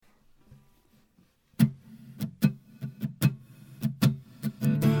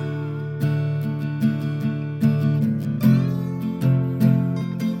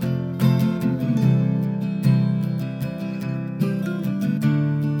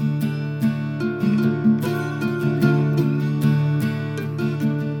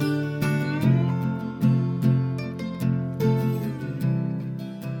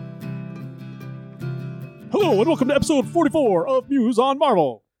and welcome to episode 44 of Muse on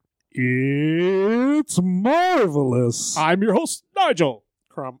Marvel. It's marvelous. I'm your host, Nigel.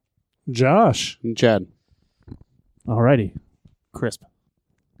 Crump. Josh. Chad. Alrighty. Crisp.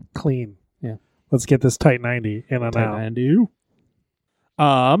 Clean. Yeah. Let's get this tight 90 in and out. And you.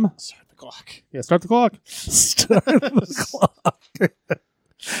 Start the clock. Yeah, start the clock. Start the clock.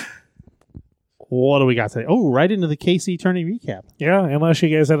 What do we got today? Oh, right into the KC tourney recap. Yeah, unless you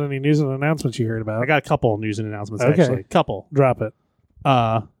guys had any news and announcements you heard about. I got a couple news and announcements, Okay. actually. Couple. Drop it.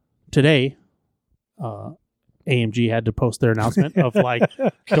 Today, AMG had to post their announcement of like,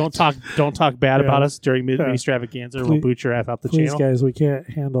 don't talk bad about us during mini-stravaganza. We'll boot your ass out the Please, channel. guys, we can't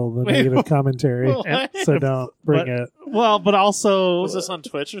handle the negative commentary, so don't bring it. Well, but also... Was this on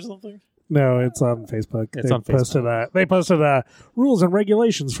Twitch or something? No, it's on Facebook. It's on Facebook. They posted rules and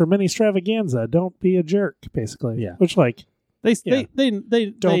regulations for mini-stravaganza. Don't be a jerk, basically. Yeah. Which, like, They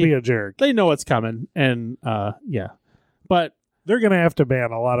don't be a jerk. They know it's coming, and yeah. But They're going to have to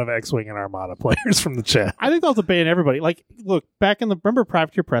ban a lot of X-Wing and Armada players from the chat. I think they'll have to ban everybody. Like, look, back in remember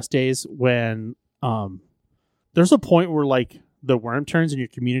Privateer Press days when there's a point where, like, the worm turns in your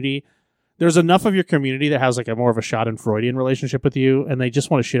community, there's enough of your community that has, like, a more of a Schadenfreudian relationship with you, and they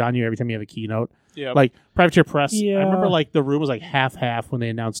just want to shit on you every time you have a keynote. Yeah. Like, Privateer Press, Yeah. I remember, like, the room was, like, half-half when they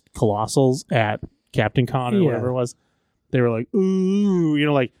announced Colossals at Captain Con or whatever it was. They were like, ooh, you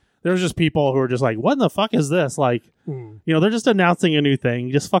know, like, there's just people who are just like, what in the fuck is this? Like, you know, they're just announcing a new thing.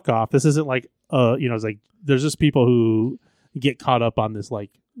 Just fuck off. This isn't like, you know, it's like, there's just people who get caught up on this,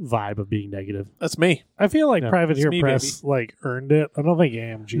 like, vibe of being negative. That's me. I feel like Yeah. Privateer It's me, Press like earned it. I don't think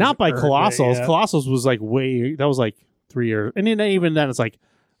AMG Not by earned it Colossals. yet. Colossals was like that was like 3 years. And then even then, it's like,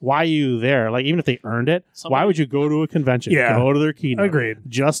 why are you there? Like, even if they earned it, why would you go to a convention? Yeah. Go to their keynote. Agreed.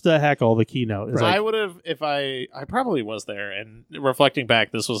 Just to heckle the keynote. It's I like, would have, if I probably was there, and reflecting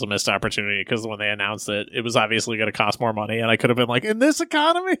back, this was a missed opportunity because when they announced it, it was obviously going to cost more money, and I could have been like, in this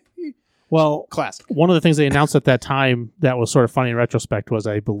economy? well, Classic. one of the things they announced at that time that was sort of funny in retrospect was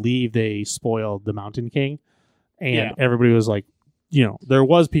I believe they spoiled the Mountain King, and everybody was like, you know, there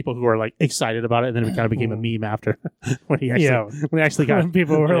was people who were like excited about it, and then it kind of became a meme after when he actually got When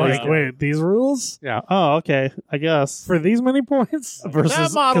people were like, Yeah. wait, these rules? yeah. Oh, okay, I guess For these many points? versus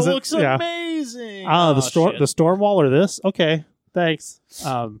That model 'cause it- looks yeah. amazing. the storm wall or this. Okay, thanks.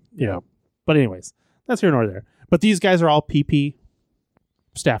 Yeah. But anyways, that's here nor there. But these guys are all PP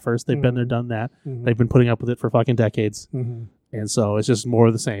staffers. They've been there, done that. Mhm. They've been putting up with it for fucking decades. Mhm. And so it's just more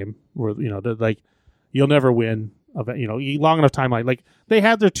of the same. Where you know, like you'll never win of it. You know, long enough timeline. Like they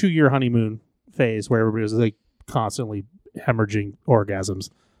had their 2-year honeymoon phase where everybody was like constantly hemorrhaging orgasms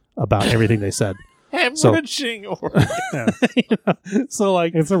about everything they said. Hemorrhaging or You know? So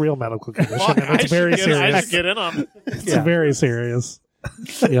like, It's a real medical condition, Fuck, and it's very I serious. should get in on it. It's very serious.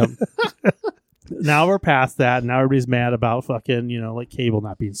 yeah. Now we're past that. Now everybody's mad about fucking, you know, like cable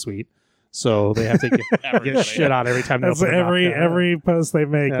not being sweet. So they have to get shit out every time. That's they open their mouth. every post they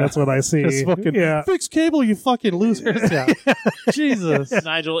make. Yeah. That's what I see. It's fucking fix cable, you fucking losers. Yeah. Jesus.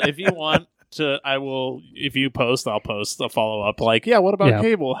 Nigel, if you want to, I will. If you post, I'll post a follow up. Like, yeah, what about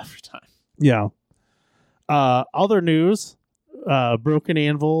cable every time? Yeah. Other news, Broken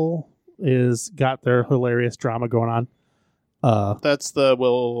Anvil is got their hilarious drama going on. That's the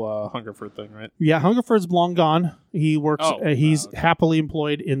Will Hungerford thing, right? Yeah, Hungerford's long gone. He works. He's okay. happily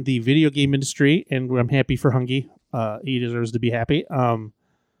employed in the video game industry, and I'm happy for Hungy. He deserves to be happy. But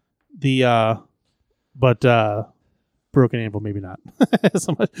Broken Anvil maybe not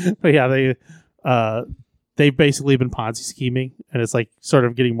so much. But yeah, they've basically been Ponzi scheming, and it's like sort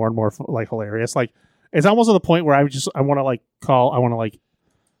of getting more and more like hilarious. Like it's almost to the point where I want to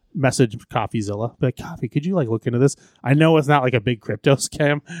message CoffeeZilla. Like, Coffee, could you like look into this? I know it's not like a big crypto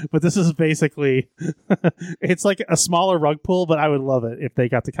scam, but this is basically it's like a smaller rug pull, but I would love it if they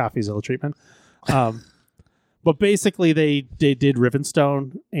got the CoffeeZilla treatment. But basically they did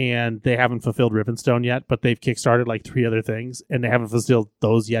Rivenstone, and they haven't fulfilled Rivenstone yet, but they've kickstarted like 3 other things, and they haven't fulfilled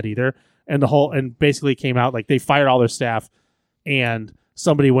those yet either. And basically came out like they fired all their staff, and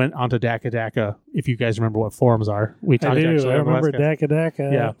somebody went onto Daka. If you guys remember what forums are, we talked. I do. Actually I remember Daka.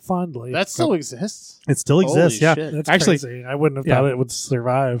 Daka fondly. That still exists. It still exists. Holy Yeah, shit. That's actually, crazy. I wouldn't have thought it would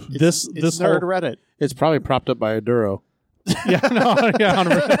survive. this It's whole nerd Reddit. It's probably propped up by a Duro. yeah, no, yeah,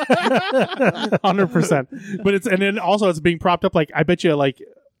 100%. But it's being propped up. Like I bet you, like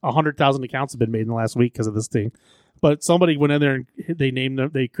 100,000 accounts have been made in the last week because of this thing. But somebody went in there and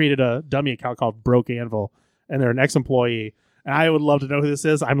they created a dummy account called Broke Anvil, and they're an ex-employee. And I would love to know who this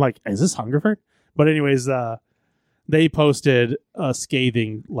is. I'm like, is this Hungerford? But anyways, they posted a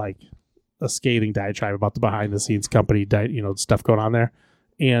scathing diatribe about the behind the scenes company, stuff going on there,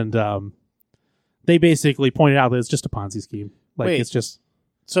 and they basically pointed out that it's just a Ponzi scheme. Like Wait. it's just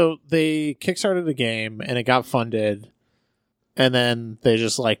So they kickstarted a game and it got funded, and then they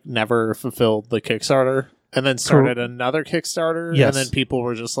just like never fulfilled the Kickstarter, and then started another Kickstarter, Yes. and then people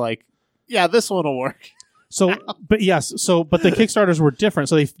were just like, "Yeah, this one will work." so. But yes, so but the Kickstarters were different.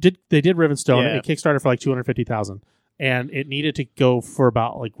 So they did Rivenstone. Yeah. It kickstarted for like 250,000, and it needed to go for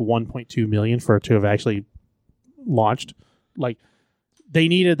about like 1.2 million for it to have actually launched. Like they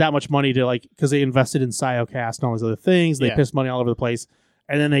needed that much money to like because they invested in Siocast and all these other things. They Yeah. pissed money all over the place,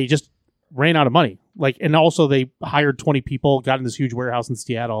 and then they just ran out of money. Like, and also they hired 20 people, got in this huge warehouse in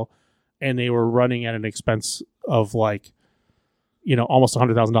Seattle, and they were running at an expense of like, almost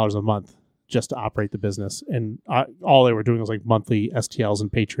 $100,000 a month just to operate the business. And all they were doing was like monthly STLs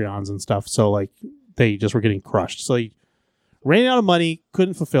and Patreons and stuff. So like they just were getting crushed. So they ran out of money,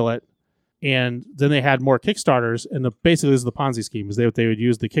 couldn't fulfill it. And then they had more Kickstarters, and basically this is the Ponzi scheme. Is they would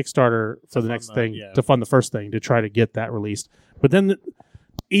use the Kickstarter for the next thing to fund the first thing to try to get that released. But then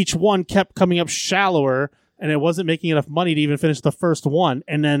each one kept coming up shallower, and it wasn't making enough money to even finish the first one.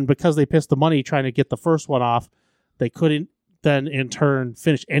 And then because they pissed the money trying to get the first one off, they couldn't then in turn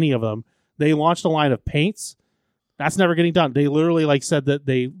finish any of them. They launched a line of paints. That's never getting done. They literally like said that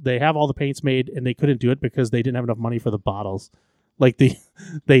they have all the paints made and they couldn't do it because they didn't have enough money for the bottles. Like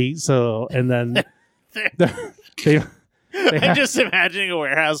and then they I'm just imagining a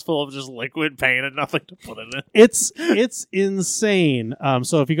warehouse full of just liquid paint and nothing to put in it. It's insane.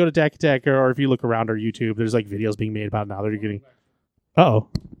 So if you go to Deck Attack or if you look around our YouTube, there's like videos being made about it now. They're getting.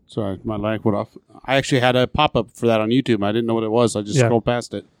 Sorry, my lag went off. I actually had a pop up for that on YouTube. I didn't know what it was. I just Yeah. scrolled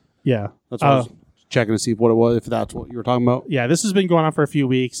past it. Yeah, That's what I was checking to see what it was. If that's what you were talking about. yeah. This has been going on for a few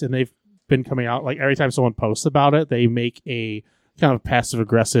weeks, and they've been coming out like every time someone posts about it, they make a kind of passive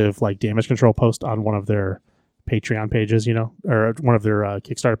aggressive like damage control post on one of their Patreon pages, or one of their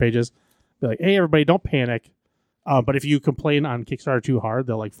Kickstarter pages. They're like, "Hey, everybody, don't panic. But if you complain on Kickstarter too hard,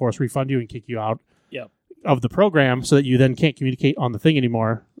 they'll like force refund you and kick you out of the program, so that you then can't communicate on the thing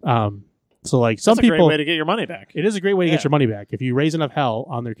anymore." So like some That's a people, great way to get your money back. it is a great way to get your money back. If you raise enough hell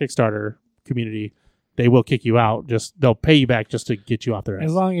on their Kickstarter community, they will kick you out. They'll pay you back just to get you off their ass.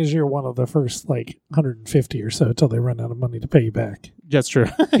 As long as you're one of the first like 150 or so until they run out of money to pay you back. That's true.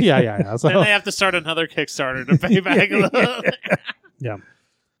 yeah. So, Then they have to start another Kickstarter to pay back. yeah.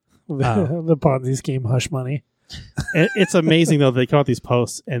 The Ponzi scheme hush money. It's amazing though. They come out these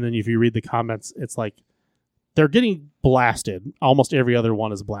posts, and then if you read the comments, it's like they're getting blasted. Almost every other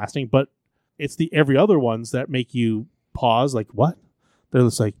one is blasting, but it's the every other ones that make you pause. Like what? They're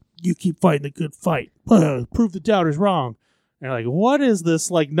just like, you keep fighting the good fight. Prove the doubters wrong. And you're like, what is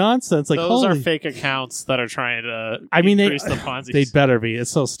this like nonsense? Like Those are fake accounts that are trying to increase the Ponzi. They better be. It's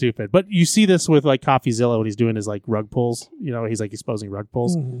so stupid. But you see this with like CoffeeZilla when he's doing his like rug pulls. He's like exposing rug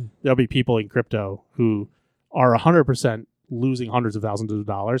pulls. Mhm. There'll be people in crypto who are 100% losing hundreds of thousands of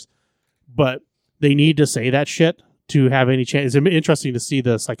dollars, but they need to say that shit to have any chance. It's interesting to see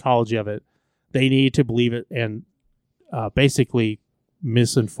the psychology of it. They need to believe it and basically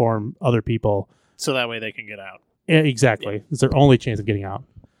misinform other people. So that way they can get out. Exactly. Yeah. It's their only chance of getting out.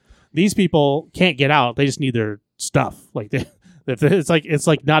 These people can't get out. They just need their stuff. Like it's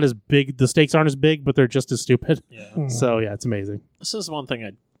like not as big. The stakes aren't as big, but they're just as stupid. Yeah. Mhm. So yeah, it's amazing. This is one thing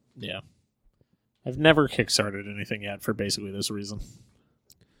I've never kickstarted anything yet for basically this reason.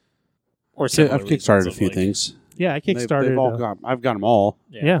 Or I've kickstarted a few things. Yeah, I kickstarted. I've got them all.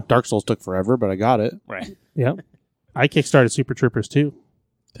 Yeah. Dark Souls took forever, but I got it. Right. Yeah. I kickstarted Super Troopers too.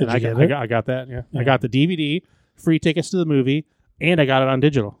 Did I got that. Yeah. I got the DVD, free tickets to the movie, and I got it on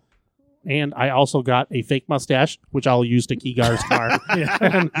digital. And I also got a fake mustache, which I'll use to key Gar's car.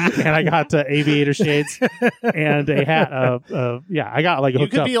 and I got aviator shades and a hat. I got like You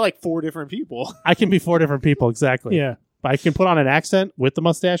hooked could up. be like 4 different people. I can be 4 different people, exactly. Yeah. But I can put on an accent with the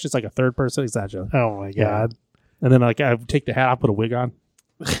mustache. It's like a third person. Exactly. Oh my God. And then like I take the hat off, put a wig on.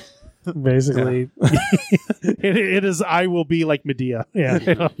 Basically. It is. I will be like Medea. Yeah.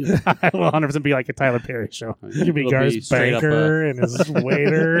 I will 100% be like a Tyler Perry show. You be Gar's banker and his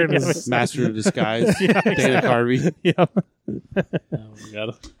waiter and his Master of Disguise, Yeah, Dana Carvey. Yeah. Oh my God.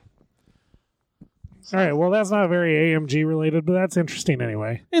 All right, well, that's not very AMG related, but that's interesting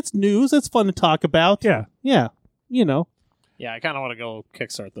anyway. It's news. It's fun to talk about. Yeah. Yeah. Yeah, I kind of want to go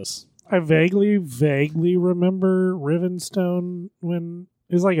kickstart this. I vaguely remember Rivenstone when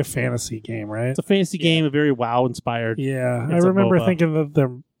it was like a fantasy game, right? It's a fantasy game, very WoW inspired. Yeah, I It's a remember MOBA. thinking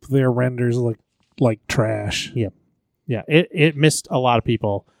that their renders looked like trash. Yeah. It missed a lot of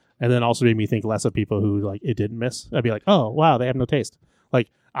people, and then also made me think less of people who like it didn't miss. I'd be like, oh wow, they have no taste. Like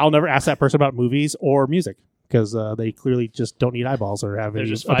I'll never ask that person about movies or music because they clearly just don't need eyeballs or have They're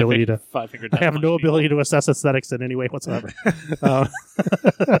any just ability to. five-finger I have deathmatch no people. ability to assess aesthetics in any way whatsoever. But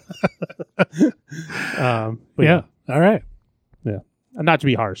Yeah. All right. not to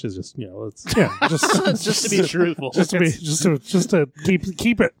be harsh, it's just it's Yeah. Just Just to be truthful. just to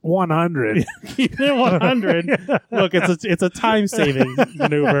keep it 100. keep it 100. Look, it's a time saving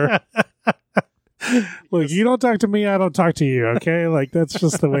maneuver. Look, you don't talk to me, I don't talk to you. Okay, like that's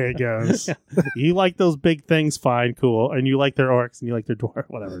just the way it goes. You like those big things, fine, cool, and you like their orcs and you like their dwarf,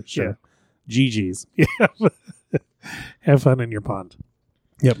 whatever. Sure, GG's. Have fun in your pond.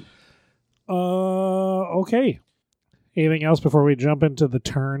 Yep. Okay. Anything else before we jump into the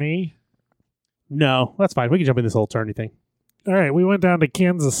tourney? No, that's fine. We can jump in this whole tourney thing. All right, we went down to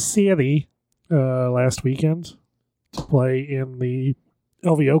Kansas City last weekend to play in the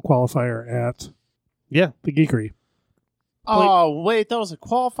LVO qualifier at Yeah, the Geekery. Oh, wait, that was a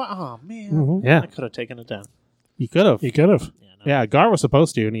qualifier? Oh, man. Mhm. yeah. I could have taken it down. You could have. You could have. Yeah, no. Yeah, Gar was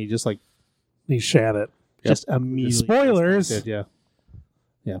supposed to, and he just He shat it. just immediately. Spoilers. disconnected,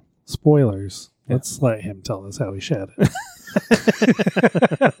 Yeah. Spoilers. Let's let him tell us how he shat it.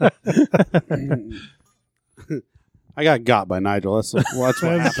 I got by Nigel. That's what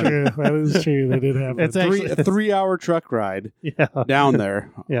That's happened. true. That is true. That did happen. It's actually- A 3-hour truck ride Yeah. down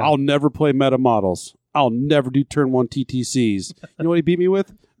there. Yeah. I'll never play meta models. I'll never do turn 1 TTCs. You know what he beat me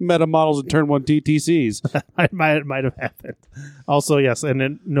with? Meta models and turn 1 TTCs. It might have happened. Also, yes, and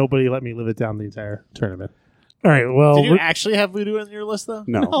then nobody let me live it down the entire tournament. All right. Well, Did you actually have Voodoo on your list, though?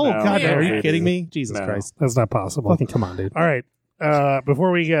 No. Oh, God, no. are you kidding me? Jesus no, Christ. that's not possible. Fucking come on, dude. All right.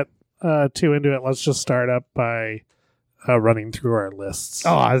 Before we get too into it, let's just start up by running through our lists.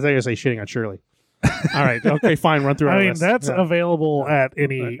 Oh, I was going to say shitting on Shirley. All right. Okay, fine. Run through our I mean, list. that's Yeah. available at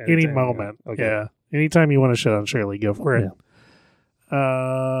any Anytime, moment. yeah. Okay. Yeah. Anytime you want to shit on Shirley, go for it.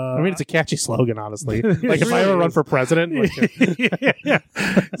 I mean, it's a catchy slogan, honestly. It Like, if I really ever run is. for president, like, yeah.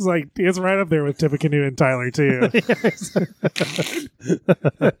 It's like it's right up there with Tippecanoe and Tyler too.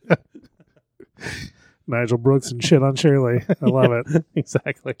 Nigel Brooks and shit on Shirley. I love it.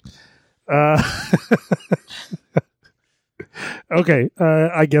 exactly. Okay,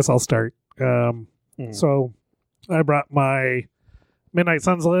 I guess I'll start. Hmm. So I brought my Midnight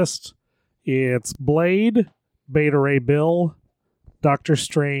Suns list. It's Blade, Beta Ray Bill, Doctor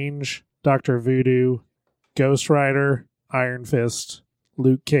Strange, Doctor Voodoo, Ghost Rider, Iron Fist,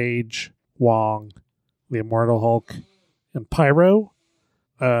 Luke Cage, Wong, the Immortal Hulk, and Pyro.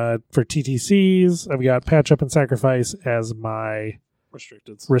 For TTCs, I've got Patch Up and Sacrifice as my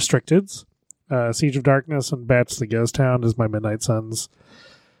restricteds. Siege of Darkness and Bats the Ghost Hound is my Midnight Suns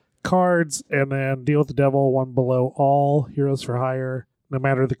cards. And then Deal with the Devil, One Below All, Heroes for Hire, No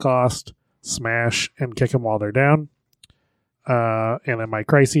Matter the Cost, Smash, and Kick 'em while they're down. And then my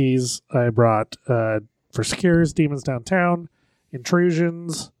Crises, I brought for Secures, Demons Downtown,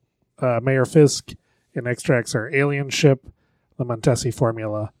 Intrusions, Mayor Fisk, and Extracts are Alien Ship, the Montesi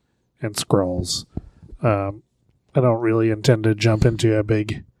Formula, and Scrolls. I don't really intend to jump into a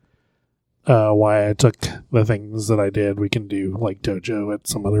big why I took the things that I did. We can do like Dojo at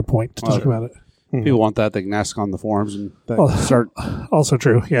some other point to talk about it. People want that. They can ask on the forums and Well, start. Also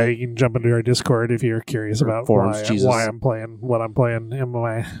true. Yeah, you can jump into our Discord if you're curious about Forums, Jesus. why I'm playing what I'm playing in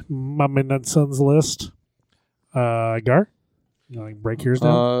my Midnight Suns list. Gar, you want to break yours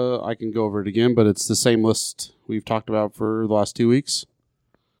down? I can go over it again, but it's the same list we've talked about for the last 2 weeks.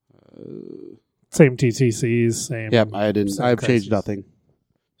 Same TTCs, same. Yep, I didn't. same I've crises. changed nothing.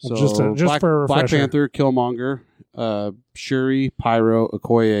 So Just for a Black refresher. Panther, Killmonger, Shuri, Pyro,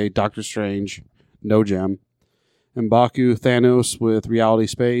 Okoye, Doctor Strange, No Gem, M'Baku, Thanos with Reality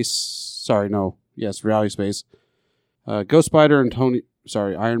Space. Sorry, no, yes, Reality Space. Ghost Spider and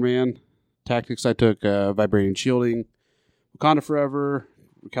Iron Man. Tactics I took Vibrating Shielding, Wakanda Forever,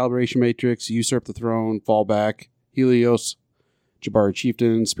 Recalibration Matrix, Usurp the Throne, Fallback, Helios, Jabari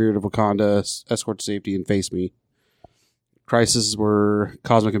Chieftain, Spirit of Wakanda, Escort to Safety, and Face Me. Crises were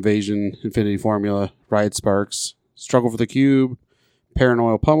Cosmic Invasion, Infinity Formula, Riot Sparks, Struggle for the Cube,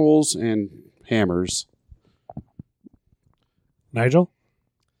 Paranoia Pummels, and Hammers. Nigel?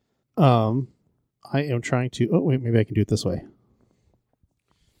 I am trying to. Oh, wait, maybe I can do it this way.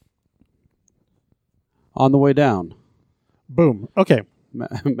 On the way down, Boom. Okay.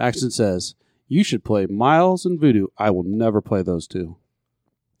 Maxton says, you should play Miles and Voodoo. I will never play those two.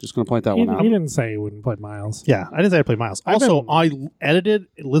 Just going to point that He one out. didn't say he wouldn't play Miles. Yeah, I didn't say I played Miles. I've Also, been- I edited,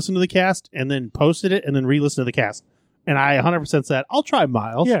 listened to the cast, and then posted it, and then re-listened to the cast. And I 100% said, I'll try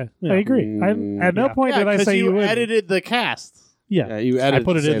Miles. Yeah, I agree. At no Yeah. point did I say you would. edited the cast. Yeah. you I edited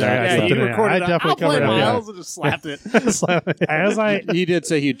put it to say in there. that. I Yeah, slipped you it in. recorded I it. definitely I'll play covered it. Miles and just slapped it. As I He did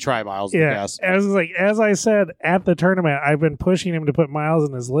say he'd try Miles. yeah, as I said at the tournament, I've been pushing him to put Miles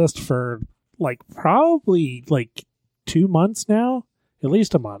in his list for probably 2 months now, at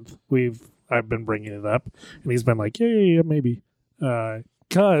least a month. I've been bringing it up, and he's been like, yeah, maybe,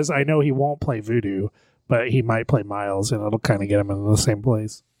 because I know he won't play Voodoo, but he might play Miles, and it'll kind of get him in the same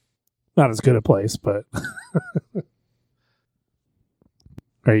place. Not as good a place, but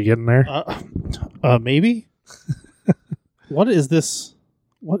are you getting there? Maybe. What is this?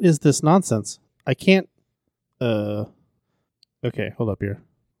 What is this nonsense? I can't. Okay, hold up here.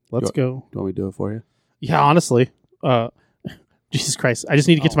 Let's go. Do you want me to do it for you? Yeah, honestly. Jesus Christ! I just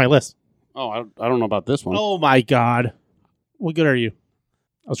need to get to my list. Oh, I don't know about this one. Oh my God! What good are you?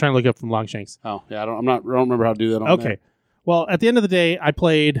 I was trying to look up from Longshanks. Oh, yeah, I don't remember how to do that. Okay. Well, at the end of the day, I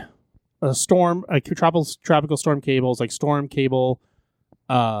played a storm, tropical storm cables, like Storm Cable,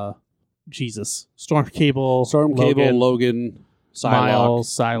 Storm Cable, Logan, Psylocke, Miles,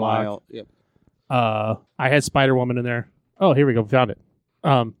 Psylocke. Yep. I had Spider Woman in there. Oh, here we go. Found it.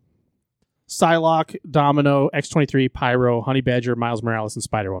 Psylocke, Domino, X-23, Pyro, Honey Badger, Miles Morales, and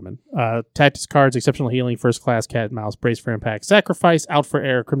Spider Woman. Tactics cards: Exceptional Healing, First Class, Cat and Mouse, Brace for Impact, Sacrifice, Out for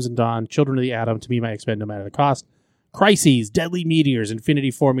Air, Crimson Dawn, Children of the Atom, To Be My X-Men No Matter the Cost, Crises, Deadly Meteors, Infinity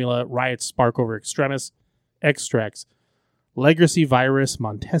Formula, Riot Spark over Extremis, Extracts, Legacy Virus,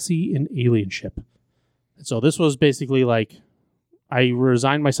 Montesi, and Alien Ship. And so this was basically like, I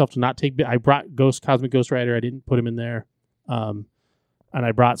resigned myself to not take. I brought Cosmic Ghost Rider. I didn't put him in there, and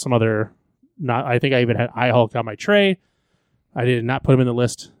I brought some other. I think I even had iHulk on my tray. I did not put him in the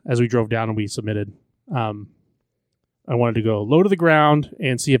list as we drove down and we submitted. I wanted to go low to the ground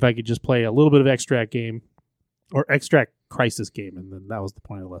and see if I could just play a little bit of Extract game or Extract Crisis game, and then that was the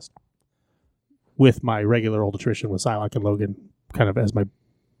point of the list. With my regular old attrition with Psylocke and Logan kind of as my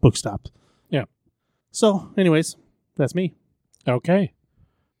book stopped. Yeah. So, anyways, that's me. Okay.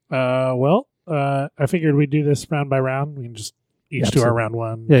 I figured we'd do this round by round. We can just each do our round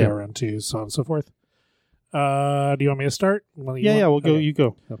one, Yeah, do yeah. our round two, so on and so forth. Do you want me to start? We'll go. Okay. You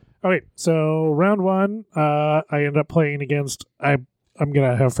go. Okay, so round one, I ended up playing against. I'm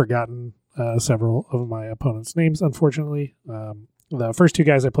gonna have forgotten several of my opponents' names, unfortunately. The first two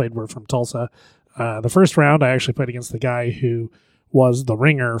guys I played were from Tulsa. The first round, I actually played against the guy who was the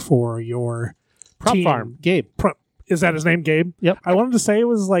ringer for your Prop team. Farm, Gabe. Is that his name, Gabe? Yep. I wanted to say it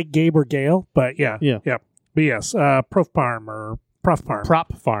was like Gabe or Gale, but yeah. But yes, Prof Parm or Prof Parm.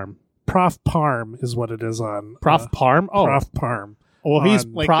 Prop Farm. Prof Parm is what it is on. Prof Parm? Oh. Prof Parm. Well, he's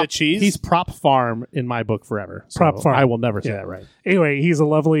on, like prop, the cheese? He's Prop Farm in my book forever. So Prop Farm. I will never say Yeah. that right. Anyway, he's a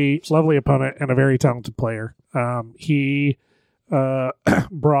lovely opponent and a very talented player. He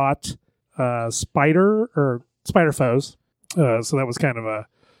brought Spider Foes. So that was kind of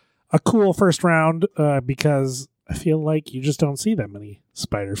a cool first round because I feel like you just don't see that many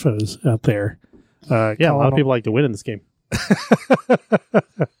Spider Foes out there. Yeah, a lot of people like to win in this game.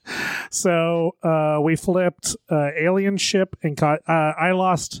 So we flipped Alien Ship and I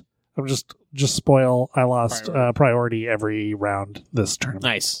lost. I'm just spoil. I lost priority every round this tournament.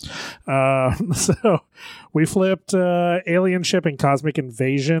 Nice. So we flipped Alien Ship and Cosmic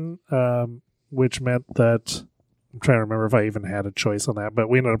Invasion, which meant that I'm trying to remember if I even had a choice on that, but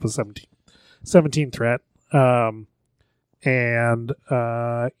we ended up with 17 threat. And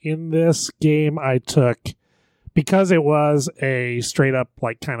in this game, I took, because it was a straight up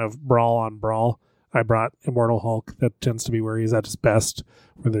like kind of brawl on brawl, I brought Immortal Hulk. That tends to be where he's at his best,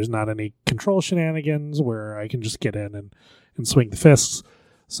 where there's not any control shenanigans, where I can just get in and swing the fists.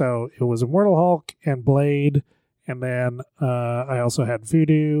 So it was Immortal Hulk and Blade, and then I also had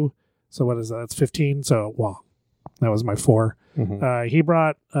Voodoo. So what is that? That's 15. So, wow, that was my 4. Mm-hmm. He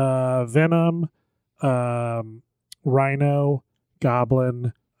brought Venom, Rhino,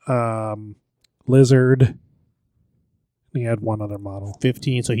 Goblin, Lizard. He had one other model.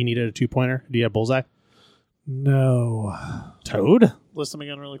 15, so he needed a 2-pointer. Do you have Bullseye? No. Toad? List them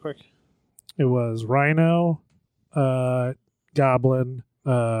again really quick. It was Rhino, Goblin,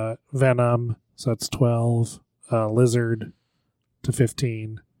 Venom, so that's 12, Lizard to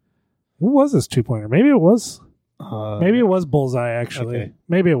 15. What was this 2-pointer? Maybe it was Bullseye, actually. Okay.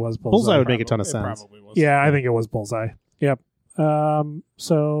 Maybe it was Bullseye. Bullseye would make a ton of It sense. probably was. Yeah, I think it was Bullseye. Yep.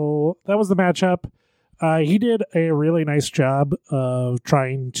 So that was the matchup. He did a really nice job of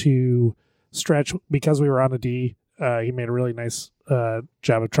trying to stretch, because we were on a D. He made a really nice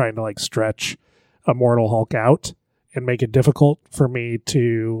job of trying to like stretch Immortal Hulk out and make it difficult for me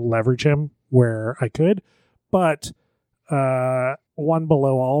to leverage him where I could. But one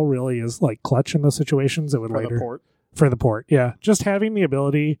below all really is like clutch in those situations. It would For the later. port. For the port, yeah. Just having the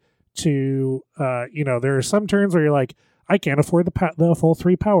ability to, there are some turns where you're like, I can't afford the full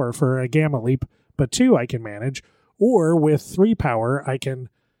 3 power for a Gamma Leap, but 2 I can manage. Or with 3 power, I can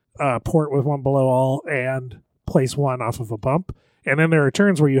port with 1 below all and place 1 off of a bump. And then there are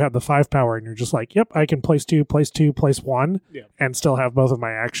turns where you have the 5 power and you're just like, yep, I can place 2, place 1, and still have both of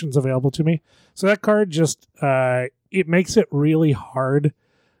my actions available to me. So that card just, it makes it really hard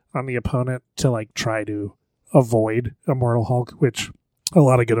on the opponent to like try to avoid Immortal Hulk, which a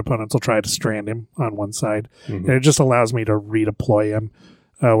lot of good opponents will try to strand him on one side. And it just allows me to redeploy him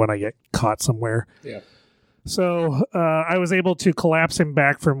when I get caught somewhere. Yeah. So I was able to collapse him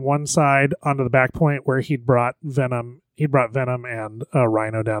back from one side onto the back point where he'd brought Venom and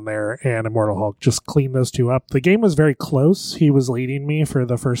Rhino down there, and Immortal Hulk just cleaned those 2 up. The game was very close. He was leading me for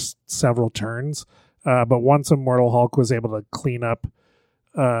the first several turns. But once Immortal Hulk was able to clean up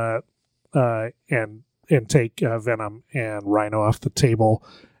and take Venom and Rhino off the table,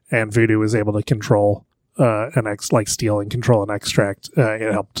 and Voodoo was able to control steal and control an extract,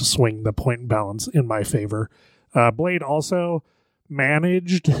 it helped to swing the point balance in my favor. Blade also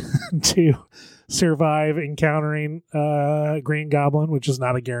managed to survive encountering Green Goblin, which is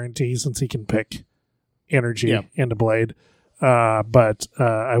not a guarantee since he can pick energy into Blade. But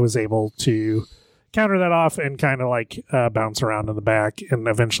I was able to counter that off and kind of like bounce around in the back, and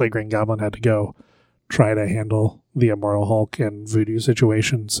eventually Green Goblin had to go try to handle the Immortal Hulk and Voodoo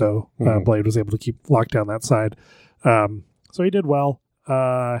situation. So Blade was able to keep locked down that side. So he did well.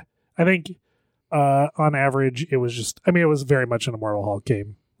 I think on average, it was very much an Immortal Hulk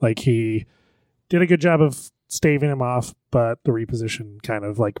game. Like, he did a good job of staving him off, but the reposition kind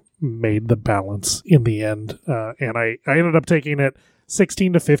of like made the balance in the end. And I ended up taking it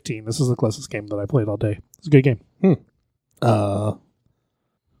 16-15. This is the closest game that I played all day. It's a good game.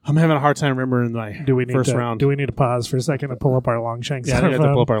 I'm having a hard time remembering my first round. Do we need to pause for a second to pull up our Longshanks? Yeah, I have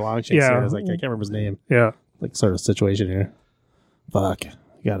to pull up our Longshanks. Yeah. I was like, I can't remember his name. Yeah. Like, sort of situation here. Fuck.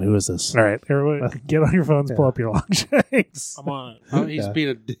 God, who is this? All right, everybody, get on your phones, pull up your Longshanks. I'm on it. Oh, he's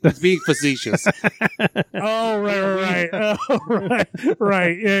being facetious. Oh, right. Oh,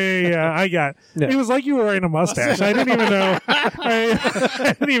 right. Yeah. I got. Yeah. It was like you were wearing a mustache. I didn't even know.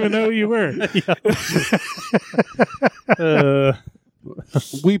 I didn't even know who you were.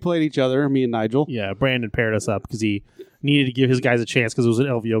 We played each other, me and Nigel. Yeah, Brandon paired us up because he needed to give his guys a chance because it was an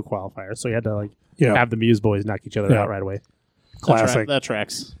LVO qualifier. So he had to have the Muse boys knock each other out right away. Classic. That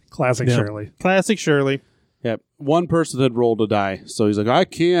tracks. Classic Shirley. Classic Shirley. Yep. One person had rolled a die, so he's like, I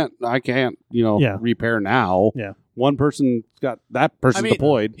can't, repair now. Yeah. One person got that person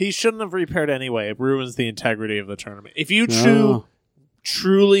deployed. He shouldn't have repaired anyway. It ruins the integrity of the tournament. If you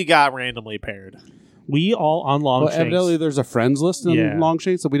truly got randomly paired. We all on Longshanks. Well, evidently there's a friends list in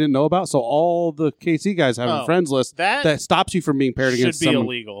Longshanks that we didn't know about, so all the KC guys have a friends list that stops you from being paired against someone. Should be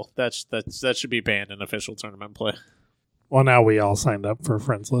illegal. That should be banned in official tournament play. Well, now we all signed up for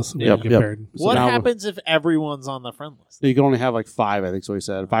friends list. Yep. What happens if everyone's on the friend list? You can only have like 5, I think so he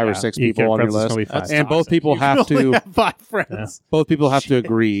said. 5 or 6 people on your list. And both toxic. people have to have 5 friends. both people have to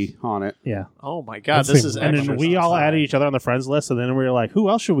agree on it. Yeah. Oh my god, this is and extra. then we all added each other on the friends list, and then we were like, who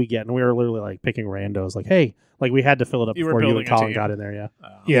else should we get? And we were literally like picking randos. Like, hey, like we had to fill it up You were before you building and a Colin team. got in there. Yeah.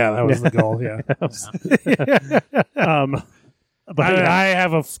 Yeah, that was the goal. Yeah. But I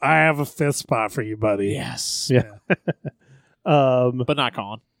have a 5th spot for you, buddy. Yes. Yeah. But not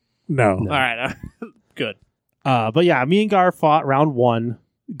Colin. No. All right. Good. But yeah, me and Gar fought round 1.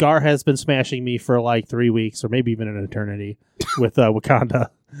 Gar has been smashing me for like 3 weeks or maybe even an eternity with Wakanda.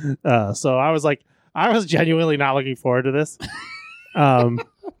 So I was genuinely not looking forward to this.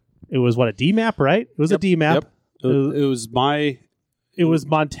 It was a D map, right? It was a D map. Yep. It was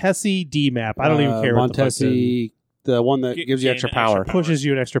Montesi D map. I don't even care what the fuck it is. Montesi, the one that gives you extra power. Pushes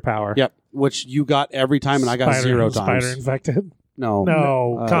you an extra power. Yep. Which you got every time, and I got 0 times. Spider infected. No,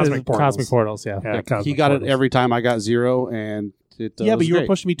 Cosmic Portals. Cosmic Portals. Yeah. Cosmic he got Portals. it every time. I got 0, and it yeah, was but you were great.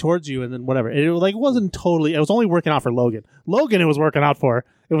 pushing me towards you, and then whatever. It wasn't totally. It was only working out for Logan. Logan, it was working out for.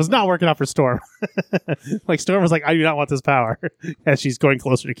 It was not working out for Storm. Like Storm was like, I do not want this power, as she's going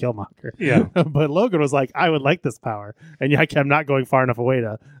closer to Killmonger. Yeah, but Logan was like, I would like this power, and yet I'm not going far enough away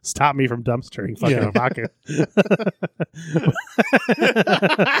to stop me from dumpstering fucking M'Baku.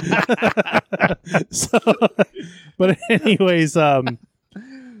 But anyways,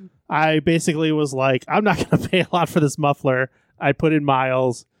 I basically was like, I'm not going to pay a lot for this muffler. I put in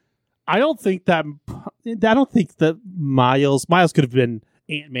Miles. I don't think that Miles could have been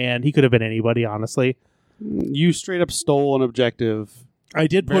Ant-Man. He could have been anybody, honestly. You straight up stole an objective. I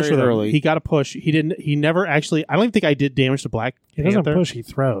did push very with him. early. He got a push. He never actually. I don't think I did damage to Black he doesn't Panther. push. He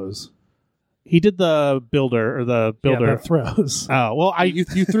throws. He did the builder or the builder. Yeah, that throws. Oh well, You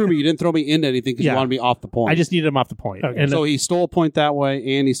threw me. You didn't throw me into anything because Yeah. you wanted me off the point. I just needed him off the point. Okay. And so he stole a point that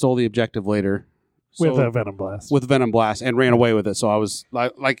way, and he stole the objective later With So- a Venom Blast. with Venom Blast and ran away with it. So I was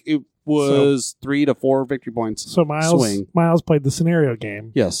like it was 3 to 4 victory points. So Miles swing. played the scenario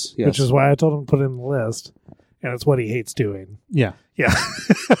game, Yes, which is why I told him to put it in the list, and it's what he hates doing. yeah, Yeah.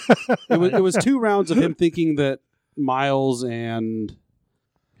 it was 2 rounds of him thinking that Miles and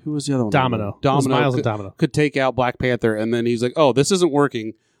who was the other one? Domino. It was Miles and Domino. could take out Black Panther, and then he's like, "Oh, this isn't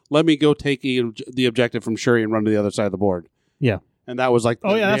working. Let me go take the objective from Shuri and run to the other side of the board." Yeah. And that was like,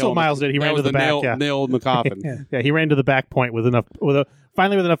 Oh, yeah, that's what Miles did. He that ran was to the back, nail, yeah. nail in the coffin. Yeah, he ran to the back point with enough.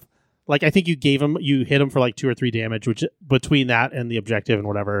 Finally with enough. Like I think you hit him for like 2 or 3 damage, which between that and the objective and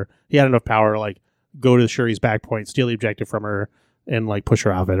whatever, he had enough power to like go to Shuri's back point, steal the objective from her, and like push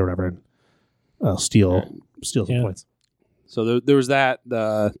her off it or whatever, and steal some Yeah. points. So there was that.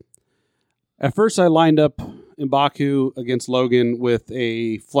 At first, I lined up M'Baku against Logan with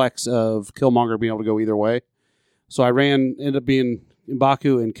a flex of Killmonger being able to go either way. So I ended up being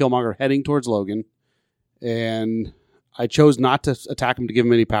M'Baku and Killmonger heading towards Logan, and I chose not to attack him to give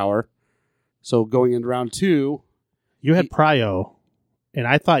him any power. So going into round 2, You had Prio, and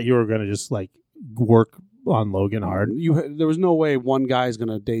I thought you were going to just like work on Logan hard. there was no way one guy is going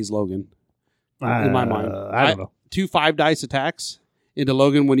to daze Logan. In my mind. I don't know. 2 5-dice attacks into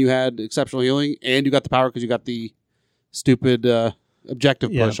Logan when you had exceptional healing, and you got the power because you got the stupid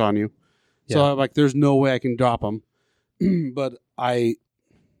objective Yeah. push on you. So Yeah. I'm like, there's no way I can drop him. But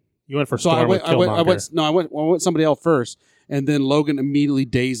You went for so Storm with I Killmonger. went somebody else first, and then Logan immediately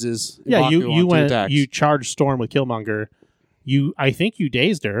dazes. Yeah, M'Baku on 2 went. attacks. You charged Storm with Killmonger. I think you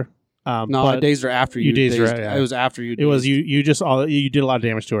dazed her. No, but I dazed her after you. you dazed her, yeah. It was after you. It was dazed. you did a lot of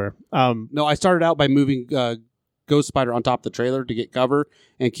damage to her. No, I started out by moving Ghost Spider on top of the trailer to get cover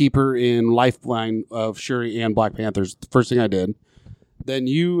and keep her in lifeline of Shuri and Black Panthers. The first thing I did. Then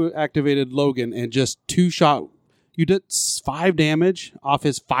you activated Logan and just 2-shot. You did 5 damage off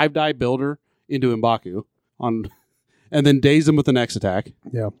his 5-die builder into M'Baku and then dazed him with the next attack.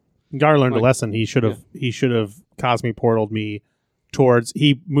 Yeah, Gar learned a Like- lesson. He should have Cosmic Portaled me towards.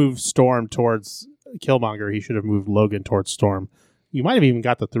 He moved Storm towards Killmonger. He should have moved Logan towards Storm. You might have even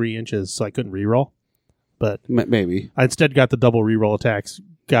got the 3 inches, so I couldn't reroll. But Maybe. I instead got the double reroll attacks.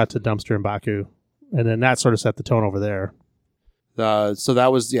 Got to Dumpster and Baku, and then that sort of set the tone over there. So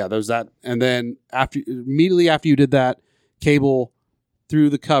that was, there was that. And then immediately after you did that, Cable through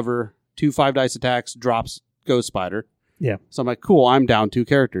the cover, 2 5-dice attacks, drops Ghost Spider. Yeah. So I'm like, cool, I'm down 2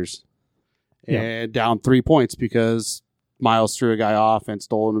 characters. Yeah. And down 3 points because Miles threw a guy off and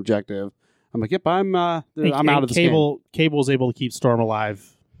stole an objective. I'm like, yep, I'm out of this game. Cable was able to keep Storm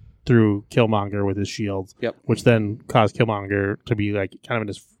alive through Killmonger with his shield. Yep. Which then caused Killmonger to be like kind of in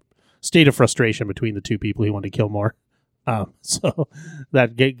this state of frustration between the 2 people he wanted to kill more. So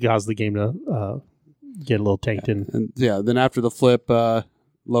that caused the game to get a little tanked in. And then after the flip,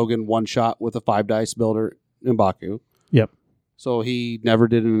 Logan 1-shot with a 5-dice builder in M'Baku. Yep. So he never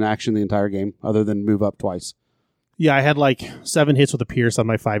did an action the entire game other than move up twice. Yeah, I had like 7 hits with a pierce on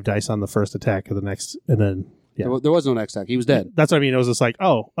my 5 dice on the first attack of the next, and then yeah, There was no next attack. He was dead. that's what I mean. It was just like,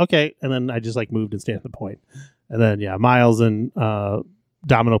 oh, okay, and then I just like moved and stayed at the point, and then yeah, Miles and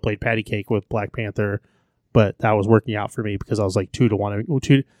Domino played patty cake with Black Panther, but that was working out for me because I was like 2 to 1.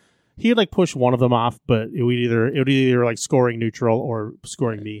 He had like pushed one of them off, but it would either like scoring neutral or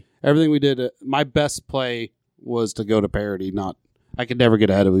scoring me. Everything we did, my best play was to go to parity. I could never get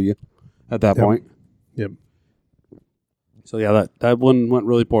ahead of you at that point. Yep. So yeah, that one went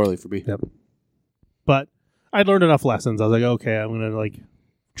really poorly for me. Yep. But I learned enough lessons. I was like, okay, I'm gonna like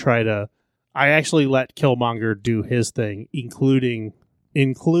try to. I actually let Killmonger do his thing, including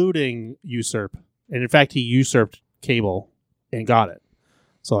usurp, and in fact, he usurped Cable and got it.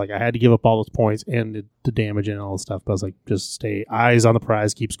 So like, I had to give up all those points and the damage and all this stuff. But I was like, just stay eyes on the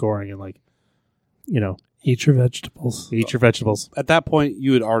prize, keep scoring, and like, Eat your vegetables. eat your vegetables. At that point,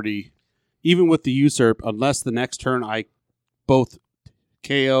 you had already, even with the usurp, unless the next turn I both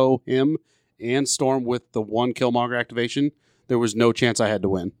KO him and Storm with the 1 Killmonger activation, there was no chance I had to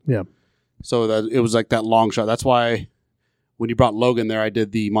win. Yeah. So that it was like that long shot. That's why when you brought Logan there, I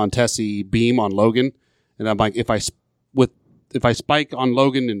did the Montesi beam on Logan, and I'm like, if I spike on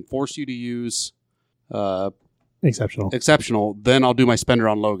Logan and force you to use exceptional, then I'll do my spender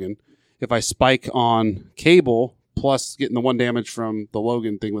on Logan. If I spike on Cable plus getting the 1 damage from the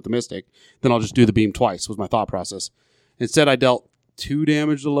Logan thing with the Mystic, then I'll just do the beam twice. Was my thought process. Instead, I dealt 2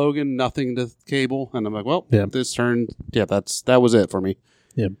 damage to Logan, nothing to Cable, and I'm like, well, this turn, that was it for me.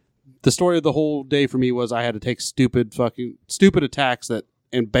 Yeah. The story of the whole day for me was I had to take stupid attacks that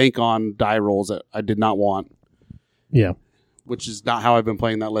and bank on die rolls that I did not want. Yeah. Which is not how I've been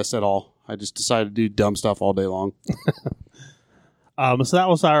playing that list at all. I just decided to do dumb stuff all day long. So that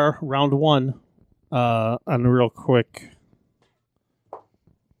was our round 1. And real quick, I'm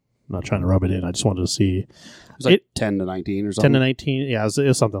not trying to rub it in. I just wanted to see. It was like 10 to 19 or something. 10 to 19. Yeah, it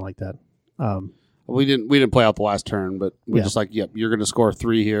was something like that. We didn't play out the last turn, but we're just like, yep, you're going to score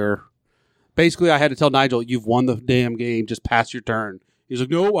 3 here. Basically, I had to tell Nigel, you've won the damn game. Just pass your turn. He's like,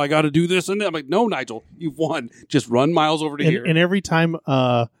 no, I got to do this. And I'm like, no, Nigel, you've won. Just run Miles over to here. And every time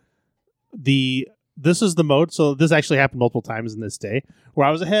this is the mode. So this actually happened multiple times in this day where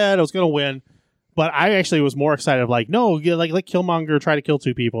I was ahead. I was going to win. But I actually was more excited of like, no, like Killmonger try to kill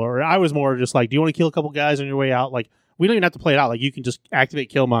 2 people. Or I was more just like, do you want to kill a couple guys on your way out? Like, we don't even have to play it out. Like, you can just activate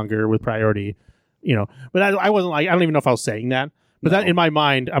Killmonger with priority, But I wasn't like, I don't even know if I was saying that. But that in my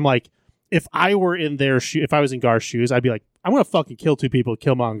mind, I'm like, if I were in their if I was in Gar's shoes, I'd be like, I'm gonna fucking kill 2 people,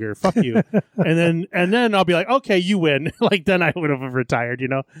 Killmonger, fuck you, and then I'll be like, okay, you win. Like then I would have retired,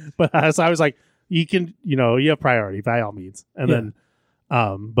 But so I was like, you can, you have priority by all means, and then,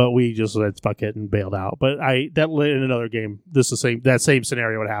 but we just said fuck it and bailed out. But that in another game, that same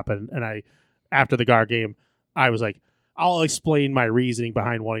scenario would happen, and after the Gar game, I was like, I'll explain my reasoning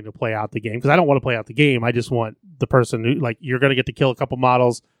behind wanting to play out the game because I don't want to play out the game. I just want the person who you're gonna get to kill a couple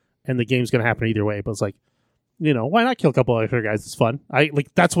models. And the game's going to happen either way. But it's like, why not kill a couple other guys? It's fun.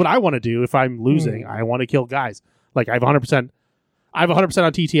 That's what I want to do if I'm losing. I want to kill guys. Like, I have 100% on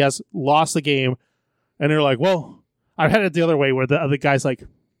TTS, lost the game. And they're like, well, I've had it the other way where the other guy's like,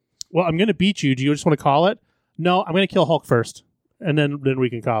 well, I'm going to beat you. Do you just want to call it? No, I'm going to kill Hulk first. And then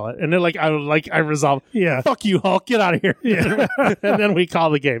we can call it. And they're like, I resolve, fuck you, Hulk, get out of here. Yeah. And then we call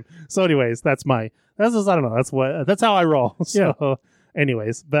the game. So anyways, I don't know. That's how I roll. So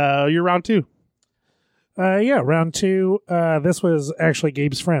anyways, you're round 2. Round 2. This was actually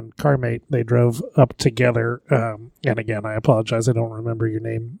Gabe's friend, Carmate. They drove up together. And again, I apologize. I don't remember your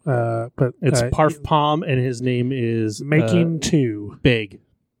name. But it's Parf Palm, and his name is Making 2. Big.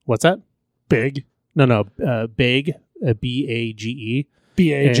 What's that? Big. No. Big. BAGE.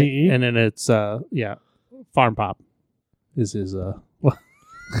 BAGE. And then it's Farm Pop is his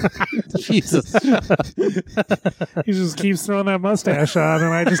Jesus. He just keeps throwing that mustache on,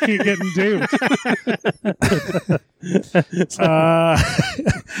 and I just keep getting duped.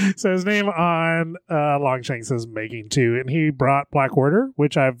 So his name on Longshanks says Making 2, and he brought Black Order,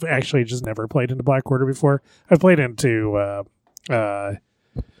 which I've actually just never played into Black Order before. I've played into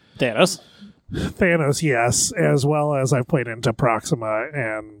Thanos, yes, as well as I've played into Proxima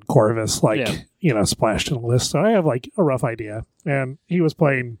and Corvus, splashed in the list. So I have a rough idea. And he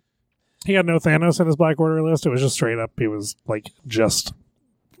had no Thanos in his Black Order list. It was just straight up. He was just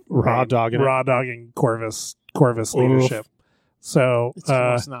raw dogging Corvus leadership. So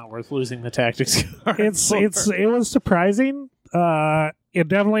it's not worth losing the tactics card. It was surprising. It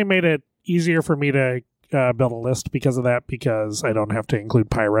definitely made it easier for me to build a list because of that, because I don't have to include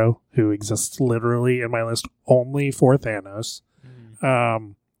Pyro, who exists literally in my list only for Thanos.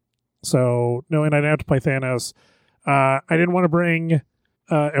 So knowing I didn't have to play Thanos, I didn't want to bring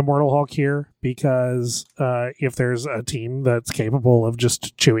Immortal Hulk here because if there's a team that's capable of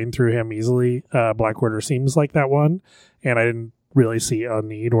just chewing through him easily, Black Order seems like that one, and I didn't really see a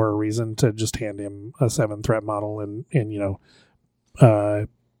need or a reason to just hand him a 7 threat model and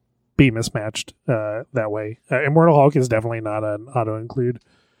be mismatched that way. Immortal Hulk is definitely not an auto-include.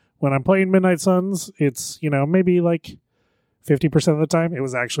 When I'm playing Midnight Suns, it's, maybe 50% of the time. It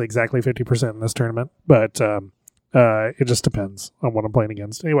was actually exactly 50% in this tournament, but it just depends on what I'm playing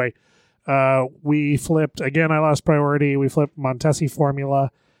against. Anyway, we flipped, again, I lost priority. We flipped Montesi Formula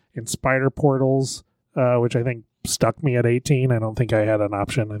and Spider Portals, which I think stuck me at 18. I don't think I had an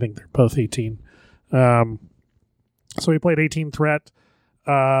option. I think they're both 18. So we played 18 threat.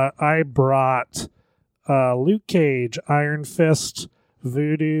 I brought Luke Cage, Iron Fist,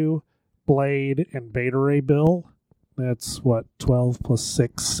 Voodoo, Blade, and Beta Ray Bill. That's 12 plus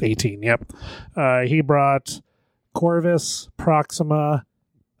 6, 18. Yep. He brought Corvus, Proxima,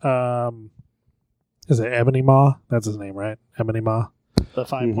 is it Ebony Maw? That's his name, right? Ebony Maw. The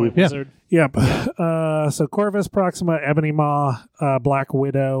 5-point wizard. Yep. So Corvus, Proxima, Ebony Maw, Black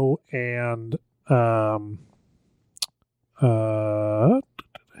Widow, and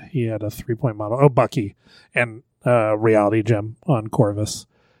he had a 3-point model. Oh, Bucky and Reality Gem on Corvus.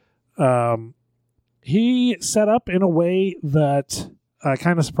 He set up in a way that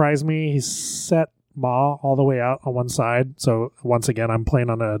kind of surprised me. He set Maw all the way out on one side. So once again, I'm playing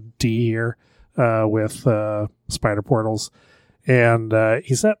on a D here with Spider Portals. And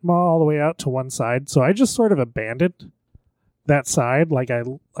he set Maw all the way out to one side. So I just sort of abandoned that side. Like I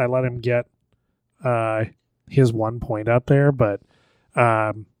let him get his 1 point up there, but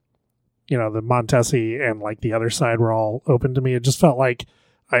you know, the Montesi and like the other side were all open to me. It just felt like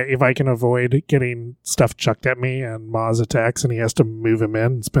if I can avoid getting stuff chucked at me and Maz attacks and he has to move him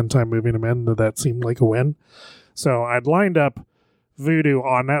in, spend time moving him in, that seemed like a win. So I'd lined up Voodoo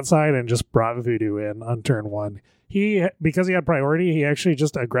on that side and just brought Voodoo in on turn 1. Because he had priority, he actually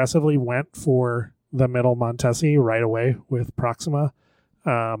just aggressively went for the middle Montesi right away with Proxima.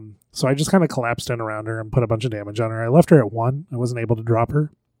 So I just kind of collapsed in around her and put a bunch of damage on her. I left her at 1. I wasn't able to drop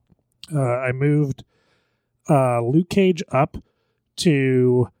her. I moved Luke Cage up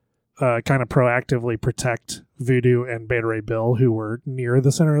to kind of proactively protect Voodoo and Beta Ray Bill, who were near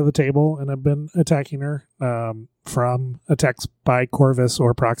the center of the table and have been attacking her from attacks by Corvus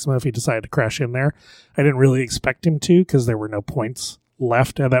or Proxima if he decided to crash in there. I didn't really expect him to because there were no points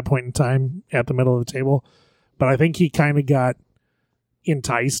left at that point in time at the middle of the table. But I think he kind of got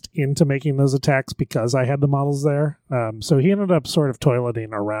enticed into making those attacks because I had the models there. So he ended up sort of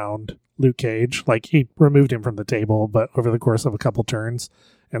toileting around Luke Cage. Like he removed him from the table, but over the course of a couple turns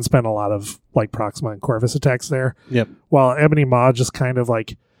and spent a lot of like Proxima and Corvus attacks there. Yep. While Ebony Maw just kind of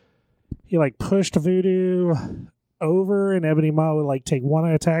like, he like pushed Voodoo over and Ebony Maw would like take 1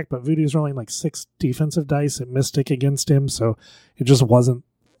 attack, but Voodoo's rolling like 6 defensive dice at Mystic against him. So it just wasn't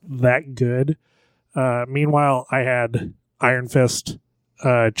that good. Meanwhile, I had Iron Fist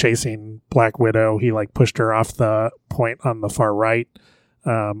chasing Black Widow. He like pushed her off the point on the far right,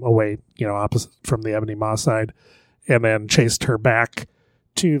 away, you know, opposite from the Ebony Maw side, and then chased her back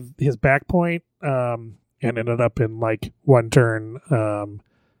to his back point, and ended up in like 1 turn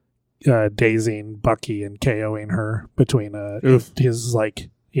dazing Bucky and KOing her between his like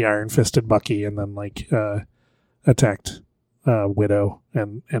he Iron Fisted Bucky and then like attacked Widow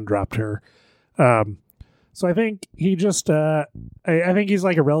and dropped her. So I think he just I think he's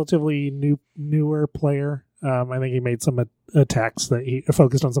like a relatively newer player. I think he made some attacks that he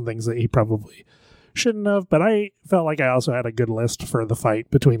focused on some things that he probably shouldn't have, but I felt like I also had a good list for the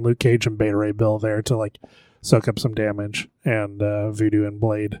fight between Luke Cage and Beta Ray Bill there to like soak up some damage, and Voodoo and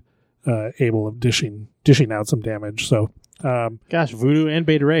Blade able of dishing out some damage. So Gosh, Voodoo and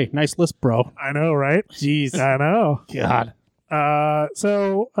Beta Ray. Nice list, bro. I know, right? Jeez. I know. God.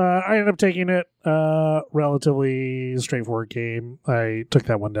 So I ended up taking it relatively straightforward game. I took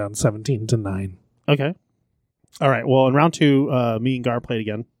that one down 17-9. Okay. All right. Well, in round 2, me and Gar played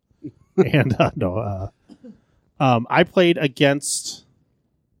again. And I played against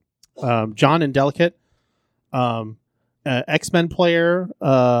John and Delicate, X-Men player,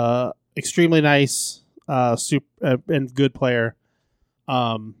 extremely nice, super and good player.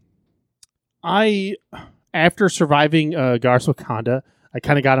 After surviving Gar's Wakanda, I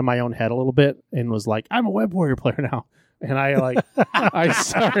kind of got in my own head a little bit and was like, I'm a Web Warrior player now. And I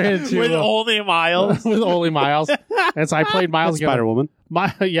started to with only Miles. with only Miles. And so I played Miles again. Spider Woman.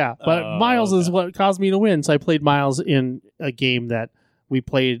 Miles is what caused me to win. So I played Miles in a game that we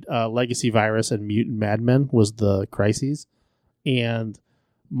played. Legacy Virus and Mutant Madmen was the crises, and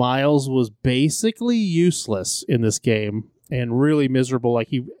Miles was basically useless in this game and really miserable. Like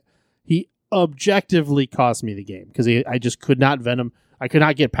he objectively cost me the game because I just could not Venom. I could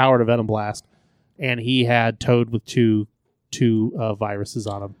not get power to Venom Blast, and he had Toad with two viruses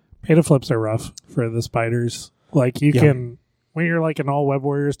on him. Beta flips are rough for the spiders. Like you can, when you're like an all Web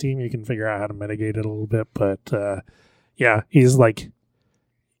Warriors team, you can figure out how to mitigate it a little bit. But he's like,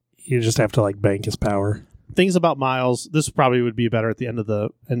 you just have to like bank his power. Things about Miles, this probably would be better at the end of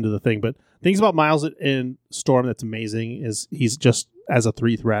the thing, but things about Miles in Storm that's amazing is he's just as a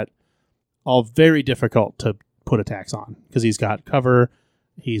 3 threat, all very difficult to put attacks on because he's got cover,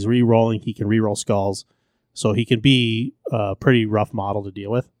 he's re-rolling, he can re-roll skulls, so he can be a pretty rough model to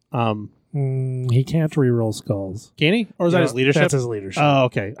deal with. He can't re-roll skulls. Can he? Or is that his leadership? That's his leadership. Oh,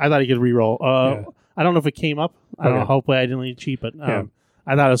 okay. I thought he could re-roll. I don't know if it came up. I don't know. Okay. Hopefully I didn't cheat, but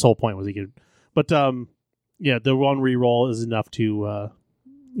I thought his whole point was he could. But the one re-roll is enough to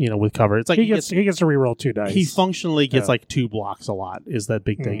with cover. It's like he gets to re-roll 2 dice. He functionally gets like 2 blocks a lot. Is that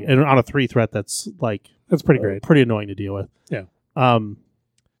big thing? And on a 3 threat, that's pretty great. Pretty annoying to deal with. Yeah.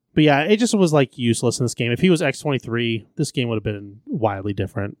 But yeah, it just was like useless in this game. If he was X-23, this game would have been wildly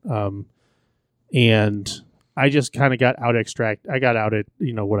different. And I just kind of got out extract. I got out at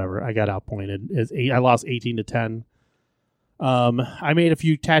whatever. I got outpointed. I lost 18-10. I made a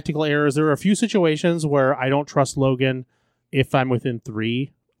few tactical errors. There were a few situations where I don't trust Logan if I'm within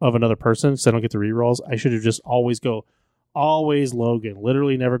 3 of another person, so I don't get the rerolls. I should have just always Logan.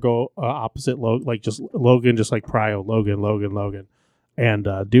 Literally never go opposite Logan. Like just Logan, just like prio Logan, and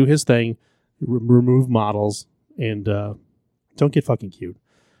do his thing. Remove models, and Don't get fucking cute.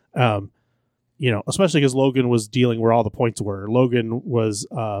 Especially because Logan was dealing where all the points were. Logan was,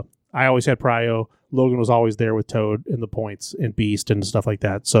 I always had Prio. Logan was always there with Toad in the points and Beast and stuff like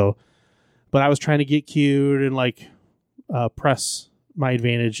that. So, but I was trying to get cute and like press my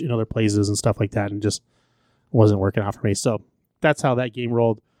advantage in other places and stuff like that, and just wasn't working out for me. So that's how that game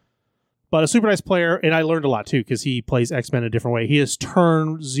rolled. But a super nice player, and I learned a lot too because he plays X-Men a different way. He is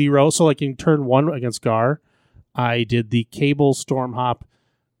turn 0, so like in turn 1 against Gar, I did the Cable Storm Hop.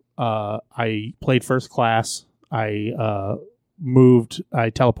 I played first class. I I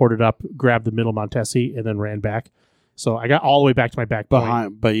teleported up, grabbed the middle Montesi, and then ran back. So I got all the way back to my back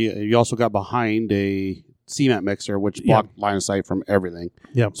point. But you also got behind a CMAT mixer, which blocked line of sight from everything.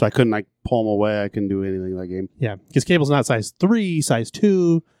 Yeah. So I couldn't like pull him away. I couldn't do anything in that game. Yeah, because Cable's not size 3, size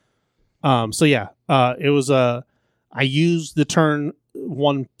 2. It was I used the turn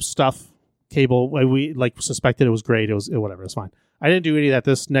 1 stuff. Cable, we like suspected it was great. It was whatever. It's fine. I didn't do any of that.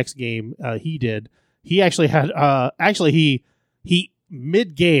 This next game, he did. He actually had. He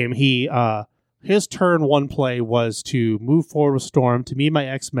mid game. His turn 1 play was to move forward with Storm to me and my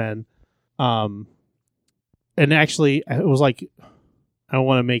X-Men. And actually, it was like I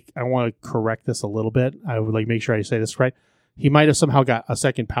want to correct this a little bit. I would like make sure I say this right. He might have somehow got a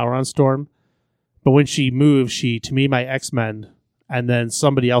second power on Storm, but when she moved, to me my X-Men, and then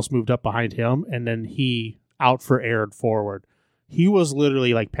somebody else moved up behind him, and then he out for aired forward. He was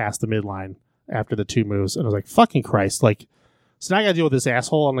literally like past the midline after the 2 moves, and I was like, "Fucking Christ!" Like, so now I got to deal with this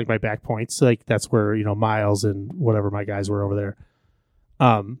asshole on like my back points. Like that's where Miles and whatever my guys were over there.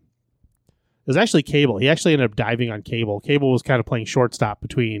 It was actually Cable. He actually ended up diving on Cable. Cable was kind of playing shortstop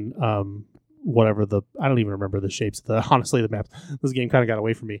between whatever I don't even remember the shapes. Honestly, the map. This game kind of got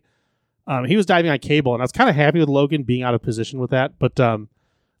away from me. He was diving on Cable, and I was kind of happy with Logan being out of position with that. But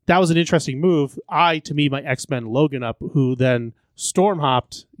that was an interesting move. My X-Men Logan up, who then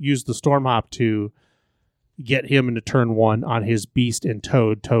used the Storm Hop to get him into turn 1 on his Beast and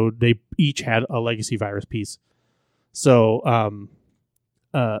Toad. They each had a Legacy Virus piece. So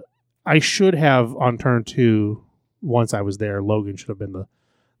I should have on turn 2, once I was there, Logan should have been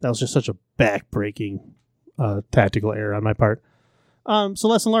that was just such a back-breaking tactical error on my part. So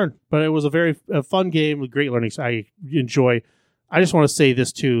lesson learned, but it was a very fun game with great learnings. I enjoy. I just want to say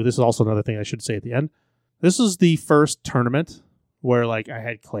this too. This is also another thing I should say at the end. This is the first tournament where like I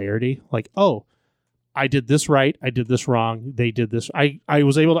had clarity. Like, oh, I did this right. I did this wrong. They did this. I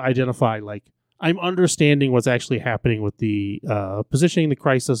was able to identify like I'm understanding what's actually happening with the positioning, the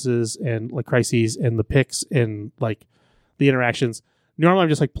crises and the picks and like the interactions. Normally I'm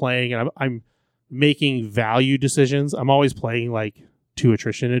just like playing and I'm making value decisions. I'm always playing like to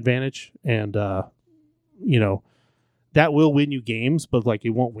attrition advantage, and that will win you games, but like it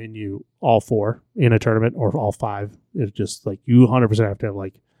won't win you all 4 in a tournament or all 5. It's just like you 100% have to have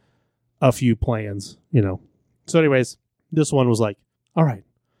like a few plans, So anyways, this one was like, all right,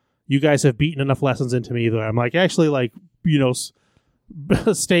 you guys have beaten enough lessons into me that I'm like actually like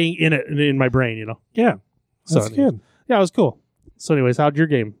staying in it in my brain, Yeah, that's good. Yeah, it was cool. So anyways, how'd your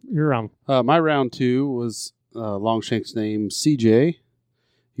round? My round 2 was Longshank's name CJ.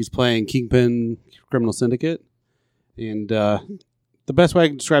 He's playing Kingpin Criminal Syndicate. And the best way I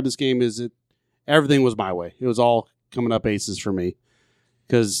can describe this game is everything was my way. It was all coming up aces for me.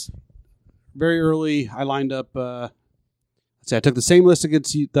 Because very early, I lined up... I took the same list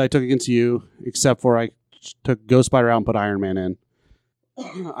against you, that I took against you, except for I took Ghost Spider out and put Iron Man in.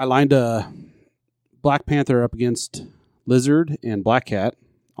 I lined Black Panther up against Lizard and Black Cat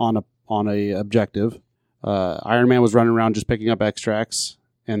on a objective. Iron Man was running around just picking up extracts,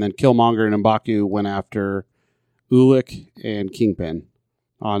 and then Killmonger and M'Baku went after Ulik and Kingpin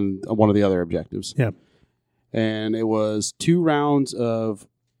on one of the other objectives. Yeah, and it was 2 rounds of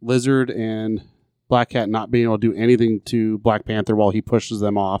Lizard and Black Cat not being able to do anything to Black Panther while he pushes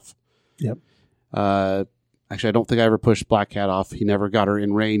them off. Yep. Actually, I don't think I ever pushed Black Cat off. He never got her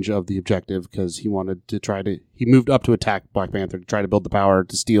in range of the objective because he wanted to he moved up to attack Black Panther to try to build the power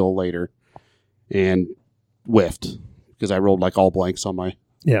to steal later, and whiffed because I rolled like all blanks on my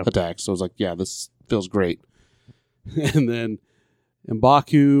attacks. So I was like, yeah, this feels great. And then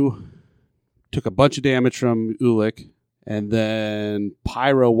M'Baku took a bunch of damage from Ulik, and then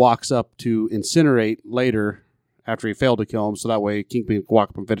Pyro walks up to incinerate later after he failed to kill him, so that way Kingpin could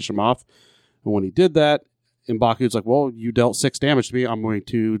walk up and finish him off. And when he did that, M'Baku's like, well, you dealt 6 damage to me. I'm going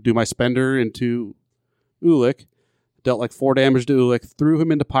to do my spender into Ulik. Dealt like 4 damage to Ulik, threw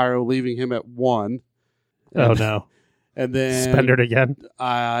him into Pyro, leaving him at 1. Oh, no. And then... Spender it again?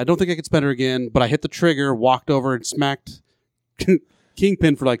 I don't think I could spender again, but I hit the trigger, walked over and smacked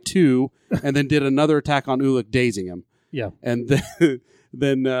Kingpin for like 2, and then did another attack on Ulik, dazing him. Yeah. And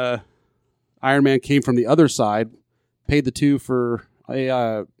then Iron Man came from the other side, paid the 2 for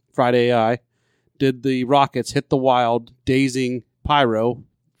Friday AI, did the rockets, hit the wild, dazing Pyro,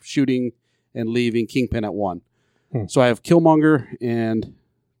 shooting and leaving Kingpin at 1. So I have Killmonger and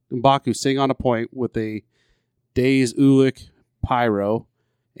M'Baku sitting on a point with a dazed Ulik Pyro,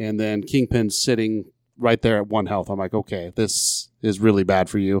 and then Kingpin sitting right there at 1 health. I'm like, okay, this is really bad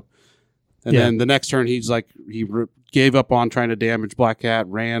for you. And then the next turn, he's like, gave up on trying to damage Black Cat,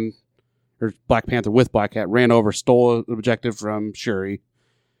 or Black Panther with Black Cat, ran over, stole an objective from Shuri,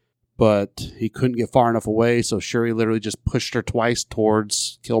 but he couldn't get far enough away, so Shuri literally just pushed her twice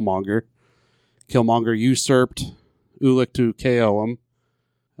towards Killmonger. Killmonger usurped Ulik to KO him.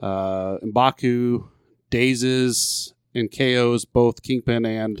 M'Baku dazes and KOs both Kingpin,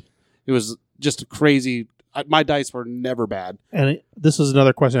 and it was just a crazy... My dice were never bad. And this is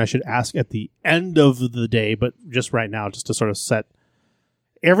another question I should ask at the end of the day, but just right now, just to sort of set...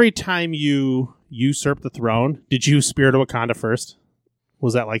 Every time you usurp the throne, did you Spirit of Wakanda first?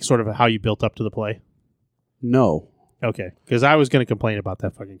 Was that like sort of how you built up to the play? No. Okay, because I was going to complain about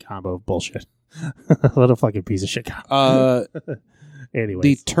that fucking combo of bullshit. What a fucking piece of shit combo. Anyway,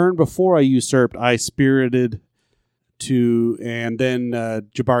 the turn before I usurped, I spirited to, and then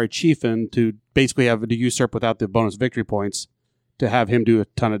Jabari Chiefin to basically have to usurp without the bonus victory points to have him do a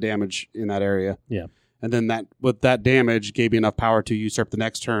ton of damage in that area. Yeah. And then that damage gave me enough power to usurp the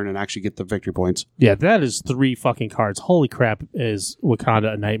next turn and actually get the victory points. Yeah, that is 3 fucking cards. Holy crap, is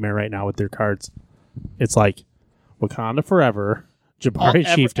Wakanda a nightmare right now with their cards? It's like Wakanda Forever, Jabari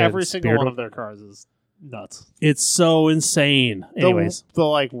Chieftain. Every single one of their cards is nuts. It's so insane. Anyways. The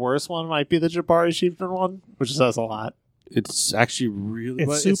like worst one might be the Jabari Chieftain one, which saes a lot. It's actually really...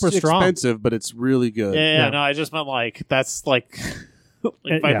 It's super strong. Expensive, but it's really good. Yeah, no, I just meant like, that's like...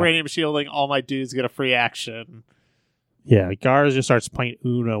 like vibranium shielding, all my dudes get a free action. Yeah, Garza just starts playing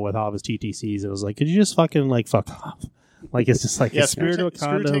Uno with all of his TTCs. It was like, could you just fucking like fuck off? Like it's just like Spirit of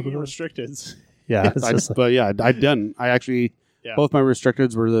Wakanda. Screw taking restricteds. Yeah, it's just but yeah, I didn't. I actually both my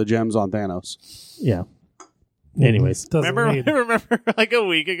restricteds were the gems on Thanos. Yeah. Anyways, remember like a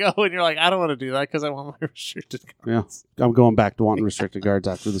week ago when you're like, I don't want to do that because I want my restricted cards. Yeah, I'm going back to wanting restricted cards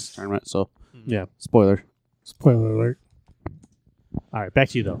after this tournament. So yeah, spoiler alert. All right, back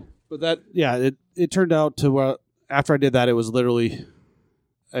to you though. But it turned out to after I did that, it was literally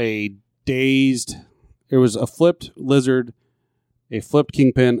a dazed. It was a flipped Lizard, a flipped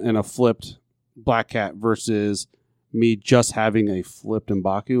Kingpin, and a flipped Black Cat versus me just having a flipped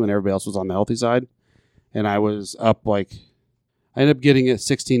M'Baku, and everybody else was on the healthy side. And I was up I ended up getting it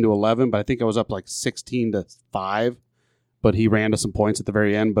 16-11, but I think I was up like 16-5. But he ran to some points at the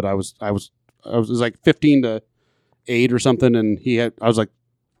very end. But I was like 15-8 or something, and I was like,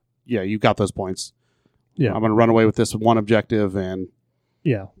 yeah, you got those points. Yeah, I'm going to run away with this one objective, and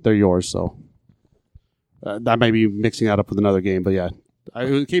they're yours. So that may be mixing that up with another game, but yeah,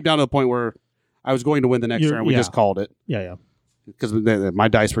 it came down to the point where I was going to win the next turn. We just called it. Yeah. Because my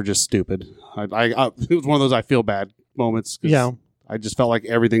dice were just stupid. It was one of those I feel bad moments. Yeah, I just felt like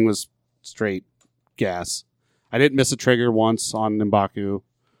everything was straight gas. I didn't miss a trigger once on M'Baku.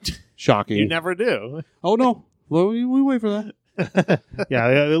 Shocking. You never do. Oh no. Well, we wait for that.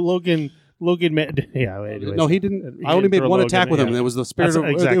 Logan made. Yeah, anyways. No, he didn't. I only made one attack with him, and it was the spirit of.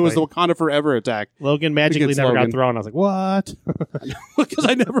 Exactly. It was the Wakanda Forever attack. Logan magically never got thrown. I was like, what? Because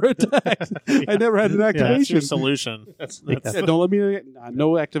I never attacked. I never had an activation. That's your solution. Don't let me.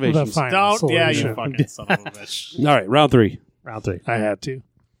 No activations. Don't. Solution. Yeah, you fucking son of a bitch. All right, round 3. I had to.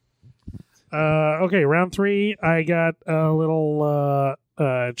 Okay, round 3. I got a little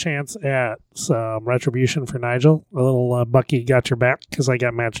chance at some retribution for Nigel. A little Bucky got your back because I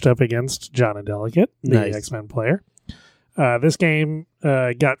got matched up against John and Delicate, the X-Men player. This game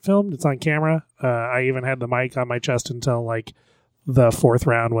got filmed. It's on camera. I even had the mic on my chest until like the 4th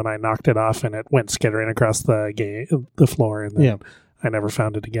round when I knocked it off and it went skittering across the floor, and then I never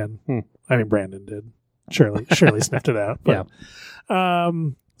found it again. I mean, Brandon did. Shirley sniffed it out. But,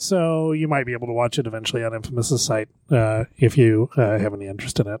 so you might be able to watch it eventually on Infamous's site if you have any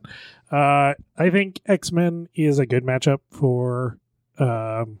interest in it. I think X-Men is a good matchup for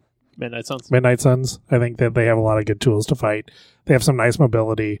Midnight Suns. I think that they have a lot of good tools to fight. They have some nice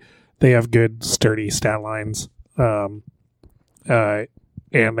mobility. They have good, sturdy stat lines. And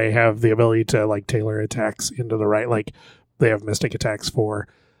they have the ability to like tailor attacks into the right. Like they have mystic attacks for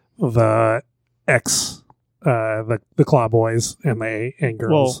the the Claw Boys and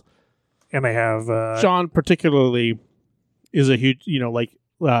girls, and they have John particularly is a huge.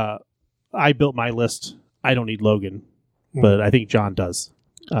 I built my list. I don't need Logan, but I think John does.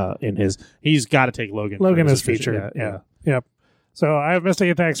 in his. He's got to take Logan. Logan for is his efficient- featured. Yeah. Yep. So I have Mystic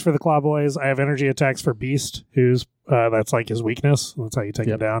attacks for the Claw Boys. I have energy attacks for Beast, who's that's like his weakness. That's how you take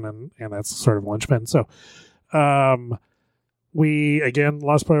him down, and that's sort of linchpin. So we again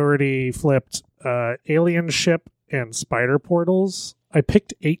lost priority, flipped alien ship and spider portals. I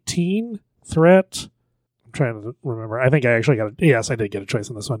picked 18 threat. I'm trying to remember. I think I actually got yes, I did get a choice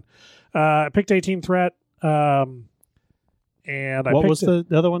on this one. I picked 18 threat. And I what picked was the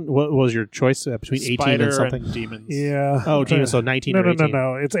other one? What was your choice between 18 Spider and something? and demons. Yeah. Oh, demons. So 19 No, or no, 18.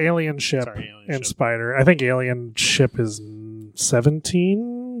 no. It's alien ship Sorry, alien and ship. spider. I think alien ship is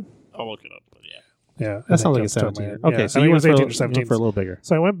 17. I'll look it up. But yeah. Yeah, I That sounds think like a that's top of my 17. head. Okay, Yeah, so I think you it went was for, 18 or you went 17. for a little bigger.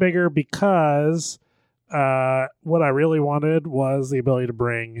 So I went bigger because what I really wanted was the ability to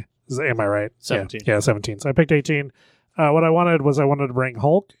bring. Am I right? 17. Yeah, 17. So I picked 18. What I wanted to bring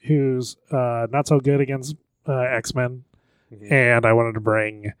Hulk, who's not so good against X-Men, and I wanted to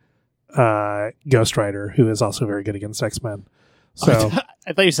bring Ghost Rider, who is also very good against X-Men. So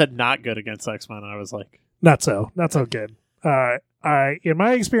I thought you said not good against X-Men. I was like, not so good. In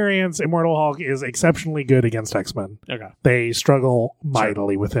my experience, Immortal Hulk is exceptionally good against X-Men. okay. They struggle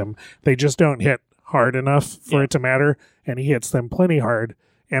mightily with him. They just don't hit hard enough for it to matter, and he hits them plenty hard.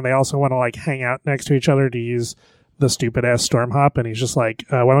 And they also want to like hang out next to each other to use the stupid ass storm hop, and he's just like,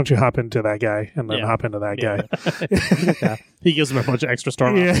 why don't you hop into that guy and then hop into that guy? He gives him a bunch of extra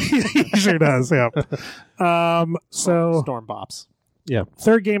storm. Yeah, he sure does. Yeah. So Storm bops. Yeah.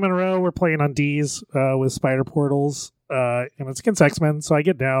 third game in a row, we're playing on D's with Spider Portals, and it's against X-Men. So I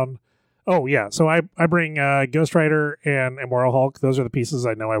get down. Oh yeah, so I bring Ghost Rider and Immortal Hulk. Those are the pieces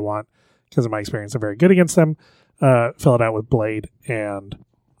I know I want because of my experience. I'm very good against them. Fill it out with Blade and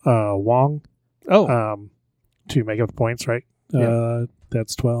Wong. To make up the points, right? Yeah.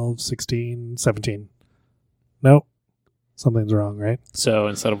 That's 12, 16, 17. Nope. Something's wrong, right? So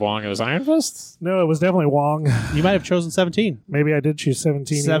instead of Wong, it was Iron Fist? No, it was definitely Wong. You might have chosen 17. Maybe I did choose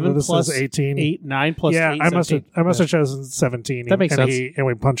 17. even 7 though this plus is 18. 8, 9 plus Yeah, 8, I must have 17. chosen 17. That makes sense. And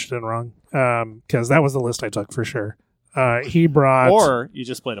we punched it in wrong. Because that was the list I took for sure. He brought... Or you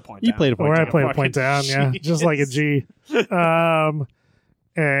just played a point You down. played a point Or I down. played a point down, yeah. Just like a G.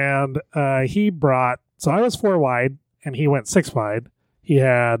 And he brought... So I was 4 wide, and he went 6 wide. He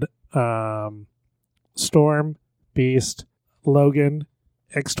had Storm, Beast, Logan,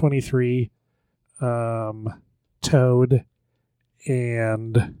 X-23, Toad,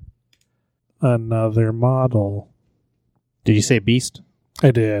 and another model. Did you say Beast?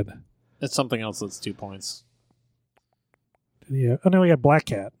 I did. It's something else that's 2 points. Yeah. Oh, no, we had Black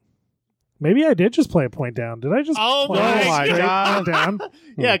Cat. Maybe I did just play a point down. Did I just Oh play my a straight God. point down?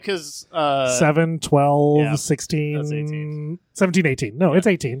 Yeah, because 7, 12, yeah, 16, that's 18. 17, 18. No, it's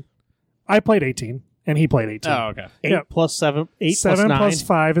 18. I played 18, and he played 18. Oh, okay. 8 Yeah. plus 7. 8 7 plus 9. plus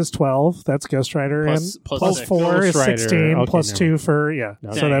 5 is 12. That's Ghost Rider. Plus- and plus plus six. 4 is Ghost Rider. 16. Okay, plus never 2 for, yeah.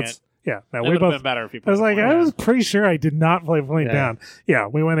 No. So Dang that's, it. yeah. No, It we would have both, been better if you I was like, played I was pretty sure I did not play point Yeah. down. Yeah,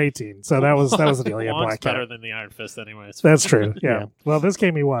 we went 18. So that was the deal. Yeah, Wong's Black better Cat. than the Iron Fist anyways. That's true. Yeah. Yeah. Well, this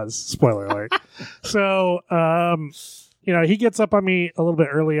game he was. Spoiler alert. So, he gets up on me a little bit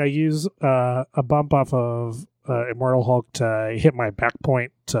early. I use a bump off of Immortal Hulk to hit my back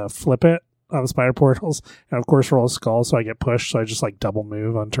point to flip it on the spider portals, and of course roll a skull, so I get pushed. So I just like double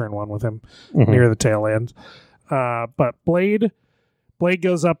move on turn 1 with him near the tail end. But Blade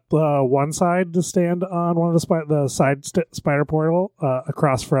goes up one side to stand on one of the side spider portal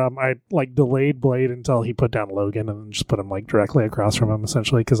across from. I like delayed Blade until he put down Logan and then just put him like directly across from him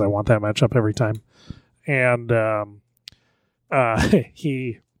essentially because I want that matchup every time. And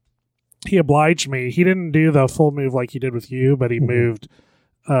he obliged me. He didn't do the full move like he did with you, but he moved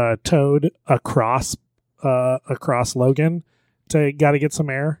Toad across Logan to got to get some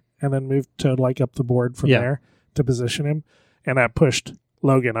air, and then moved Toad like up the board from there to position him, and that pushed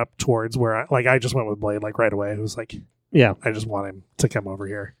Logan up towards where I just went with Blade like right away. It was like, Yeah. I just want him to come over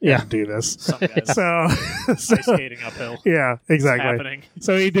here Yeah. and do this. Some guys So, ice skating uphill. yeah, exactly. Happening.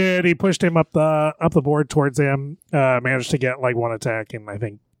 So he did. He pushed him up the board towards him. Managed to get like 1 attack and I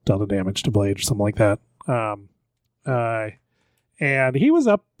think dealt the damage to Blade or something like that. And he was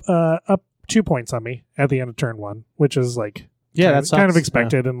up 2 points on me at the end of turn 1, which is like Yeah, kind of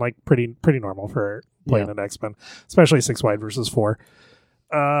expected and like pretty normal for playing an X-Men, especially 6 wide versus 4.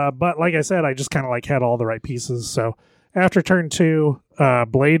 But like I said, I just kind of like had all the right pieces. So after turn 2,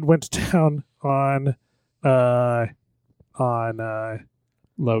 Blade went to town on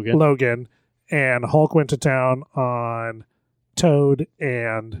Logan, and Hulk went to town on Toad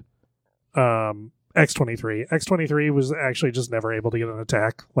and X-23. X-23 was actually just never able to get an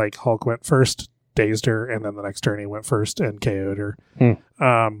attack. Like Hulk went first dazed her, and then the next turn he went first and KO'd her.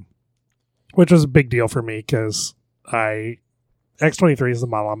 Which was a big deal for me because X-23 is the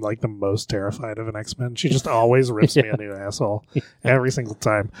model I'm like the most terrified of in X-Men. She just always rips me a new asshole every single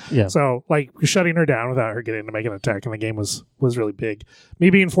time. Yeah. So like shutting her down without her getting to make an attack in the game was really big. Me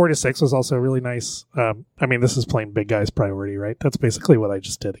being 4-6 was also really nice. I mean, this is playing big guy's priority, right? That's basically what I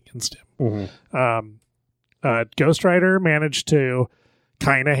just did against him. Ghost Rider managed to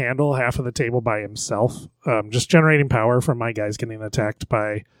kind of handle half of the table by himself, just generating power from my guys getting attacked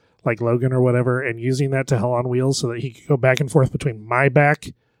by like Logan or whatever, and using that to hell on wheels so that he could go back and forth between my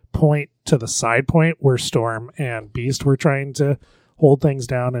back point to the side point where Storm and Beast were trying to hold things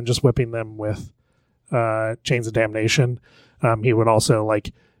down and just whipping them with Chains of Damnation. He would also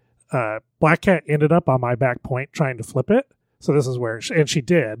Black Cat ended up on my back point trying to flip it. So this is where, and she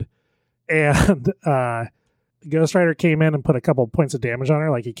did. And Ghost Rider came in and put a couple points of damage on her.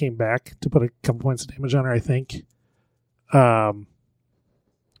 Like he came back to put a couple points of damage on her, I think.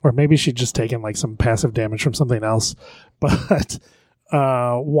 Or maybe she'd just taken like some passive damage from something else. But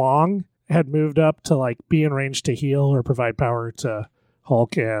Wong had moved up to like be in range to heal or provide power to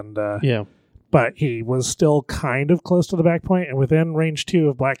Hulk, and but he was still kind of close to the back point and within range 2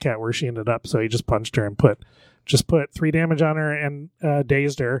 of Black Cat where she ended up. So he just punched her and put 3 damage on her and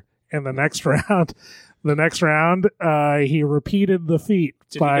dazed her. And the next round, he repeated the feat.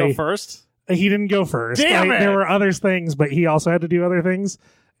 Did he go first? He didn't go first. Damn it! There were other things, but he also had to do other things.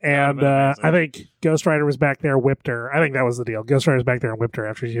 And I think Ghost Rider was back there, whipped her. I think that was the deal. Ghost Rider was back there and whipped her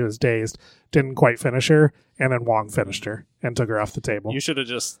after she was dazed. Didn't quite finish her. And then Wong finished her and took her off the table. You should have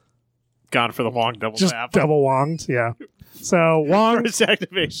just gone for the Wong double just tap. double Wonged, yeah. So Wong... First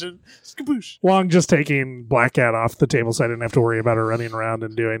activation. Skaboosh. Wong just taking Black Cat off the table so I didn't have to worry about her running around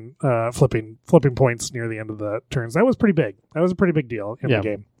and doing flipping points near the end of the turns. That was pretty big. That was a pretty big deal in the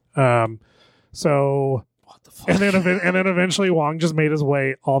game. So... And then eventually Wong just made his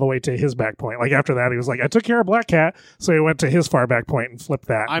way all the way to his back point. Like after that, he was like, I took care of Black Cat. So he went to his far back point and flipped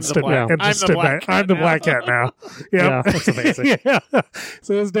that. I'm the Black Cat now. Yeah, that's amazing. Yeah.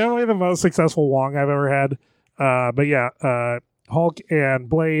 So it was definitely the most successful Wong I've ever had. But yeah, Hulk and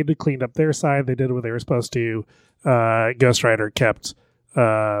Blade cleaned up their side. They did what they were supposed to. Ghost Rider kept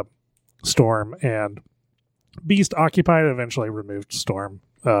Storm, and Beast occupied and eventually removed Storm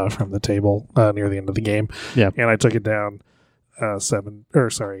from the table near the end of the game. Yeah. And I took it down 17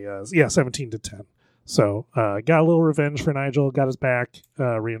 to 10. So got a little revenge for Nigel, got his back,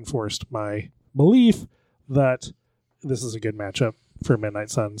 reinforced my belief that this is a good matchup for Midnight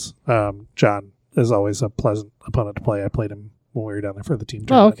Suns. John is always a pleasant opponent to play. I played him when we were down there for the team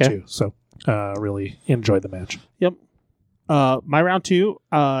tournament too. So really enjoyed the match. Yep. My round 2,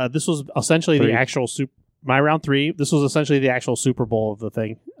 this was essentially the actual my round 3, this was essentially the actual Super Bowl of the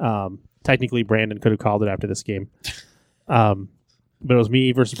thing. Technically, Brandon could have called it after this game. But it was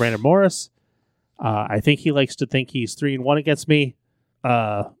me versus Brandon Morris. I think he likes to think he's 3-1 against me.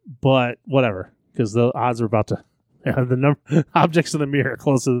 But whatever, because the odds are about to... the objects in the mirror are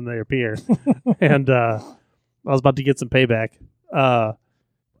closer than they appear. And I was about to get some payback.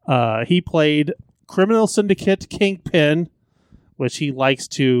 He played Criminal Syndicate Kingpin, which he likes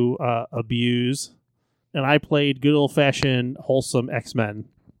to abuse. And I played good old-fashioned wholesome X-Men.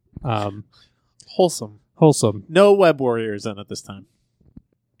 Wholesome. No Web Warriors in it this time.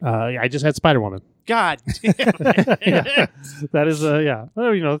 I just had Spider-Woman. God damn it. Yeah. That is,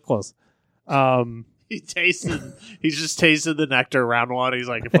 close. He just tasted the nectar round 1. He's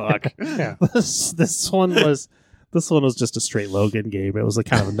like, fuck. Yeah. This one was just a straight Logan game. It was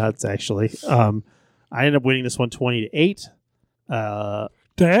kind of nuts, actually. I ended up winning this one 20-8.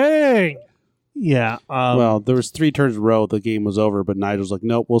 Dang. Yeah. Well, there was 3 turns in a row. The game was over, but Nigel's like,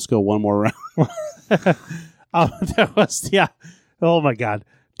 nope, we'll just go one more round. That was, yeah. Oh my God.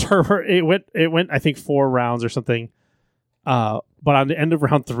 It went, I think 4 rounds or something. But on the end of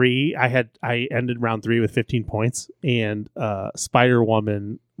round 3, I ended round 3 with 15 points, and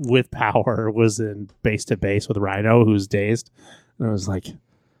Spider-Woman with power was in base to base with Rhino, who's dazed. And I was like,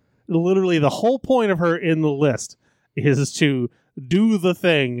 literally the whole point of her in the list is to do the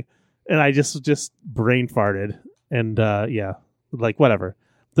thing. And I just brain farted, and whatever.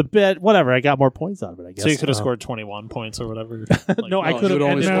 The bet, whatever. I got more points out of it, I guess. So you could have scored 21 points or whatever. No, I could have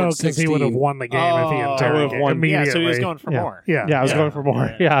only No, scored because he would have won the game if he had won. immediately. Yeah, so he was going for more. Yeah, I was going for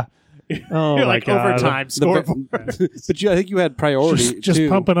more. Yeah. Oh You're my like God. overtime score. But I think you had priority. Just too.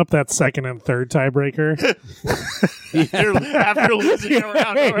 pumping up that second and third tiebreaker. after losing a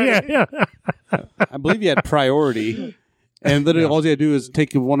round already. yeah. I believe you had priority. And then all he had to do is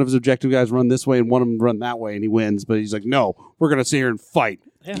take one of his objective guys, run this way, and one of them run that way, and he wins. But he's like, no, we're going to sit here and fight.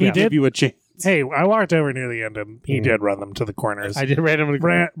 Yeah. He Give did. you a chance. Hey, I walked over near the end, and he did run them to the corners. I did randomly.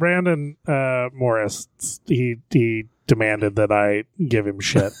 Brandon Morris, he demanded that I give him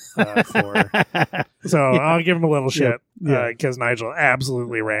shit for. So I'll give him a little shit because Nigel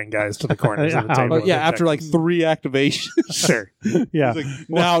absolutely ran guys to the corners of the table. But after like 3 activations. Sure. Yeah. Like,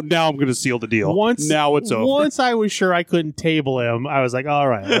 now I'm going to seal the deal. Now it's over. Once I was sure I couldn't table him, I was like, all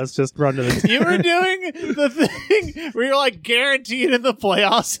right, let's just run to the You were doing the thing where you're like guaranteed in the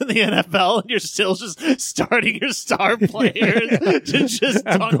playoffs in the NFL, and you're still just starting your star players to just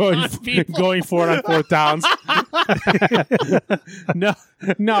dunk on people. going for it on 4th downs.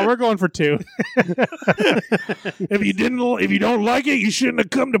 No, we're going for 2. If you don't like it, you shouldn't have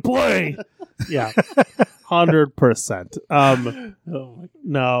come to play. Yeah, 100%.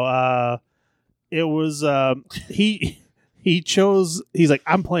 No, it was he chose. He's like,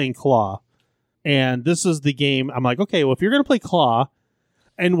 I'm playing Claw, and this is the game. I'm like, okay, well, if you're gonna play Claw,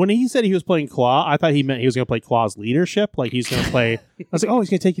 and when he said he was playing Claw, I thought he meant he was gonna play Claw's leadership, like he's gonna play. I was like, oh, he's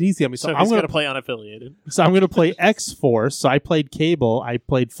gonna take it easy on me. So I'm he's gonna play unaffiliated. So I'm gonna play X Force. So I played Cable. I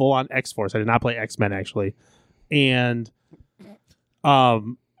played full on X Force. I did not play X-Men actually, and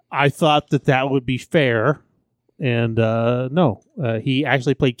I thought that would be fair, and no, he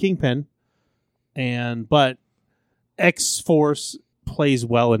actually played Kingpin, but X Force plays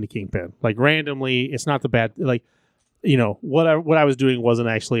well into Kingpin. Like randomly, it's not the bad. Like what I was doing wasn't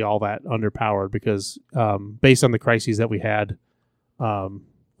actually all that underpowered because based on the crises that we had, what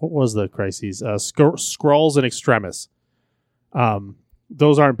was the crises? Skrulls and Extremis.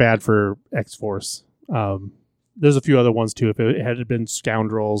 Those aren't bad for X Force. There's a few other ones too. If it had been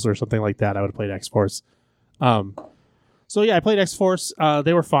Scoundrels or something like that, I would have played X Force. So yeah, I played X Force.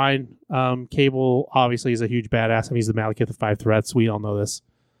 They were fine. Cable obviously is a huge badass. I mean, he's the Malekith of 5 threats. We all know this.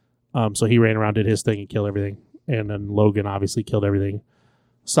 So he ran around, did his thing, and killed everything. And then Logan obviously killed everything.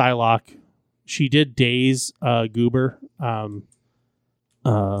 Psylocke, she did daze Goober,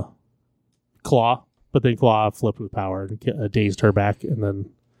 Claw, but then Claw flipped with power and dazed her back, and then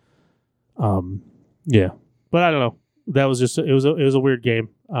yeah. But I don't know. That was just it was a weird game.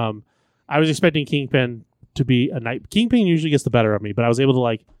 I was expecting Kingpin to be a knight. Kingpin usually gets the better of me, but I was able to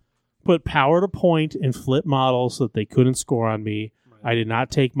like put power to point and flip models so that they couldn't score on me. Right. I did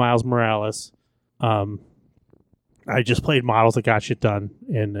not take Miles Morales. I just played models that got shit done,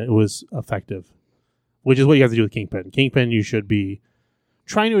 and it was effective, which is what you have to do with Kingpin. Kingpin, you should be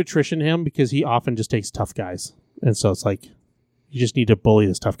trying to attrition him because he often just takes tough guys, and so it's like you just need to bully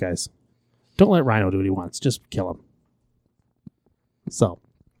those tough guys. Don't let Rhino do what he wants. Just kill him. So,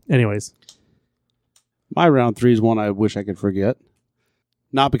 anyways. My round 3 is one I wish I could forget.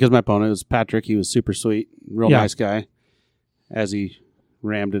 Not because my opponent was Patrick. He was super sweet. Real nice guy. As he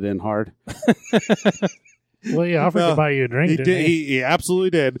rammed it in hard. Well, he offered to buy you a drink, didn't he? He absolutely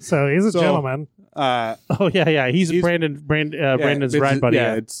did. So he's a gentleman. He's Brandon's ride buddy.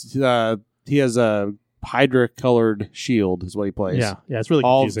 Yeah, he has a Hydra-colored shield is what he plays. Yeah, it's really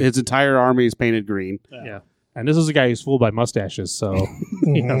confusing. His entire army is painted green. Yeah. And this is a guy who's fooled by mustaches, so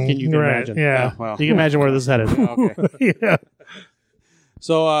can you imagine? Yeah. Well, you can imagine where this is headed. Okay. Yeah.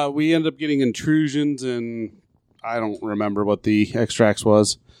 So we ended up getting intrusions, and I don't remember what the extracts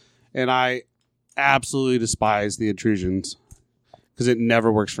was. And I absolutely despise the intrusions because it never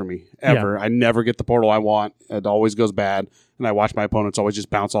works for me, ever. Yeah. I never get the portal I want. It always goes bad, and I watch my opponents always just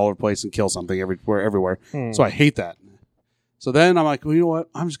bounce all over the place and kill something everywhere. So I hate that. So then I'm like, well, you know what?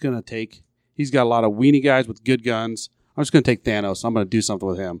 I'm just going to take... He's got a lot of weenie guys with good guns. I'm just going to take Thanos. I'm going to do something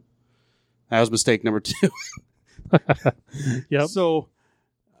with him. That was mistake number 2. Yep. So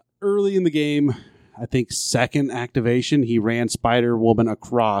early in the game, I think second activation, he ran Spider-Woman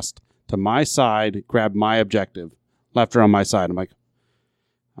across to my side, grabbed my objective, left her on my side. I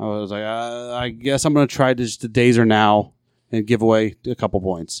was like, I guess I'm going to try just to daze her now and give away a couple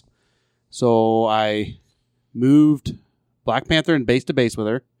points. So I moved Black Panther and base to base with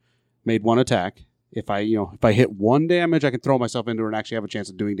her. Made one attack. If I hit 1 damage, I can throw myself into her and actually have a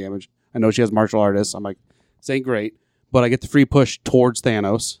chance of doing damage. I know she has martial artists. I'm like, this ain't great, but I get the free push towards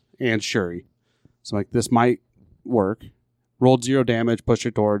Thanos and Shuri. So I'm like, this might work. Rolled 0 damage, pushed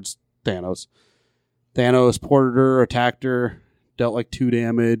her towards Thanos. Thanos ported her, attacked her, dealt like 2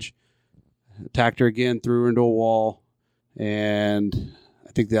 damage, attacked her again, threw her into a wall, and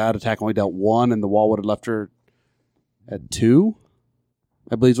I think that attack only dealt 1, and the wall would have left her at 2.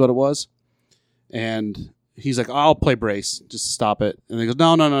 I believe is what it was. And he's like, I'll play Brace just to stop it. And he goes,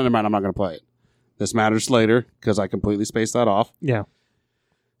 no, never mind. I'm not going to play it. This matters later because I completely spaced that off. Yeah.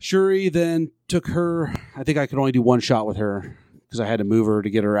 Shuri then took her. I think I could only do 1 shot with her because I had to move her to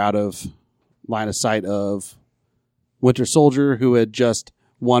get her out of line of sight of Winter Soldier, who had just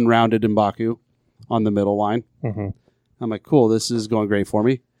one rounded M'Baku on the middle line. Mm-hmm. I'm like, cool, this is going great for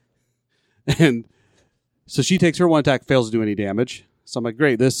me. And so she takes her one attack, fails to do any damage. So I'm like,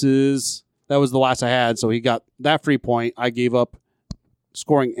 great, that was the last I had. So he got that free point. I gave up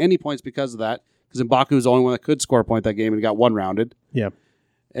scoring any points because of that, because M'Baku was the only one that could score a point that game, and he got one rounded. Yep.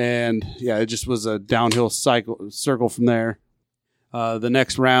 And yeah, it just was a downhill circle from there. The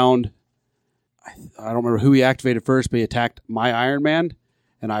next round, I don't remember who he activated first, but he attacked my Iron Man,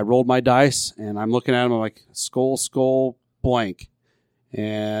 and I rolled my dice, and I'm looking at him, I'm like, skull, blank.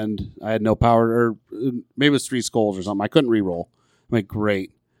 And I had no power, or maybe it was 3 skulls or something. I couldn't re-roll. I'm like,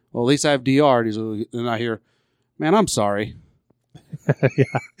 great. Well, at least I have DR. And I hear, man, I'm sorry.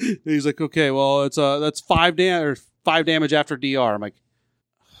 Yeah. He's like, okay, well, that's 5 damage after DR. I'm like,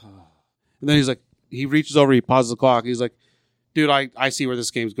 and then he's like, he reaches over, he pauses the clock. He's like, dude, I see where this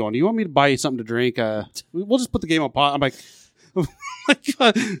game's going. Do you want me to buy you something to drink? We'll just put the game on pause. I'm like,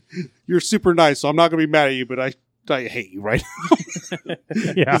 you're super nice, so I'm not going to be mad at you, but I hate you right now.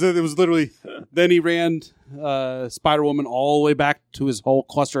 Yeah. It was literally, then he ran Spider-Woman all the way back to his whole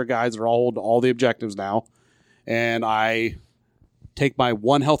cluster of guys that are all all the objectives now. And I take my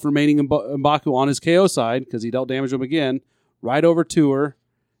 1 health remaining M'Baku on his KO side, because he dealt damage to him again, right over to her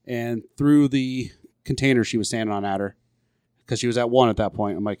and threw the container she was standing on at her, because she was at 1 at that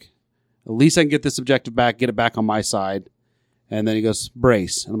point. I'm like, at least I can get this objective back, get it back on my side. And then he goes,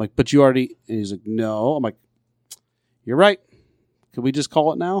 brace. And I'm like, but you already... And he's like, no. I'm like, you're right. Could we just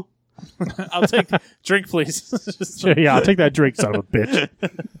call it now? I'll take drink, please. Yeah, I'll take that drink, son of a bitch.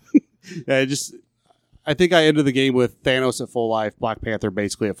 Yeah, I think I ended the game with Thanos at full life, Black Panther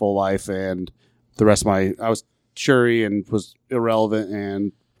basically at full life, and the rest of I was Shuri and was irrelevant,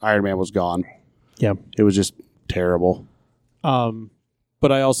 and Iron Man was gone. Yeah. It was just terrible.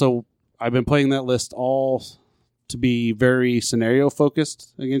 But I've been playing that list all to be very scenario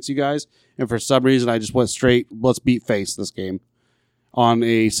focused against you guys, and for some reason I just went straight, let's beat face this game on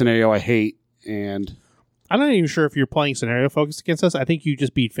a scenario I hate. And I'm not even sure if you're playing scenario focused against us. I think you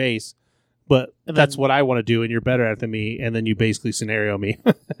just beat face, but that's what I want to do, and you're better at it than me, and then you basically scenario me.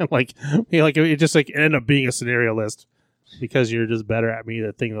 It just ended up being a scenario list because you're just better at me,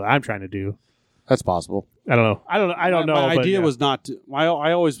 the thing that I'm trying to do. that's possible. I don't know. I don't know. My but idea yeah. was not to,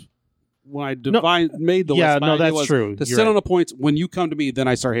 I always, when I made the Yeah, list, my no, idea that's was true. to You're sit right. on the points. When you come to me, then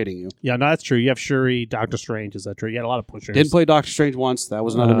I start hitting you. Yeah, no, that's true. You have Shuri, Doctor Strange. Is that true? You had a lot of pushers. Didn't play Doctor Strange once. That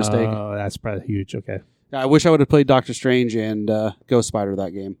was another mistake. Oh, that's probably huge. Okay. I wish I would have played Doctor Strange and Ghost Spider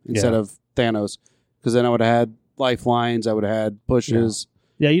that game instead of Thanos, because then I would have had lifelines. I would have had pushes.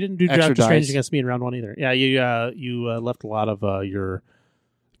 Yeah, you didn't do Extra Doctor Strange dice. against me in round 1 either. Yeah, you left a lot of your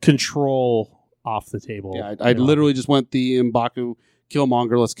control off the table. Yeah, I literally just went the M'Baku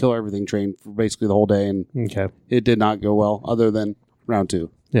Killmonger, let's kill everything train for basically the whole day, and Okay. it did not go well other than round 2.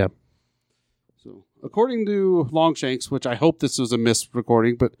 Yeah. So according to Longshanks, which I hope this was a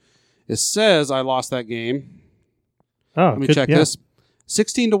misrecording, but it says I lost that game. Oh, Let me check this.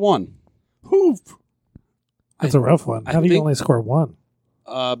 16-1. Poof. That's a rough one. I How do you think- only score 1?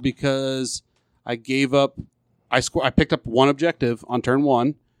 Because I gave up. I picked up 1 objective on turn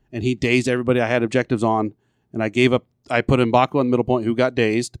 1, and he dazed everybody I had objectives on, and I gave up. I put M'Baku on the middle point, who got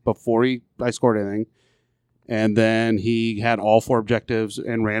dazed before I scored anything, and then he had all 4 objectives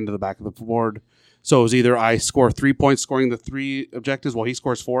and ran to the back of the board. So it was either I score 3 points scoring the 3 objectives while he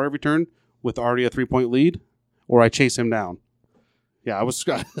scores 4 every turn with already a 3-point lead, or I chase him down. Yeah,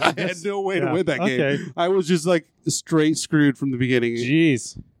 I had no way to win that game. I was just like straight screwed from the beginning.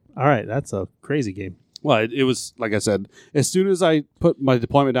 Jeez. All right, that's a crazy game. Well, it was, like I said, as soon as I put my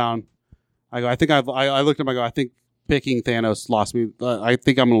deployment down, I looked at him, I think picking Thanos lost me. I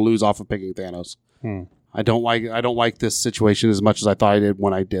think I'm going to lose off of picking Thanos. I don't like this situation as much as I thought I did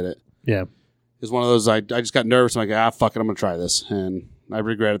when I did it. Yeah. It's one of those, I just got nervous. I'm like, fuck it, I'm going to try this. And I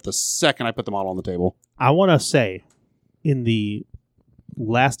regret it the second I put the model on the table. I want to say in the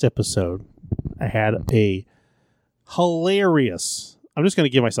last episode, I had a hilarious, I'm just going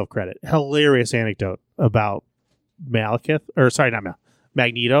to give myself credit, hilarious anecdote about Magneto,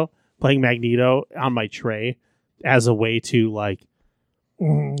 playing Magneto on my tray as a way to like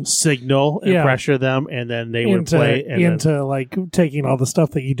signal and pressure them, and then they would play like taking all the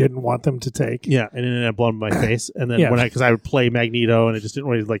stuff that you didn't want them to take. Yeah, and then it blowing my face, and then because I would play Magneto, and it just didn't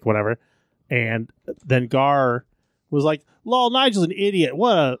really like whatever, and then Gar was like, "Lol, Nigel's an idiot.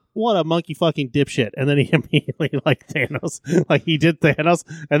 What a monkey fucking dipshit." And then he immediately like Thanos, like he did Thanos,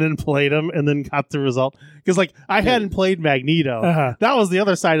 and then played him, and then got the result. Because like I hadn't played Magneto. That was the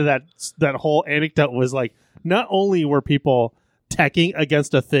other side of that whole anecdote. Was like not only were people teching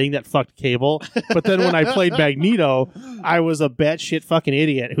against a thing that fucked Cable. But then when I played Magneto, I was a batshit fucking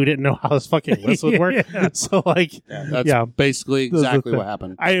idiot who didn't know how this fucking list would work. Yeah. So like, That's basically exactly what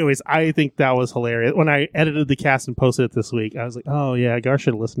happened. I think that was hilarious. When I edited the cast and posted it this week, I was like, oh yeah, Gar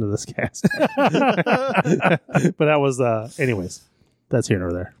should listen to this cast. But that was, anyways, that's here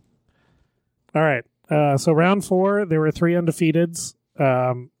nor there. All right. So round 4, there were 3 undefeateds.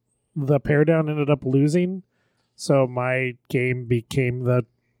 The pair down ended up losing, so my game became the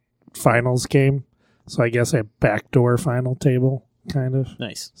finals game. So I guess a backdoor final table, kind of.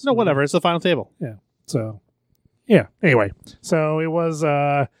 Nice. No, whatever. It's the final table. So, yeah. Anyway, so it was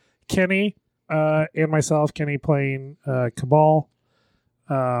Kenny and myself. Kenny playing Cabal.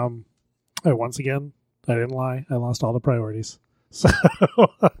 Once again, I didn't lie. I lost all the priorities. So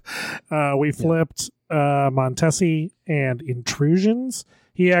we flipped Montesi and Intrusions.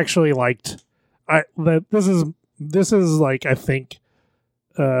 He actually liked this is like, I think,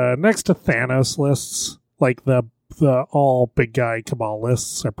 next to Thanos lists, like the all big guy Cabal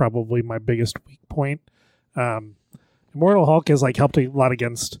lists are probably my biggest weak point. Immortal Hulk has like helped a lot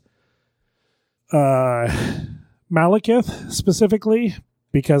against Malekith specifically,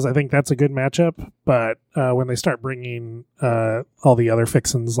 because I think that's a good matchup. But when they start bringing all the other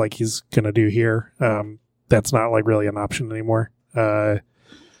fixins like he's going to do here, that's not like really an option anymore,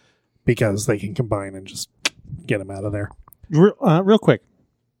 because they can combine and just get him out of there. Real quick,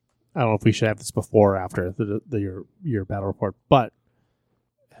 I don't know if we should have this before or after your battle report, but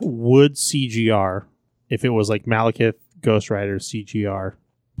would CGR, if it was like Malekith, Ghost Rider, CGR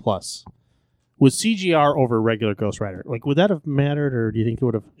plus, would CGR over regular Ghost Rider, like, would that have mattered, or do you think it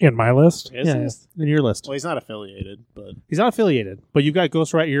would have? In my list? Is Yeah, this? in your list. Well, he's not affiliated, but He's not affiliated, but you got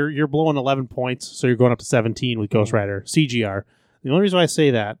Ghost Rider. You're blowing 11 points, so you're going up to 17 with Ghost Rider. CGR. The only reason why I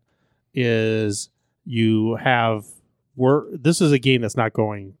say that is this is a game that's not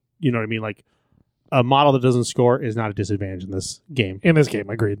going, you know what I mean? Like, a model that doesn't score is not a disadvantage in this game. In this game,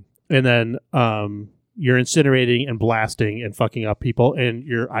 agreed. And then you're incinerating and blasting and fucking up people, and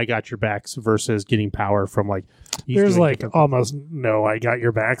I got your backs versus getting power from like. There's like almost no I got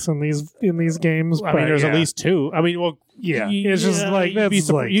your backs in these games. I mean, there's at least 2. I mean, well, it's just like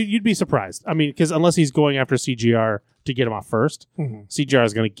you'd be surprised. I mean, because unless he's going after CGR to get him off first, CGR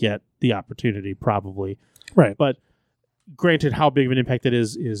is going to get the opportunity probably. Right. But granted, how big of an impact it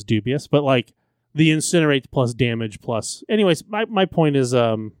is dubious. But like the incinerate plus damage plus. Anyways, my point is,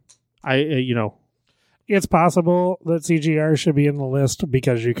 it's possible that CGR should be in the list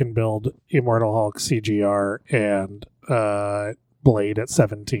because you can build Immortal Hulk, CGR, and Blade at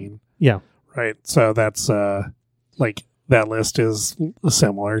 17. Yeah. Right. So that's like that list is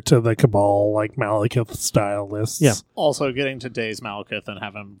similar to the Cabal, like Malekith style lists. Yeah. also getting to Days Malekith and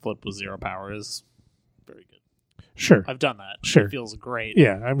have him flip with 0 power is very good. Sure. I've done that. Sure. It feels great.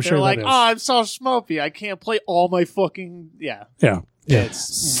 Yeah, I'm They're sure like, that is. I'm so smokey. I can't play all my fucking Yeah.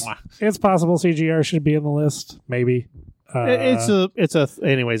 It's It's possible CGR should be in the list, maybe. It's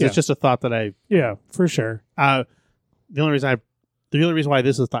just a thought that Yeah, for sure. the only reason why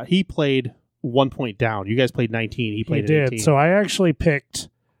this is a thought, he played 1 point down. You guys played 19. He played 18. So I actually picked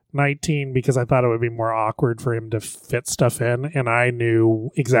 19 because I thought it would be more awkward for him to fit stuff in, and I knew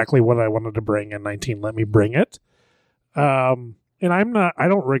exactly what I wanted to bring, and 19 let me bring it. And I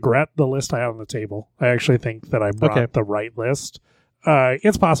don't regret the list I had on the table. I actually think that I brought the right list.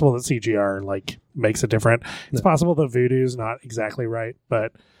 It's possible that CGR like makes it different. It's possible that Voodoo's not exactly right,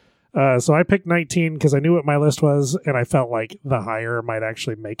 but so I picked 19 because I knew what my list was, and I felt like the higher might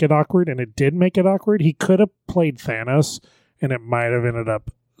actually make it awkward, and it did make it awkward. He could have played Thanos, and it might have ended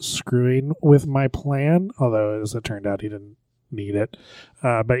up screwing with my plan, although as it turned out he didn't need it.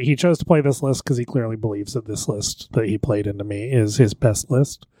 But he chose to play this list because he clearly believes that this list that he played into me is his best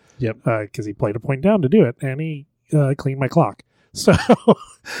list. Yep. Because he played a point down to do it, and he cleaned my clock. So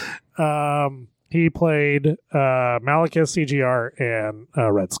he played Malekith, CGR, and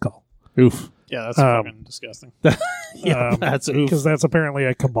Red Skull. Oof. Yeah, that's fucking disgusting. That's oof. Because that's apparently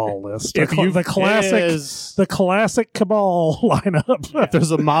a Cabal list. If you- the classic Cabal lineup. If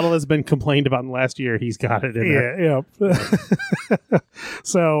there's a model that's been complained about in the last year, he's got it in there. Yeah.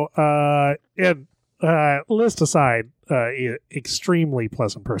 So, list aside, extremely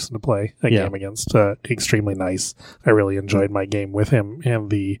pleasant person to play a game against. Extremely nice. I really enjoyed my game with him and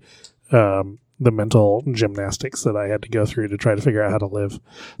the mental gymnastics that I had to go through to try to figure out how to live.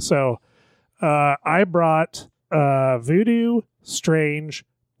 So, I brought Voodoo, Strange,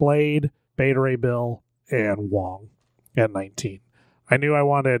 Blade, Beta Ray Bill, and Wong at 19. I knew I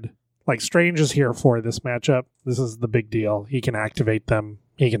wanted, like, Strange is here for this matchup. This is the big deal. He can activate them.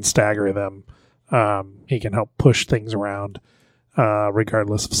 He can stagger them. He can help push things around.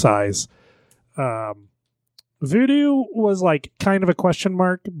 regardless of size. Voodoo was like kind of a question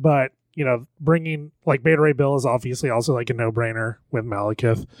mark, but bringing like Beta Ray Bill is obviously also like a no-brainer with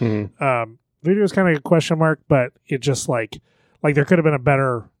Malekith. Voodoo is kind of a question mark, but it just like there could have been a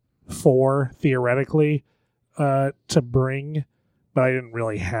better 4 theoretically to bring, but I didn't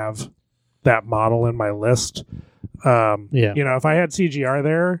really have that model in my list. If I had CGR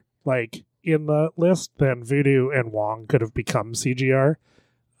there, like in the list, then Voodoo and Wong could have become CGR.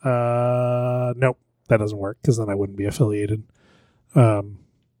 Nope, that doesn't work because then I wouldn't be affiliated. Because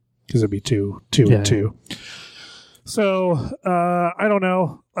it'd be two and two. So I don't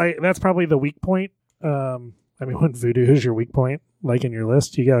know. That's probably the weak point. When Voodoo is your weak point, like in your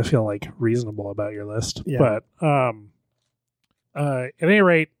list, you got to feel like reasonable about your list. Yeah. But at any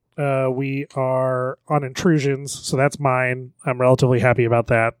rate, we are on Intrusions, so that's mine. I'm relatively happy about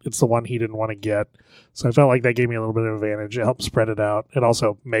that. It's the one he didn't want to get, so I felt like that gave me a little bit of advantage. It helps spread it out. It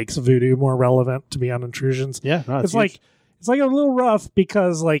also makes Voodoo more relevant to be on Intrusions. Yeah, no, it's like a little rough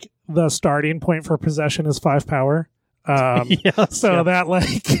because like the starting point for possession is 5 power. That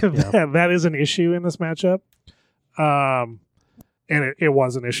is an issue in this matchup. And it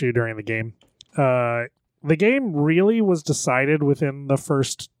was an issue during the game. The game really was decided within the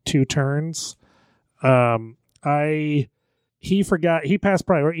first 2 turns. He passed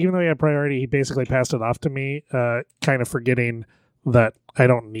priority. Even though he had priority, he basically passed it off to me, kind of forgetting that I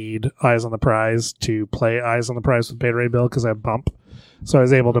don't need Eyes on the Prize to play Eyes on the Prize with Beta Ray Bill because I have bump. So I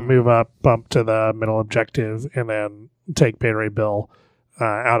was able to move up, bump to the middle objective, and then take Beta Ray Bill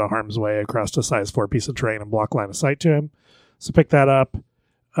out of harm's way across a size 4 piece of terrain and block line of sight to him. So pick that up.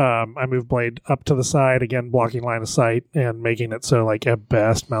 I moved Blade up to the side, again blocking line of sight and making it so like at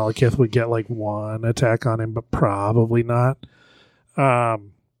best Malekith would get like 1 attack on him, but probably not.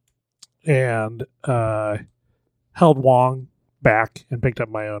 And held Wong back and picked up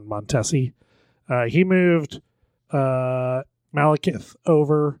my own Montesi. He moved Malekith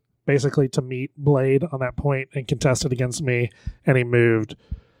over basically to meet Blade on that point and contested against me, and he moved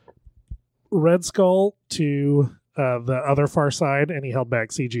Red Skull to the other far side, and he held back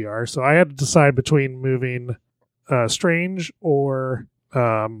CGR. So I had to decide between moving Strange or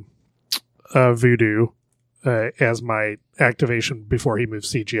Voodoo as my activation before he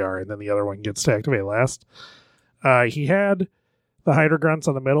moves CGR, and then the other one gets to activate last. He had the Hydra Grunts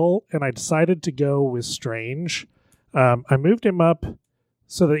on the middle, and I decided to go with Strange. I moved him up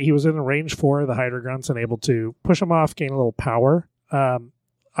so that he was in range 4 of the Hydra Grunts and able to push him off, gain a little power.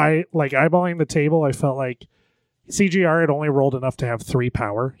 I like eyeballing the table. I felt like CGR had only rolled enough to have 3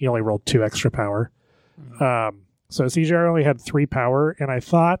 power. He only rolled 2 extra power. So CGR only had 3 power, and I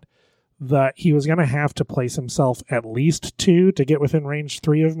thought that he was going to have to place himself at least 2 to get within range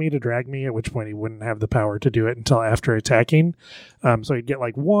 3 of me to drag me, at which point he wouldn't have the power to do it until after attacking. So he'd get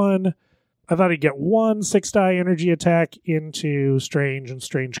like 1. I thought he'd get 1 6-die energy attack into Strange, and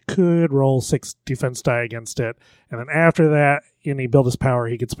Strange could roll 6 defense die against it. And then after that, and he built his power,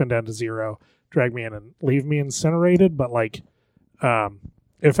 he could spin down to 0, drag me in, and leave me incinerated. But like,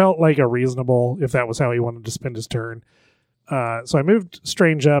 it felt like a reasonable, if that was how he wanted to spend his turn. So I moved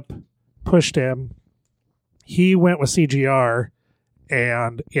Strange up, pushed him. He went with CGR,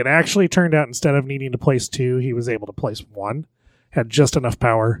 and it actually turned out instead of needing to place 2, he was able to place 1. Had just enough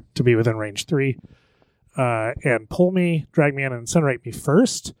power to be within range 3, and pull me, drag me in, and incinerate me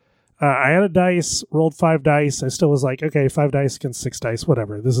first. I had a dice, rolled 5 dice. I still was like, okay, 5 dice against 6 dice,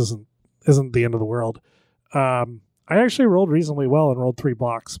 whatever. This isn't the end of the world. I actually rolled reasonably well and rolled 3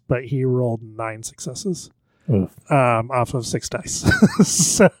 blocks, but he rolled 9 successes off of 6 dice.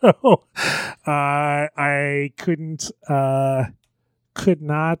 So I could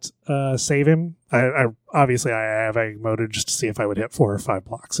not save him. I obviously I have a motive just to see if I would hit 4 or 5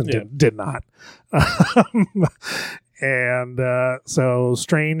 blocks, and did not. And so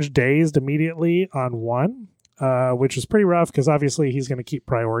Strange dazed immediately on 1, which is pretty rough because obviously he's going to keep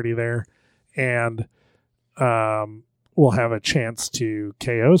priority there, and we'll have a chance to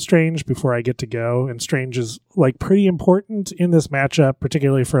KO Strange before I get to go. And Strange is like pretty important in this matchup,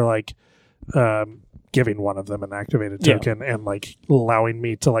 particularly for like giving one of them an activated token and like allowing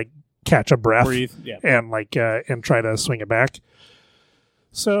me to like catch a breath, and like and try to swing it back.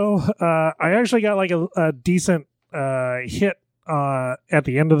 So I actually got like a decent hit at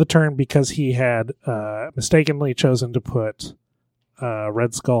the end of the turn because he had mistakenly chosen to put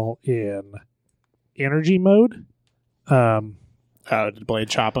Red Skull in energy mode. Did Blade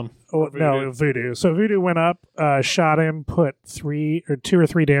chop him? Oh, no, Voodoo. So Voodoo went up, shot him, put 2 or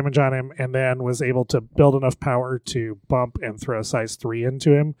 3 damage on him, and then was able to build enough power to bump and throw size 3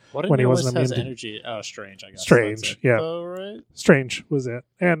 into him. What when he Noise wasn't has immune to- energy? Oh, Strange, I guess. Strange, That's it. yeah. Oh, right. Strange was it.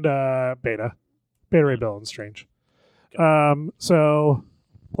 And Beta Ray Bill and Strange. So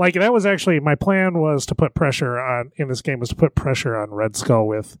like that was actually my plan was to put pressure on in this game was to put pressure on Red Skull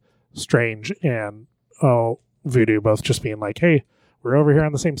with Strange and Voodoo both just being like, hey, we're over here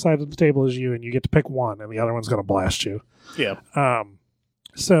on the same side of the table as you and you get to pick one and the other one's going to blast you. Yeah.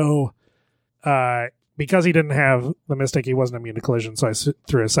 So because he didn't have the Mystic, he wasn't immune to collision, so I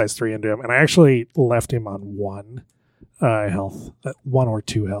threw a size 3 into him and I actually left him on 1 health, 1 or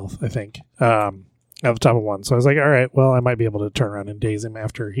 2 health, I think. At the top of 1. So I was like, all right, well, I might be able to turn around and daze him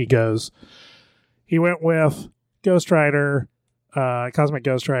after he goes. He went with Ghost Rider, Cosmic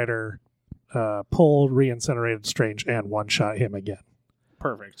Ghost Rider, pulled, re-incinerated Strange, and one-shot him again.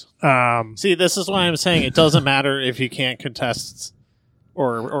 Perfect. See, this is why I'm saying it doesn't matter if you can't contest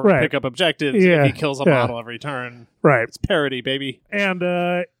or Right. pick up objectives Yeah, if he kills a yeah. model every turn. Right. It's parity, baby. And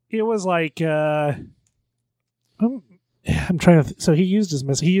it was like... I'm trying to... So he used his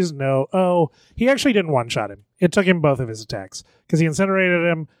miss. He used no... Oh, he actually didn't one-shot him. It took him both of his attacks. Because he incinerated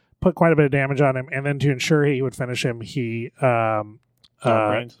him, put quite a bit of damage on him, and then to ensure he would finish him, he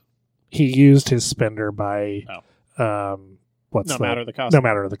used his spender by... No matter the cost. No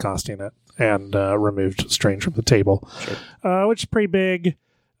matter the costing it. And removed Strange from the table. Sure. Which is pretty big.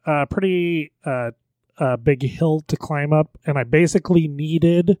 Pretty big hill to climb up. And I basically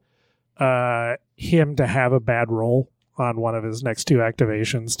needed him to have a bad roll on one of his next 2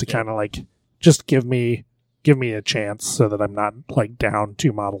 activations to kind of like just give me a chance so that I'm not like down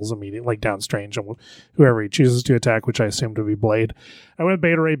 2 models immediately, like down Strange and whoever he chooses to attack, which I assumed to be Blade. I went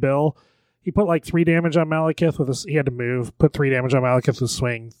Beta Ray Bill. He put like 3 damage on Malekith he had to move, put 3 damage on Malekith with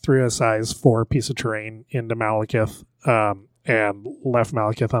swing, threw a size 4 piece of terrain into Malekith, and left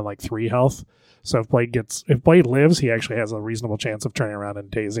Malekith on like 3 health. So if Blade lives, he actually has a reasonable chance of turning around and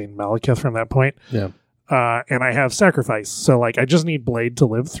dazing Malekith from that point. Yeah. And I have Sacrifice. So like I just need Blade to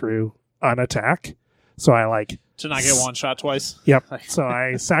live through an attack. So I like To not get one shot twice. Yep. So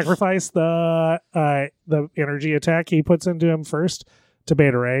I sacrifice the energy attack he puts into him first to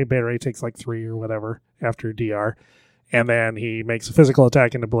Beta Ray. Beta Ray takes like 3 or whatever after DR. And then he makes a physical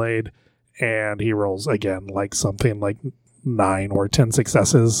attack into Blade and he rolls again like something like 9 or 10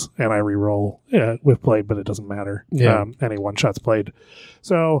 successes, and I reroll with Blade, but it doesn't matter. Yeah. And he one-shots Blade.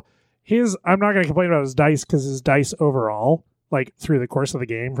 So I'm not going to complain about his dice because his dice overall, like through the course of the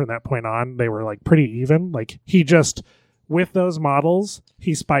game from that point on, they were like pretty even. Like he just, with those models,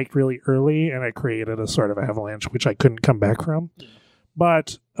 he spiked really early and it created a sort of avalanche, which I couldn't come back from. Yeah.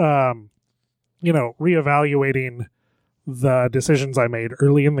 But, reevaluating the decisions I made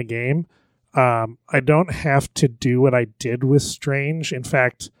early in the game, I don't have to do what I did with Strange. In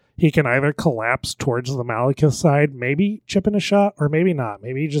fact, he can either collapse towards the Malekith side, maybe chip in a shot, or maybe not.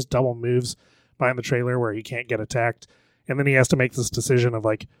 Maybe he just double moves behind the trailer where he can't get attacked. And then he has to make this decision of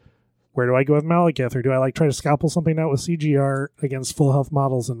like, where do I go with Malekith? Or do I like try to scalpel something out with CGR against full health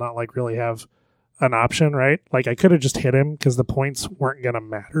models and not like really have an option, right? Like I could have just hit him because the points weren't going to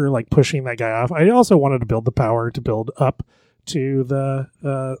matter, like pushing that guy off. I also wanted to build the power to build up to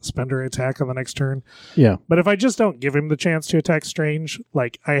the spender attack on the next turn. Yeah. But if I just don't give him the chance to attack Strange,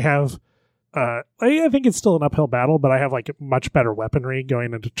 like I have, I think it's still an uphill battle, but I have like much better weaponry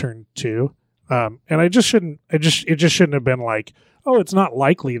going into turn 2. And it just shouldn't have been like, oh, it's not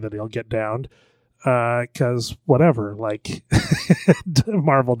likely that he'll get downed. Cause whatever, like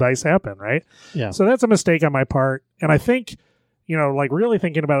Marvel dice happen, right? Yeah. So that's a mistake on my part. And I think, like really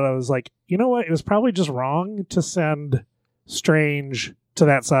thinking about it, I was like, you know what? It was probably just wrong to send Strange to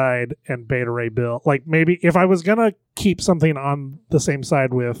that side and Beta Ray Bill. Like maybe if I was gonna keep something on the same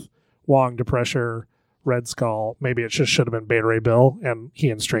side with Wong to pressure Red Skull, maybe it just should have been Beta Ray Bill and he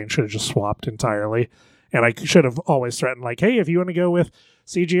and Strange should have just swapped entirely. And I should have always threatened like, hey, if you want to go with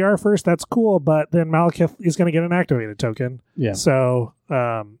CGR first, that's cool, but then Malekith is going to get an activated token. Yeah. So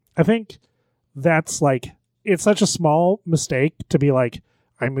I think that's like, it's such a small mistake to be like,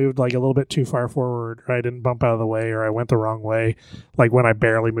 I moved like a little bit too far forward, or I didn't bump out of the way, or I went the wrong way, like when I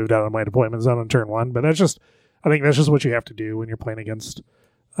barely moved out of my deployment zone on turn 1. But I think that's just what you have to do when you're playing against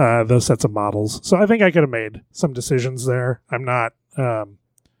those sets of models. So I think I could have made some decisions there. I'm not,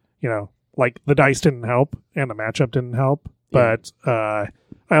 like the dice didn't help and the matchup didn't help, but I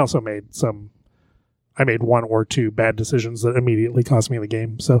also made 1 or 2 bad decisions that immediately cost me the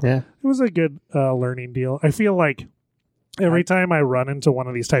game. So it was a good learning deal. I feel like every time I run into one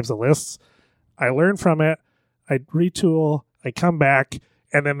of these types of lists, I learn from it, I retool, I come back,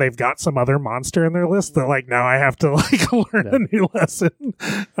 and then they've got some other monster in their list. They're like, now I have to like learn a new lesson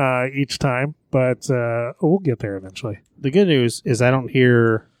each time. But we'll get there eventually. The good news is I don't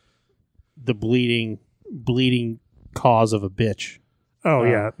hear the bleeding cause of a bitch. Oh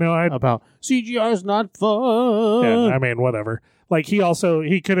yeah, no, about CGI is not fun. Yeah, I mean, whatever. Like he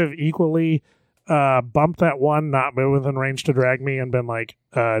could have equally bumped that one, not been within range to drag me, and been like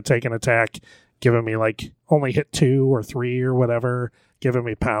take an attack, giving me like only hit 2 or 3 or whatever, giving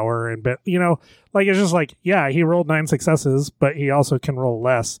me power and bit. Like it's just like, yeah, he rolled 9 successes, but he also can roll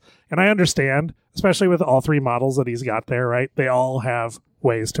less. And I understand, especially with all 3 models that he's got there, right? They all have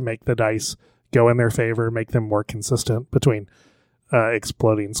ways to make the dice go in their favor, make them more consistent between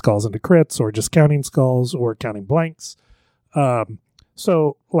exploding skulls into crits, or just counting skulls, or counting blanks.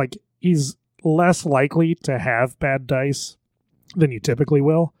 So like he's less likely to have bad dice than you typically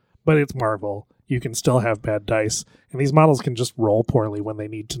will, but it's Marvel. You can still have bad dice, and these models can just roll poorly when they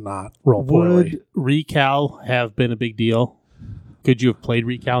need to not roll poorly. Would Recal have been a big deal? Could you have played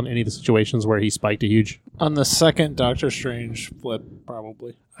Recal in any of the situations where he spiked a huge? On the second Doctor Strange flip,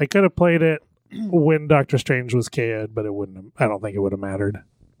 probably. I could have played it when Doctor Strange was KO'd, but I don't think it would have mattered.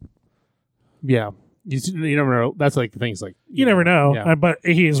 Yeah. You never know. That's like the things like you never know. Yeah. But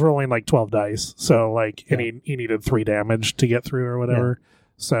he's rolling like 12 dice, so like, and he needed 3 damage to get through or whatever. Yeah.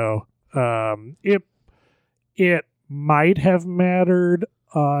 So it might have mattered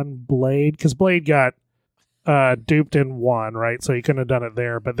on Blade, because Blade got duped in 1, right? So he couldn't have done it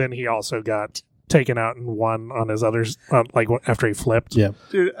there. But then he also got taken out in 1 on his others, like after he flipped. Yeah,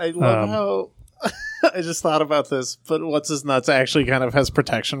 dude, I love how. I just thought about this, but what's his nuts actually kind of has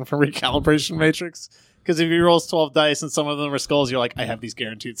protection from recalibration matrix. Because if he rolls 12 dice and some of them are skulls, you're like, I have these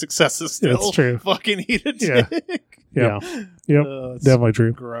guaranteed successes still. That's true. Fucking eat a dick. Yeah. Yep. Definitely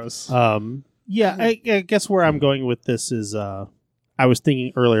true. Gross. I guess where I'm going with this is I was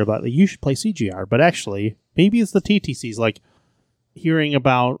thinking earlier about you should play CGR, but actually maybe it's the TTCs. Like hearing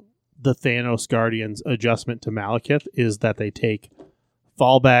about the Thanos Guardians adjustment to Malekith is that they take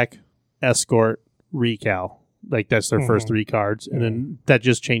fallback, escort, recal. Like that's their first 3 cards, and then that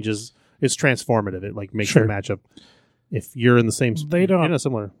just changes. It's transformative. It like makes the matchup. If you're in the same,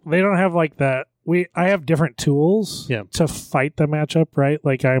 similar. They don't have like that. I have different tools to fight the matchup, right?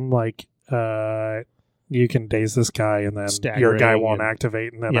 Like I'm like, you can daze this guy, and then your guy won't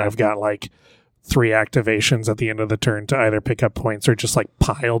activate, and then I've got like 3 activations at the end of the turn to either pick up points or just like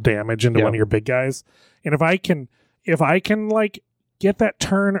pile damage into one of your big guys. And if I can like get that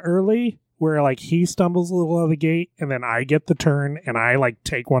turn early, where like he stumbles a little out of the gate, and then I get the turn and I like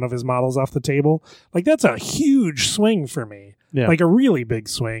take one of his models off the table, like that's a huge swing for me. Yeah. Like a really big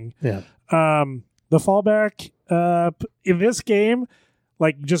swing. Yeah. The fallback in this game,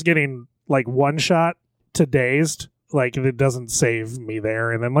 like just getting like 1 shot to dazed, like it doesn't save me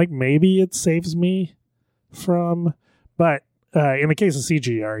there, and then like maybe it saves me from, but in the case of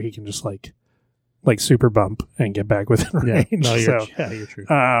CGR, he can just like super bump and get back within range. No, you're true.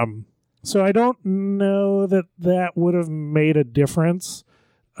 So I don't know that would have made a difference.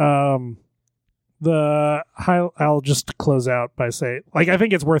 I'll just close out by saying, like, I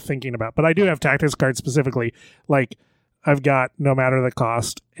think it's worth thinking about, but I do have tactics cards specifically. Like I've got No Matter the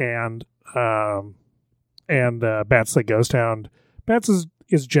Cost and Bats the Ghost Hound. Bats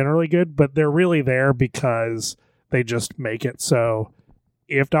is generally good, but they're really there because they just make it so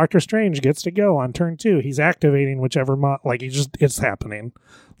if Doctor Strange gets to go on turn 2, he's activating whichever like it's happening.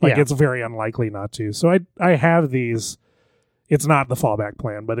 Like it's very unlikely not to. So I have these. It's not the fallback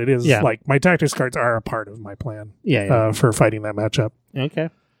plan, but it is like my tactics cards are a part of my plan. For fighting that matchup. Okay.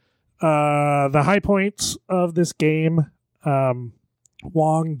 The high points of this game,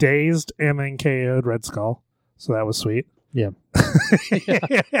 Wong dazed and then KO'd Red Skull, so that was sweet. Yeah.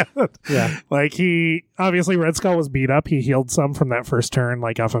 Like he obviously Red Skull was beat up. He healed some from that first turn,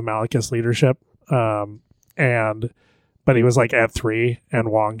 like off of Malekith's leadership. But he was like at 3,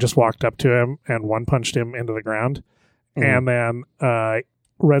 and Wong just walked up to him and 1-punched him into the ground. And then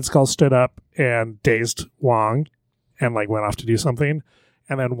Red Skull stood up and dazed Wong and like went off to do something.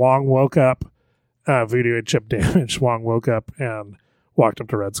 And then Wong woke up. Voodoo had chip damage. Wong woke up and walked up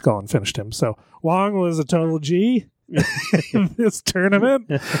to Red Skull and finished him. So Wong was a total G in this tournament.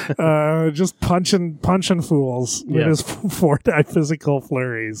 Just punching fools with his 4-die physical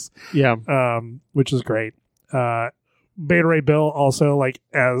flurries. Yeah. Which is great. Beta Ray Bill also, like,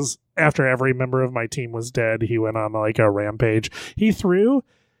 after every member of my team was dead, he went on like a rampage. He threw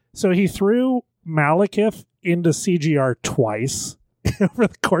Malekith into CGR twice over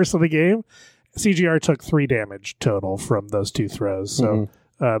the course of the game. CGR took 3 damage total from those 2 throws. So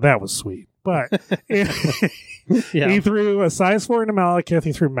That was sweet. But Yeah. he threw a size 4 into Malekith.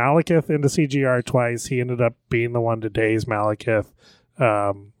 He threw Malekith into CGR twice. He ended up being the one to daze Malekith.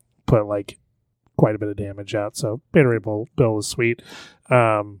 Put like quite a bit of damage out. So Beta Ray Bill was sweet.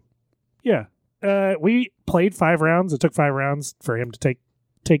 We played 5 rounds. It took 5 rounds for him to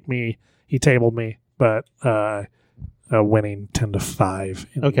take me. He tabled me, but winning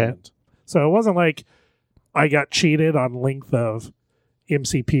 10-5. Okay. End. So it wasn't like I got cheated on length of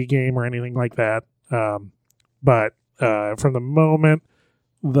MCP game or anything like that. But from the moment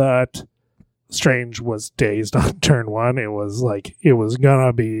that Strange was dazed on turn 1, it was like it was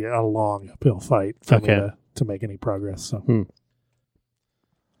gonna be a long uphill fight for me to make any progress. So.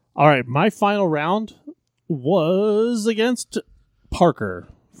 All right, my final round was against Parker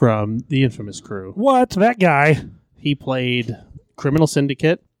from the Infamous crew. What? That guy? He played Criminal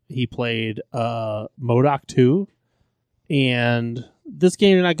Syndicate. He played MODOK 2. And this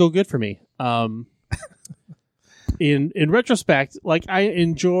game did not go good for me. In retrospect, like I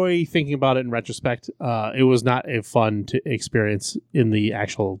enjoy thinking about it in retrospect. It was not a fun experience in the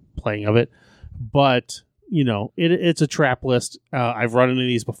actual playing of it. But, you know, it's a trap list. I've run into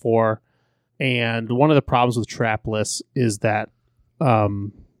these before. And one of the problems with trap lists is that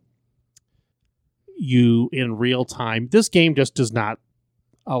you, in real time, this game just does not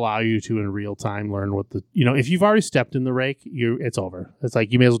allow you to, in real time, learn what the, you know, if you've already stepped in the rake, it's over. It's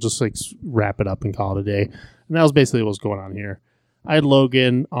like, you may as well just like wrap it up and call it a day. And that was basically what was going on here. I had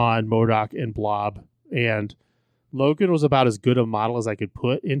Logan on MODOK and Blob, and Logan was about as good a model as I could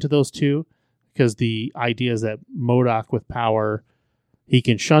put into those two, because the idea is that MODOK with power, he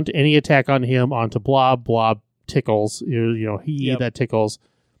can shunt any attack on him onto Blob. Blob tickles, that tickles,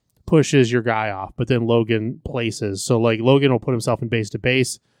 pushes your guy off, but then Logan places. So like Logan will put himself in base to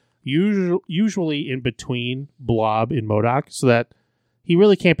base, usually in between Blob and MODOK, so that he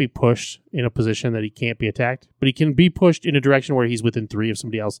really can't be pushed in a position that he can't be attacked, but he can be pushed in a direction where he's within 3 of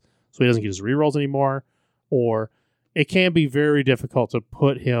somebody else, so he doesn't get his rerolls anymore. Or it can be very difficult to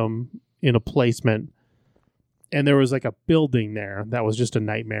put him in a placement. And there was like a building there that was just a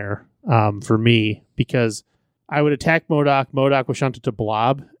nightmare for me, because I would attack MODOK. MODOK was shunted to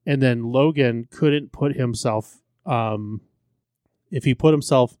Blob, and then Logan couldn't put himself. If he put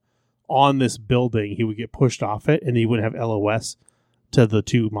himself on this building, he would get pushed off it, and he wouldn't have LOS to the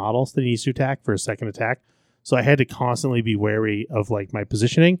 2 models that he needs to attack for a second attack. So I had to constantly be wary of like my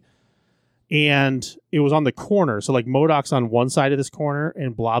positioning. And it was on the corner. So like MODOK's on one side of this corner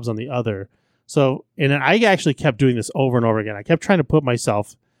and Blob's on the other. So, and I actually kept doing this over and over again. I kept trying to put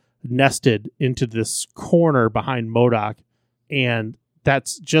myself nested into this corner behind MODOK, and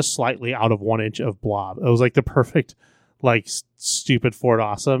that's just slightly out of 1 inch of Blob. It was like the perfect, like, stupid Fort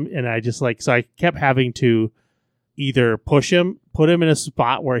Awesome. And I just like, so I kept having to either push him, put him in a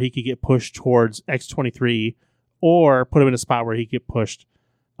spot where he could get pushed towards X-23, or put him in a spot where he could get pushed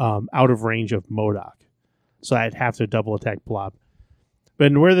out of range of MODOK. So I'd have to double attack Blob.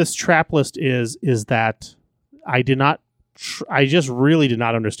 But where this trap list is that I did not, I just really did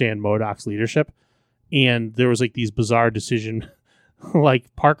not understand MODOK's leadership. And there was like these bizarre decision,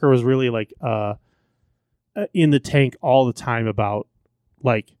 like Parker was really like in the tank all the time about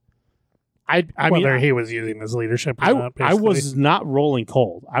like, whether he was using his leadership or not. I was not rolling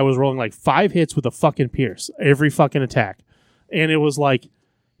cold. I was rolling like 5 hits with a fucking Pierce every fucking attack. And it was like,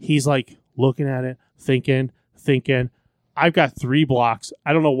 he's like looking at it, thinking. I've got 3 blocks.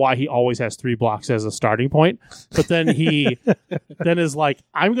 I don't know why he always has 3 blocks as a starting point. But then he then is like,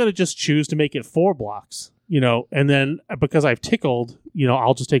 I'm going to just choose to make it 4 blocks, and then because I've tickled,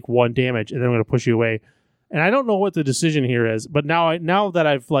 I'll just take 1 damage and then I'm going to push you away. And I don't know what the decision here is, but now that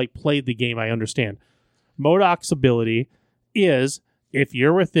I've like played the game, I understand. MODOK's ability is if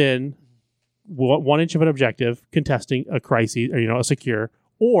you're within 1 inch of an objective, contesting a crisis, or a secure,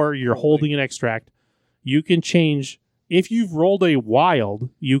 or you're holding an extract, you can change. If you've rolled a wild,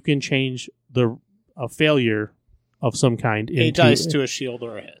 you can change a failure of some kind a dice to a shield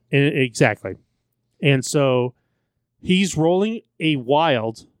or a hit. Exactly. And so he's rolling a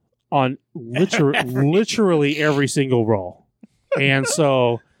wild on literally every single roll. And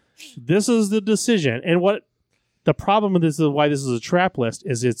so this is the decision. And what the problem with this is, why this is a trap list,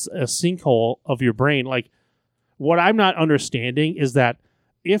 is it's a sinkhole of your brain. Like, what I'm not understanding is that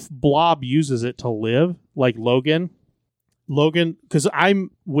if Blob uses it to live, like Logan, because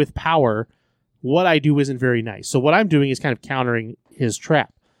I'm with power, what I do isn't very nice. So what I'm doing is kind of countering his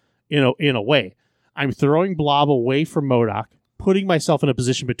trap in a way. I'm throwing Blob away from MODOK, putting myself in a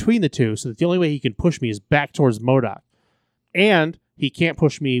position between the two, so that the only way he can push me is back towards MODOK. And he can't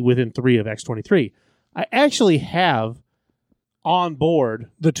push me within 3 of X-23. I actually have on board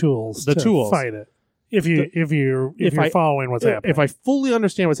the tools to fight it. If you're following what's happening. If I fully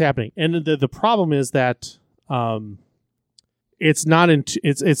understand what's happening. And the problem is that it's not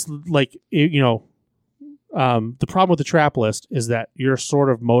it's like the problem with the trap list is that you're sort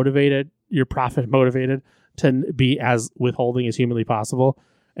of motivated, you're profit motivated to be as withholding as humanly possible.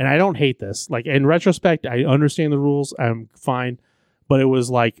 And I don't hate this. Like, in retrospect, I understand the rules. I'm fine. But it was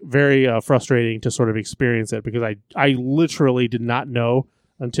like very frustrating to sort of experience it because I literally did not know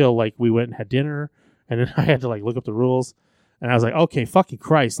until like we went and had dinner, and then I had to like look up the rules, and I was like, okay, fucking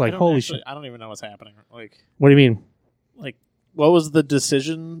Christ, like holy shit. I don't even know what's happening. Like, what do you mean? Like, what was the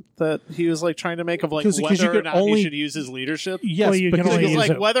decision that he was like trying to make of like whether or not he should use his leadership? Yes, well, you can only use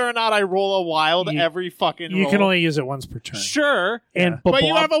like it. Whether or not I roll a wild every fucking You roll. can only use it once per turn. Sure, and but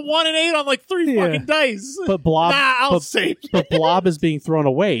you have a 1 and 8 on like 3 fucking dice. But Blob, I'll save. But Blob is being thrown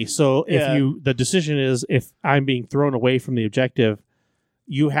away. So if the decision is if I'm being thrown away from the objective,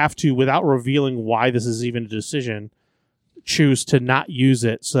 you have to, without revealing why this is even a decision, choose to not use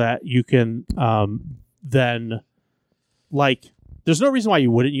it so that you can then like. There's no reason why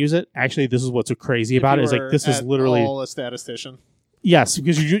you wouldn't use it. Actually, this is what's so crazy about it. Is like this is literally all a statistician. Yes,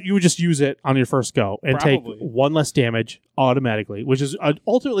 because you would just use it on your first go and Probably. take one less damage automatically, which is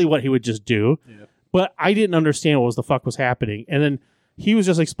ultimately what he would just do. Yeah. But I didn't understand what the fuck was happening, and then he was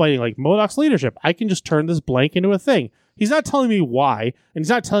just explaining like MODOK's leadership. I can just turn this blank into a thing. He's not telling me why, and he's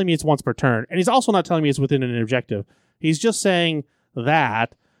not telling me it's once per turn, and he's also not telling me it's within an objective. He's just saying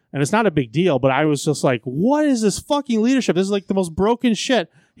that. And it's not a big deal, but I was just like, what is this fucking leadership? This is like the most broken shit.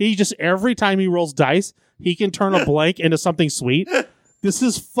 He just, every time he rolls dice, he can turn a blank into something sweet. This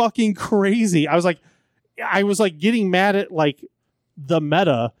is fucking crazy. I was like getting mad at like the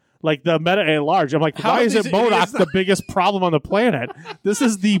meta at large. I'm like, why isn't MODOK the biggest problem on the planet? This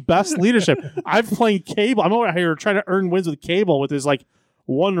is the best leadership. I'm playing Cable. I'm over here trying to earn wins with Cable with his like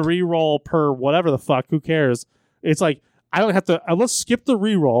one reroll per whatever the fuck. Who cares? It's like, I don't have to. Let's skip the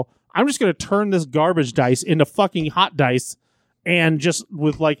reroll. I'm just going to turn this garbage dice into fucking hot dice, and just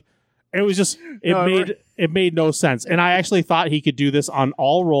with like, it was just it made no sense. And I actually thought he could do this on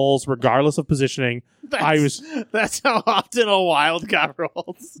all rolls, regardless of positioning. That's how often a wild guy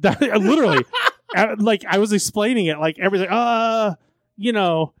rolls. Literally, like I was explaining it, like everything. And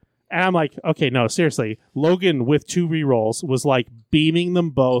I'm like, okay, no, seriously. Logan with 2 rerolls was like beaming them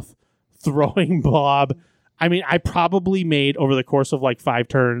both, throwing Bob. I mean, I probably made over the course of like 5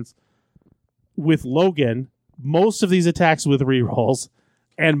 turns with Logan, most of these attacks with rerolls,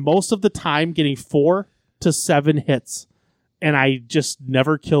 and most of the time getting 4 to 7 hits. And I just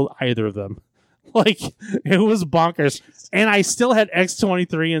never killed either of them. Like, it was bonkers. And I still had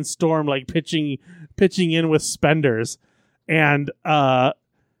X23 and Storm like pitching in with spenders. And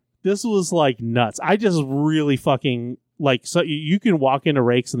this was like nuts. I just really fucking like, so you can walk into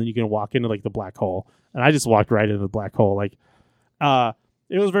rakes and then you can walk into like the black hole. And I just walked right into the black hole. Like,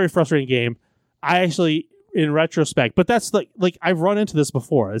 it was a very frustrating game. I actually, in retrospect, but that's like I've run into this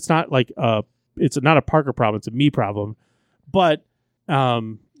before. It's not like it's not a Parker problem. It's a me problem. But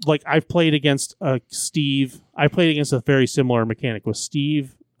like I've played against Steve. I played against a very similar mechanic with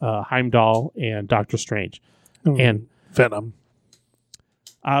Steve, Heimdall, and Doctor Strange, and Venom.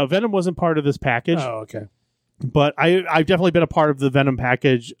 Venom wasn't part of this package. Oh, okay. But I've definitely been a part of the Venom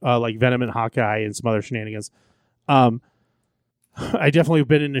package, like Venom and Hawkeye and some other shenanigans. I definitely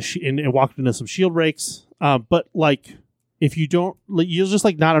been and walked into some shield rakes. But like, if you don't, you'll just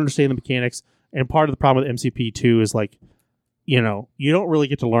like not understand the mechanics. And part of the problem with MCP 2 is like, you don't really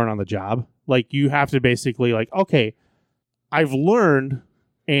get to learn on the job. Like, you have to basically like, okay, I've learned,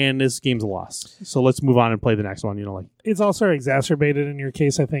 and this game's a loss. So let's move on and play the next one. Like, it's also exacerbated in your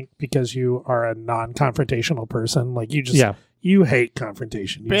case, I think, because you are a non-confrontational person. Like, you hate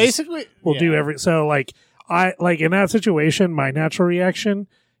confrontation. You basically will do every. So like in that situation, my natural reaction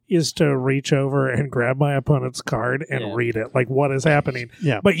is to reach over and grab my opponent's card and read it. Like, what is happening?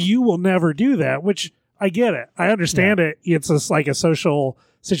 Yeah. But you will never do that, which I get it. I understand it. It's like a social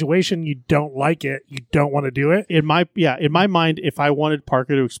situation. You don't like it. You don't want to do it. In my mind, if I wanted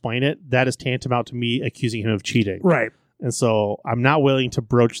Parker to explain it, that is tantamount to me accusing him of cheating. Right. And so I'm not willing to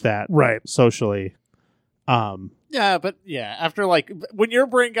broach that socially. After like when your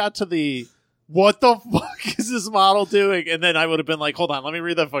brain got to the what the fuck is this model doing? And then I would have been like, hold on, let me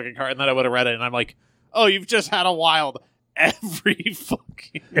read that fucking card. And then I would have read it. And I'm like, oh, you've just had a wild every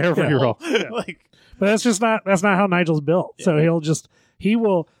roll. Yeah. Like, but that's not how Nigel's built. Yeah. So he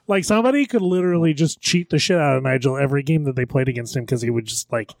will, like, somebody could literally just cheat the shit out of Nigel every game that they played against him because he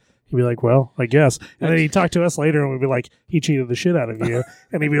He'd be like, well, I guess. And then he'd talk to us later and we'd be like, he cheated the shit out of you.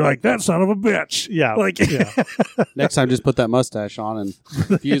 And he'd be like, that son of a bitch. Yeah. Like, Yeah. Next time, just put that mustache on and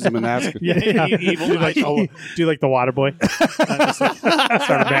fuse him and ask him. Yeah. Evil do like the water boy. Just like,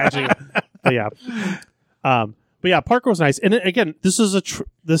 start imagining. But yeah. But yeah, Parker was nice. And again, this is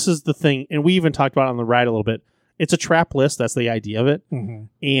the thing, and we even talked about it on the ride a little bit. It's a trap list. That's the idea of it. mhm.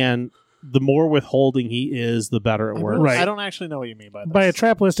 And the more withholding he is, the better it works. Right. I don't actually know what you mean by this. By a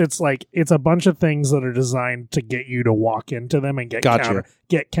trap list, it's like it's a bunch of things that are designed to get you to walk into them and get Gotcha.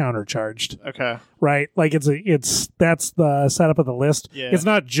 countercharged. Okay. Right? Like that's the setup of the list. Yeah. It's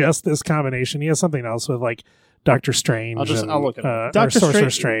not just this combination. He has something else with like Doctor Strange. I'll look it up. Doctor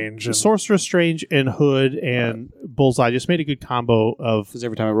Sorcerer Strange- Strange. And, Sorcerer Strange and Hood and Bullseye just made a good combo of. Because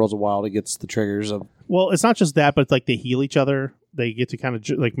every time it rolls a wild, it gets the triggers of. Well, it's not just that, but like they heal each other. They get to kind of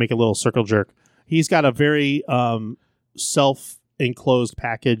like make a little circle jerk. He's got a very self-enclosed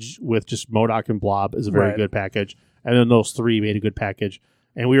package with just MODOK and Blob is a very Right. good package. And then those three made a good package.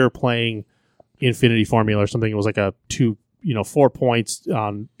 And we were playing Infinity Formula or something. It was like a 4 points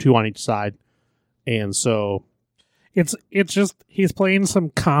on 2 on each side. And so it's just he's playing some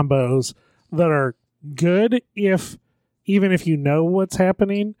combos that are good even if you know what's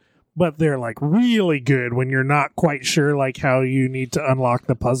happening, but they're like really good when you're not quite sure like how you need to unlock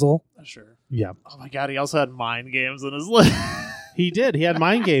the puzzle. Sure. yeah, Oh my god, he also had mind games in his list. he did. He had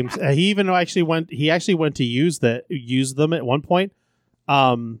mind games. He even actually went to use them at one point.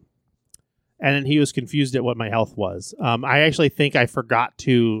 And then he was confused at what my health was. I actually think I forgot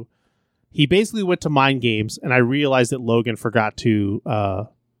to. He basically went to mind games, and I realized that Logan forgot to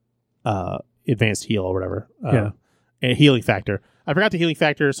advanced heal or whatever. And healing factor. I forgot the healing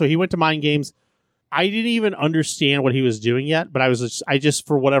factor, so he went to mind games. I didn't even understand what he was doing yet, but I just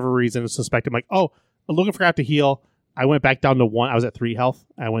for whatever reason suspected, like, oh, Logan forgot to heal. I went back down to 1. I was at 3 health.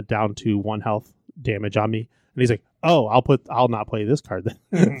 I went down to 1 health damage on me, and he's like, oh, I'll not play this card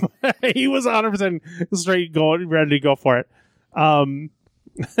then. He was 100% straight going, ready to go for it.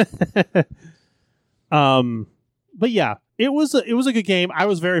 But yeah, it was a good game. I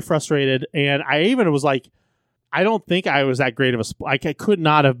was very frustrated, and I even was like, I don't think I was that great of I could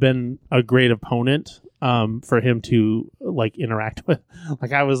not have been a great opponent for him to like interact with.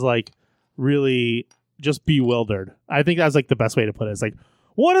 Like I was like really just bewildered. I think that's like the best way to put it. It's like,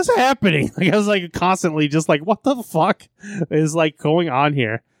 what is happening? Like I was like constantly just like, what the fuck is like going on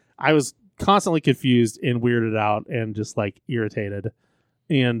here? I was constantly confused and weirded out and just like irritated.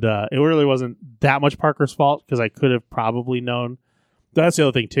 And it really wasn't that much Parker's fault because I could have probably known. That's the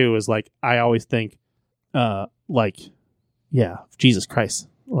other thing too, is like I always think Jesus Christ,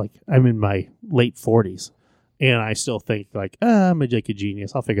 like I'm in my late 40s and I still think like, I'm like a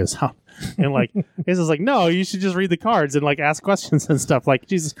genius. I'll figure this out. And like, it's just like, no, you should just read the cards and like ask questions and stuff. Like,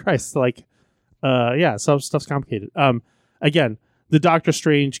 Jesus Christ. Like, some stuff's complicated. Again, the Doctor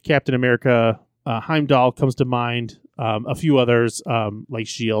Strange, Captain America, Heimdall comes to mind. A few others, like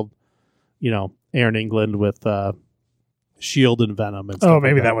Shield, Aaron England with Shield and Venom. And stuff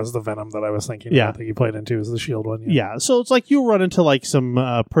Maybe like that was the Venom that I was thinking Yeah. about that you played into is the Shield one. Yeah, so it's like you run into like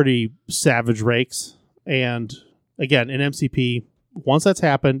some pretty savage rakes, and again, in MCP, once that's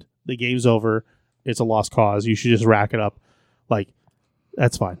happened, the game's over. It's a lost cause. You should just rack it up. Like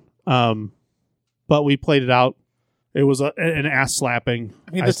that's fine. But we played it out. It was an ass slapping.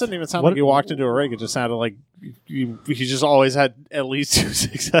 I mean, this didn't even sound like you walked into a rig. It just sounded like he just always had at least 2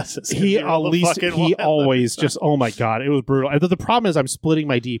 successes. He always just, oh my god, it was brutal. And the problem is I'm splitting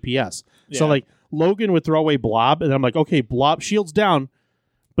my DPS. So Yeah. like Logan would throw away Blob, and I'm like, okay, Blob shield's down,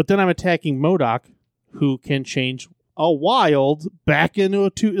 but then I'm attacking MODOK, who can change a wild back into a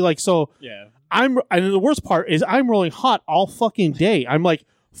 2. Like so, Yeah. and the worst part is I'm rolling hot all fucking day. I'm like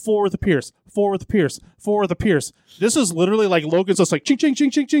 4 with the Pierce, 4 with the Pierce, 4 with the Pierce. This is literally like Logan's just like ching ching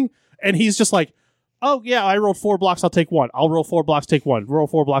ching ching ching, and he's just like, oh yeah, I rolled 4 blocks, I'll take 1. I'll roll 4 blocks, take 1. Roll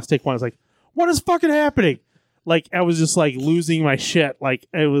 4 blocks, take 1. It's like, what is fucking happening? Like I was just like losing my shit. Like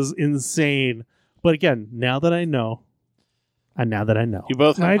it was insane. But again, now that I know, You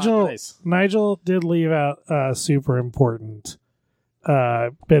both have hot dice. Nigel did leave out a super important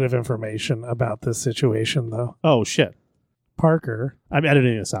bit of information about this situation, though. oh shit, Parker I'm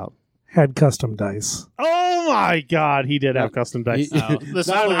editing this out. had custom dice. Oh my god, he did have custom dice. Oh, this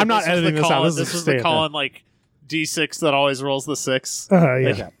No, was I'm not this was editing the this out. Colin- This is This was staying the there. Colin like D6 that always rolls the 6.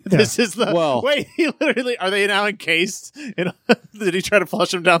 Yeah. This is the Well- wait. He literally are they now encased? Did he try to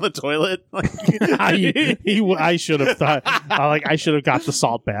flush him down the toilet? Like, I should have thought. I should have got the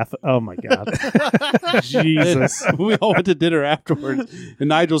salt bath. Oh my god, Jesus! We all went to dinner afterwards, and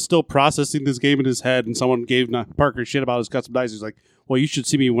Nigel's still processing this game in his head. And someone gave Parker shit about his custom dice. He's like, Well, you should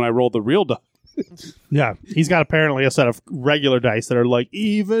see me when I roll the real die. Yeah, he's got apparently a set of regular dice that are like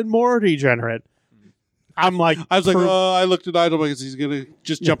even more degenerate. I'm like, I was like, I looked at Idle because he's gonna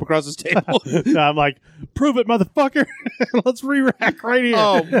just jump across his table. I'm like, prove it, motherfucker. Let's re-rack right here.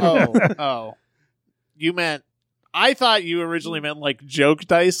 Oh. You meant, I thought you originally meant like joke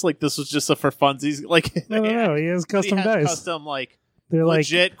dice, like this was just a for funsies. Like No. He has custom dice. Custom, like, They're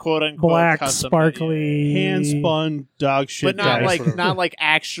legit, quote unquote, black, custom sparkly, hand spun dog shit, but not dice. like not like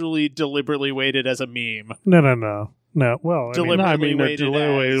actually deliberately weighted as a meme. No. Well, Deliberately they're weighted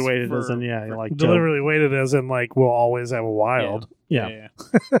deliberately as weighted for- as in, yeah, like deliberately weighted as in like we'll always have a wild. Yeah.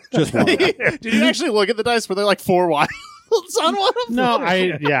 Just one. Did you actually look at the dice? Were there like 4 wilds on one of them? No,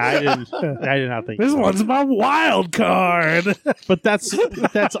 I did not think This so. one's my wild card. But that's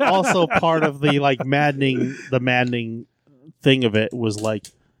also part of the like maddening thing of it was like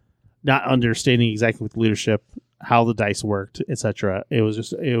not understanding exactly with leadership how the dice worked, etc. It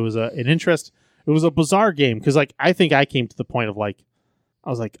was an interest. It was a bizarre game because like I think I came to the point of like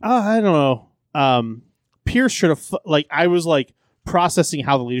I was like, oh, I don't know. Pierce should have like I was like processing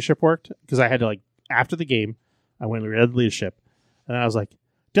how the leadership worked because I had to like after the game I went and read the leadership and I was like,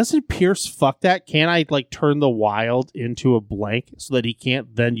 doesn't Pierce fuck that? Can I like turn the wild into a blank so that he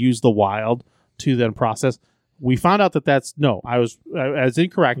can't then use the wild to then process? We found out that that's no. I was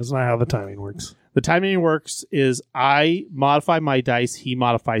incorrect. That's not how the timing works. The timing works is I modify my dice, he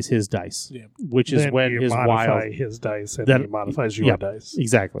modifies his dice, which is Then when you his modify wild his dice and then- he modifies your yeah. dice.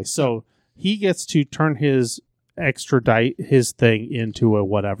 exactly. So he gets to turn his extra die, his thing into a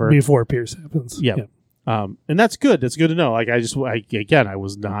whatever. Before Pierce happens. Yeah. And that's good. That's good to know. Like I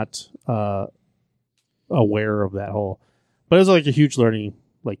was not aware of that whole, but it was like a huge learning.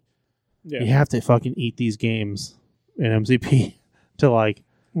 Like you have to fucking eat these games in MCP to like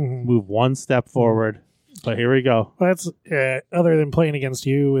Mhm. move one step forward. But here we go. Well, that's other than playing against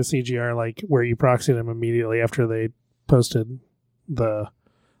you with CGR, like where you proxied them immediately after they posted the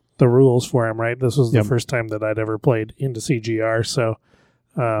rules for him. Right, this was the Yep. first time that I'd ever played into CGR. So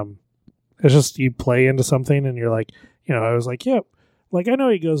it's just you play into something and you're like, I was like, yep. Like I know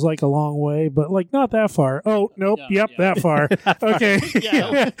he goes like a long way, but like not that far. Oh nope, Yeah, that far. Okay.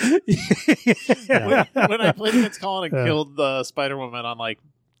 Yeah. When I played against Colin and killed the Spider Woman on like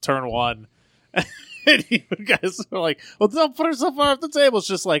turn 1, and you guys were like, "Well, don't put her so far off the table." It's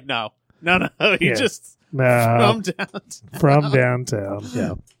just like, no. You just No, from downtown. from downtown.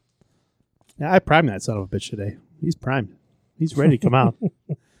 Yeah. Yeah, I primed that son of a bitch today. He's primed. He's ready to come out.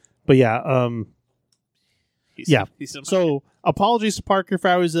 But yeah, He's so apologies to Parker if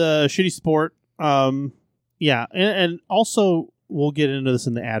I was a shitty sport. Yeah, and also we'll get into this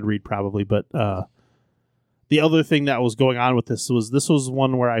in the ad read probably, but the other thing that was going on with this was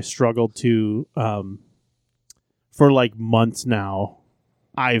one where I struggled to for like months now.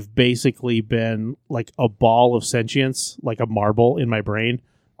 I've basically been like a ball of sentience, like a marble in my brain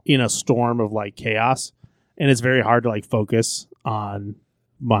in a storm of like chaos, and it's very hard to like focus on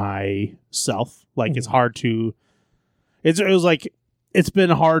myself. Like it's hard to it's been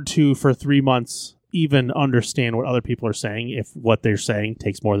hard to for 3 months even understand what other people are saying if what they're saying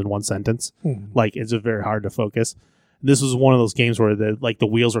takes more than one sentence. Like it's very hard to focus. This was one of those games where the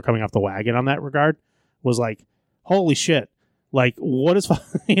wheels were coming off the wagon on that regard. Was like, holy shit. Like what is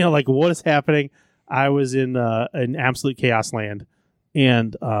like what is happening? I was in an absolute chaos land.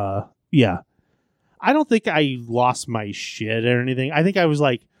 And yeah. I don't think I lost my shit or anything. I think I was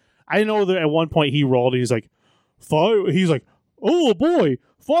like, I know that at one point he rolled and he's like, 5. He's like, oh boy,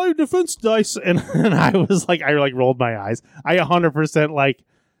 5 defense dice. And I was like, I like rolled my eyes. I 100% like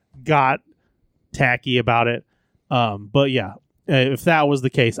got tacky about it. But yeah, if that was the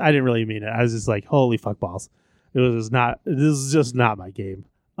case, I didn't really mean it. I was just like, holy fuck balls. This is just not my game.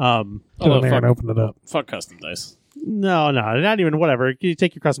 Go in there and open it up. Fuck custom dice. No, not even whatever. You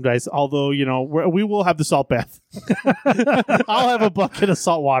take your custom dice. Although we will have the salt bath. I'll have a bucket of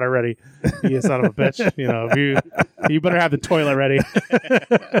salt water ready. You son of a bitch. You better have the toilet ready.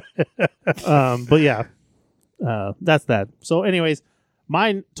 But yeah, that's that. So, anyways,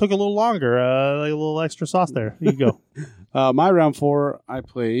 mine took a little longer. Like a little extra sauce there. You go. My round 4, I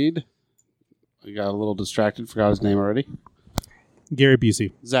played. I got a little distracted. Forgot his name already. Gary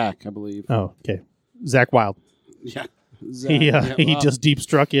Busey. Zach, I believe. Oh, okay. Zach Wild. Yeah. He just deep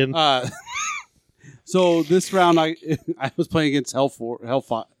struck in. So this round, I was playing against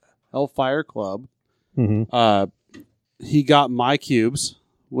Hellfire Club. Mm-hmm. He got my cubes,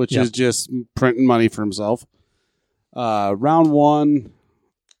 which is just printing money for himself. Round 1,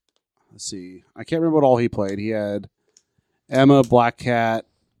 let's see. I can't remember what all he played. He had Emma, Black Cat,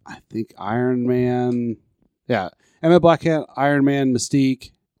 I think Iron Man. Yeah. Emma Black Cat, Iron Man,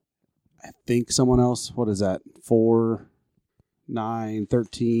 Mystique. I think someone else. What is that? 4, 9,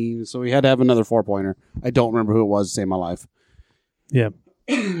 13. So we had to have another 4-pointer. I don't remember who it was to save my life. Yeah.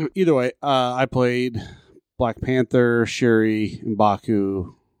 Either way, I played Black Panther, Shuri,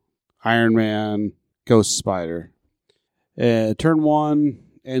 M'Baku, Iron Man, Ghost Spider. Turn 1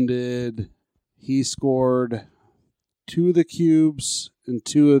 ended. He scored 2 of the cubes and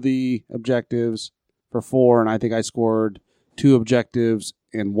 2 of the objectives for 4, and I think I scored 2 objectives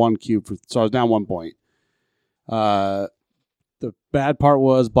and 1 cube, so I was down 1 point. The bad part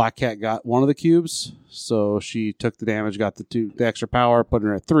was Black Cat got 1 of the cubes, so she took the damage, got the extra power, putting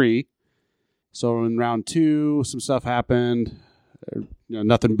her at 3. So in round 2, some stuff happened.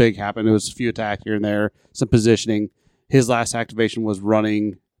 Nothing big happened. It was a few attacks here and there, some positioning. His last activation was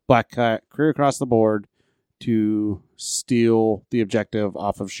running Black Cat clear across the board to steal the objective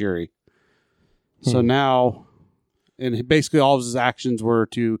off of Shuri. So now, and basically all of his actions were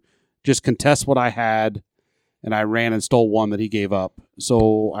to just contest what I had, and I ran and stole 1 that he gave up.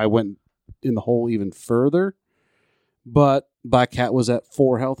 So I went in the hole even further, but Black Cat was at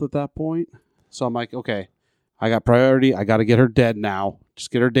 4 health at that point. So I'm like, okay, I got priority. I got to get her dead now.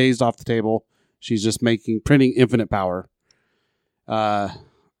 Just get her dazed off the table. She's just printing infinite power. I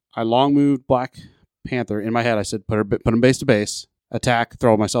long moved Black Panther. In my head, I said, put him base to base, attack,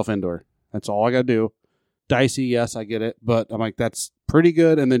 throw myself into her. That's all I got to do. Dicey, yes, I get it. But I'm like, that's pretty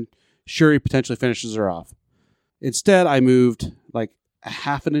good. And then Shuri potentially finishes her off. Instead, I moved like a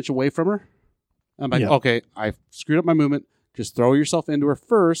half an inch away from her. I'm like, okay, I screwed up my movement. Just throw yourself into her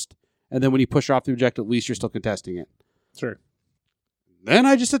first. And then when you push her off the objective, at least you're still contesting it. Sure. Then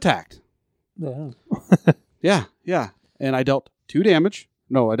I just attacked. Yeah. Yeah. And I dealt 2 damage.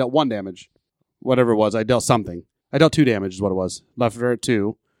 No, I dealt 1 damage. Whatever it was, I dealt something. I dealt 2 damage is what it was. Left her at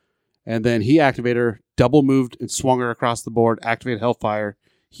 2. And then he activated her, double moved and swung her across the board, activated Hellfire,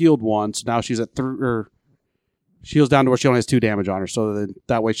 healed 1. So now she's at 3, she heals down to where she only has 2 damage on her. So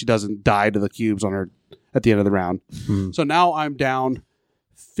that way she doesn't die to the cubes on her at the end of the round. So now I'm down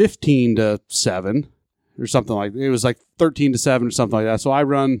 15-7 or something like that. It was like 13-7 or something like that. So I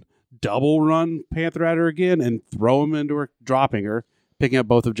double run Panther at her again and throw him into her, dropping her, picking up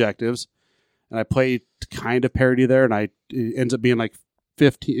both objectives. And I played kind of parity there, and it ends up being like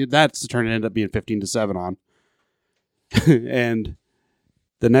 15. That's the turn it ended up being 15-7 on. And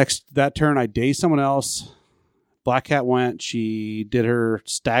that turn, I dazed someone else. Black Cat went. She did her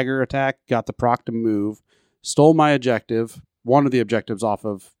stagger attack, got the proc to move, stole my objective, one of the objectives off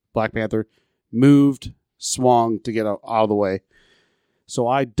of Black Panther, moved, swung to get out of the way. So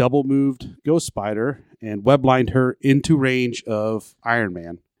I double moved Ghost Spider and weblined her into range of Iron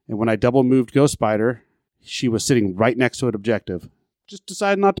Man. And when I double moved Ghost Spider, she was sitting right next to an objective. Just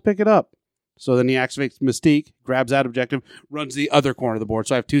decided not to pick it up. So then he activates Mystique, grabs that objective, runs the other corner of the board.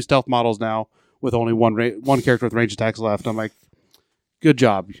 So I have 2 stealth models now with only one character with range attacks left. I'm like, good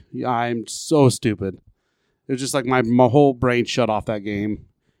job. I'm so stupid. It was just like my whole brain shut off that game.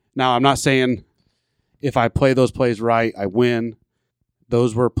 Now, I'm not saying if I play those plays right, I win.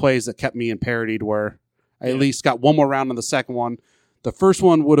 Those were plays that kept me in parity to where I at least got one more round on the second one. The first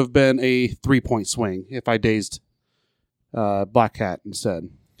one would have been a 3-point swing if I dazed Black Cat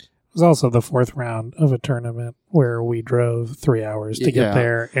instead. It was also the 4th round of a tournament where we drove 3 hours to get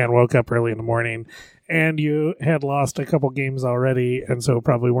there and woke up early in the morning. And you had lost a couple games already, and so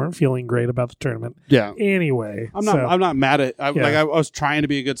probably weren't feeling great about the tournament. Yeah. Anyway, I'm not mad at. I was trying to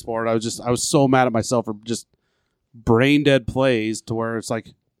be a good sport. I was so mad at myself for just brain dead plays to where it's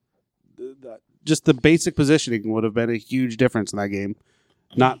like, just the basic positioning would have been a huge difference in that game.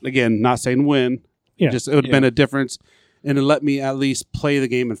 Not saying win. Yeah. Just it would have been a difference, and it let me at least play the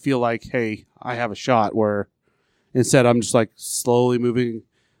game and feel like, hey, I have a shot. Where instead I'm just like slowly moving.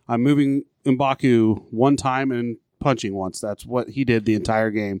 I'm moving M'Baku one time and punching once. That's what he did the entire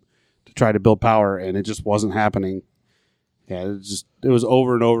game to try to build power, and it just wasn't happening. Yeah, it was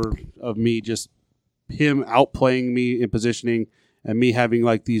over and over of me just him outplaying me in positioning and me having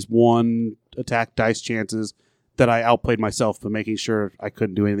like these 1 attack dice chances that I outplayed myself, but making sure I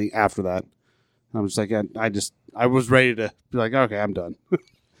couldn't do anything after that. I'm just like, I was ready to be like, okay, I'm done.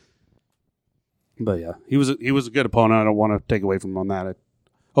 But yeah, he was a good opponent. I don't want to take away from him on that. I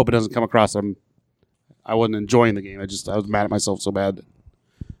hope it doesn't come across I wasn't enjoying the game. I was mad at myself so bad that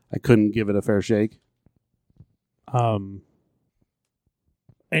I couldn't give it a fair shake. Any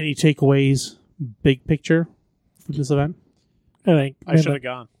takeaways, big picture for this event? I think I should have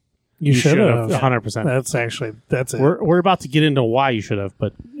gone. You should have. 100%. That's it. We're about to get into why you should have,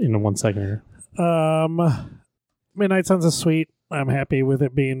 but in 1 second here. Midnight Suns is sweet. I'm happy with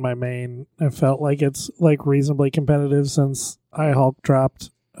it being my main. I felt like it's like reasonably competitive since iHulk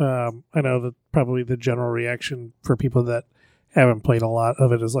dropped. I know that probably the general reaction for people that haven't played a lot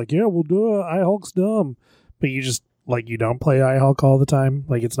of it is like, yeah, we'll do it. iHulk's dumb. But you just, like, you don't play iHulk all the time.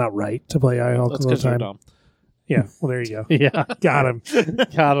 Like, it's not right to play iHulk That's all the because you're time. dumb. Yeah, well, there you go. Yeah. Got him.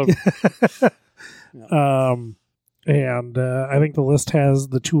 Got him. And I think the list has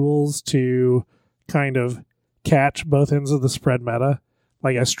the tools to kind of catch both ends of the spread meta.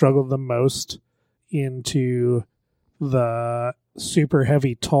 Like, I struggled the most into the super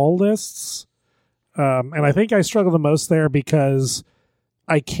heavy tall lists. And I think I struggle the most there because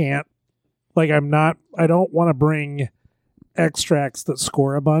I can't, like, I don't want to bring extracts that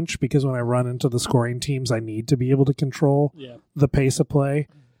score a bunch, because when I run into the scoring teams, I need to be able to control the pace of play.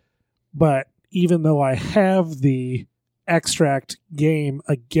 But even though I have the extract game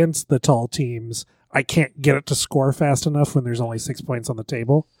against the tall teams, I can't get it to score fast enough when there's only 6 points on the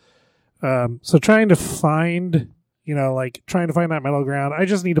table. So trying to find that middle ground, I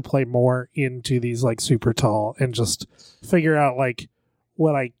just need to play more into these like super tall and just figure out like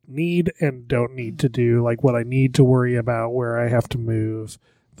what I need and don't need to do, like what I need to worry about, where I have to move,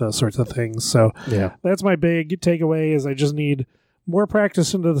 those sorts of things. So that's my big takeaway, is I just need more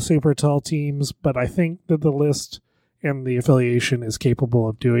practice into the super tall teams, but I think that the list and the affiliation is capable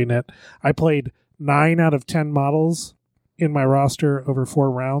of doing it. I played 9 out of 10 models in my roster over 4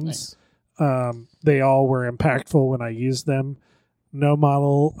 rounds. Nice. They all were impactful when I used them. No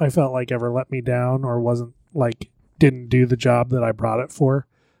model I felt like ever let me down or didn't do the job that I brought it for.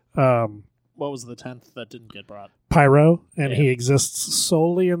 What was the 10th that didn't get brought? Pyro, and he exists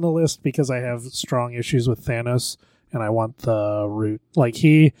solely in the list because I have strong issues with Thanos, and I want the root. Like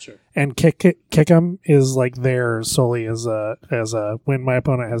and Kickem is like there solely as a when my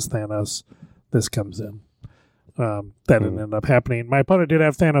opponent has Thanos, this comes in. That didn't end up happening. My opponent did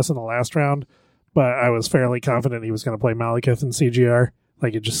have Thanos in the last round, but I was fairly confident he was going to play Malekith in CGR.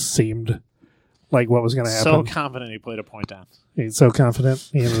 Like, it just seemed like what was going to happen. So confident he played a point down. He's so confident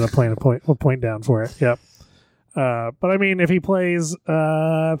he ended up playing a point down for it. Yep. But I mean, if he plays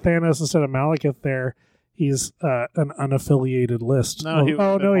Thanos instead of Malekith there, he's an unaffiliated list. No,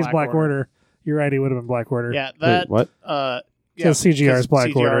 he's Black Order. You're right, he would have been Black Order. Yeah, that. Wait, what? Because CGR is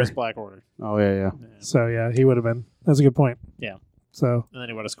Black Order. CGR is Black Order. Oh, yeah. So, yeah, he would have been. That's a good point. Yeah. So. And then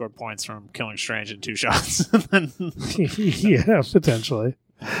he would have scored points from killing Strange in 2 shots. Yeah, potentially.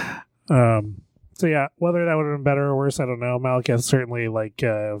 So, yeah, whether that would have been better or worse, I don't know. Malekith certainly,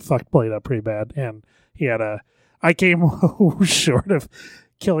 played up pretty bad. And he had I came short of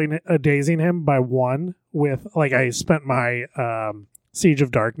dazing him by 1 with, I spent my Siege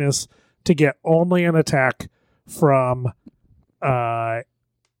of Darkness to get only an attack from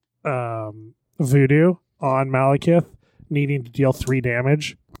Voodoo on Malekith, needing to deal 3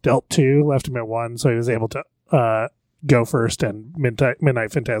 damage, dealt 2, left him at 1, so he was able to go first and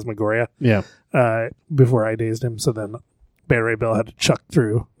Midnight Phantasmagoria before I dazed him. So then Beta Ray Bill had to chuck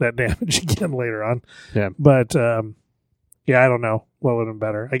through that damage again later on. Yeah. But I don't know what would have been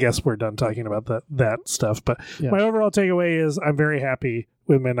better. I guess we're done talking about that stuff. But my overall takeaway is I'm very happy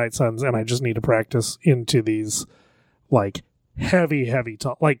with Midnight Suns, and I just need to practice into these heavy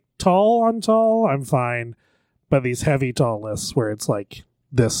tall. Like tall on tall, I'm fine. But these heavy tall lists where it's like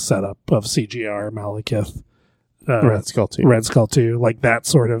this setup of CGR, Malekith, Red Skull 2, like that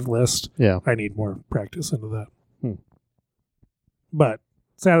sort of list. Yeah. I need more practice into that. But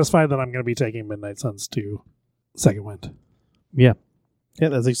satisfied that I'm going to be taking Midnight Suns to second wind. Yeah,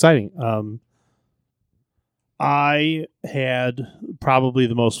 that's exciting. I had probably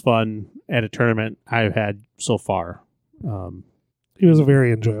the most fun at a tournament I've had so far. It was a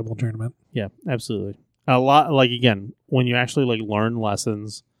very enjoyable tournament. Yeah, absolutely. A lot, again, when you actually learn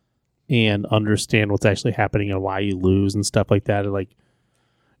lessons and understand what's actually happening and why you lose and stuff like that,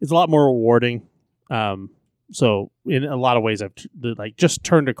 it's a lot more rewarding. So in a lot of ways, I've just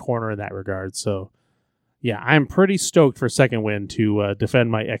turned a corner in that regard. So yeah, I'm pretty stoked for second win to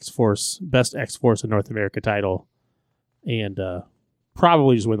defend my best X-Force in North America title, and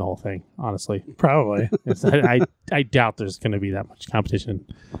probably just win the whole thing. Honestly, probably. I doubt there's going to be that much competition.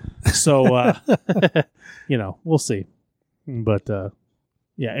 So we'll see. But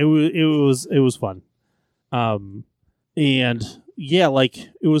yeah, it was fun. And yeah,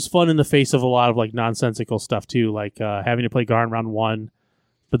 it was fun in the face of a lot of nonsensical stuff too, having to play Garn round 1,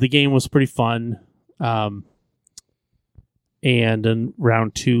 but the game was pretty fun. And in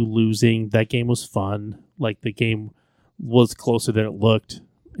round 2 losing, that game was fun. The game was closer than it looked.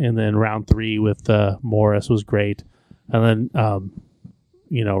 And then round 3 with Morris was great. And then,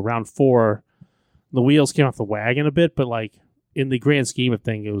 round 4, the wheels came off the wagon a bit, but in the grand scheme of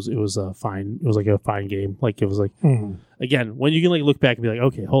things, it was a fine. It was like a fine game. Like it was like again, when you can like look back and be like,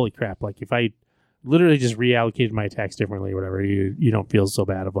 okay, holy crap! Like if I literally just reallocated my attacks differently or whatever, you don't feel so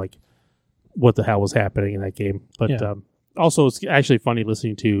bad of like what the hell was happening in that game. But also, it's actually funny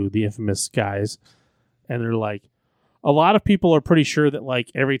listening to the Infamous guys, and they're like, a lot of people are pretty sure that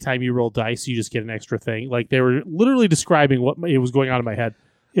like every time you roll dice, you just get an extra thing. Like they were literally describing what it was going on in my head.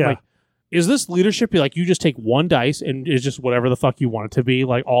 Yeah. Like, is this leadership like you just take one dice and it's just whatever the fuck you want it to be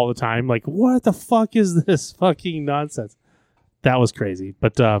like all the time? Like what the fuck is this fucking nonsense? That was crazy.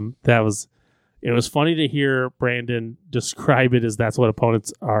 But it was funny to hear Brandon describe it as that's what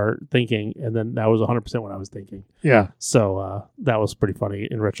opponents are thinking, and then that was 100% what I was thinking. Yeah. So that was pretty funny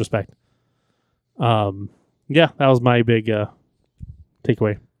in retrospect. Yeah, that was my big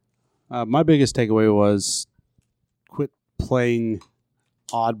takeaway. My biggest takeaway was quit playing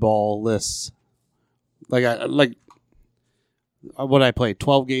oddball lists. Like what I played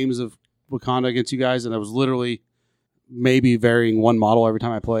 12 games of Wakanda against you guys, and I was literally maybe varying one model every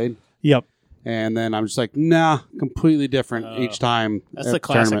time I played. Yep. And then I'm just like, nah, completely different each time. That's the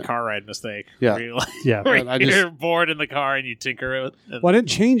classic car ride mistake. Yeah. Where you're, like, Yeah. where you're bored in the car and you tinker it. Well, I didn't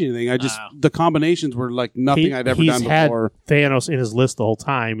change anything. I just the combinations were like nothing I'd ever done had before. Thanos in his list the whole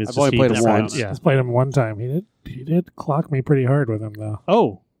time. I've only played him once. Yeah. He's played him one time. He did clock me pretty hard with him though.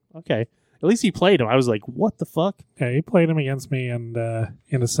 Oh, okay. At least he played him. I was like, what the fuck? Yeah, he played him against me and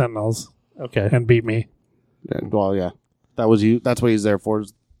in the Sentinels Okay. and beat me. Well, yeah, that was you. That's what he's there for.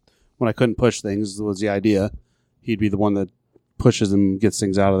 When I couldn't push things, was the idea. He'd be the one that pushes and gets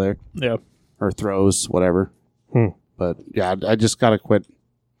things out of there. Yeah. Or throws, whatever. But yeah, I just gotta quit.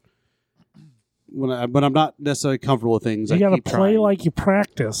 When I'm not necessarily comfortable with things, You I got to keep play trying. like you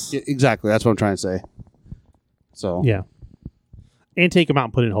practice. Yeah, exactly. That's what I'm trying to say. So Yeah. And take him out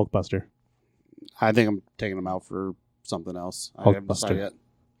and put in Hulkbuster. I think I'm taking him out for something else. I haven't decided yet.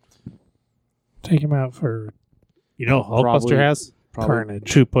 Take him out for You know, Hulkbuster Probably. has Probably carnage.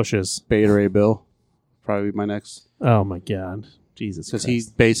 2 pushes. Beta Ray Bill. Probably my next. Oh my god. Jesus Because Christ.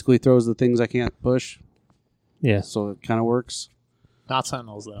 he basically throws the things I can't push. Yeah. So it kind of works. Not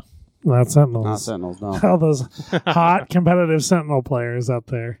Sentinels, though. Not Sentinels. Not Sentinels, no. All those hot competitive Sentinel players out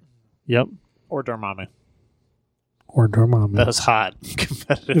there. Yep. Or Dormammu. Or Dormammu. Those hot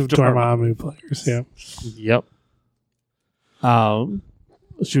competitive Dormammu. Dormammu players, yeah. Yep.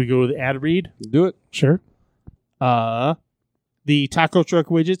 Should we go with ad read? Do it. Sure. The taco truck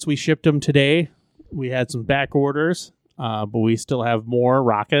widgets, we shipped them today. We had some back orders, but we still have more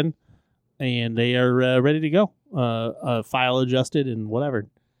rocking, and they are ready to go. File adjusted and whatever.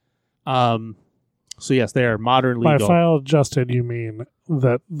 So yes, they are modern By legal. file adjusted, you mean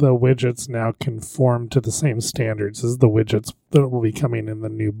that the widgets now conform to the same standards as the widgets that will be coming in the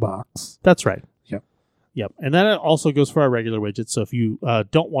new box. That's right. Yep. Yep. And then it also goes for our regular widgets. So if you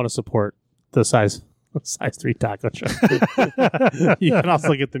don't want to support the size 3 taco truck, you can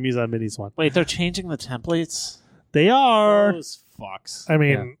also get the Muse on Minis one. Wait, they're changing the templates? They are. Those fucks. I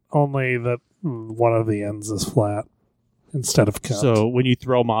mean, only that one of the ends is flat instead of cut. So when you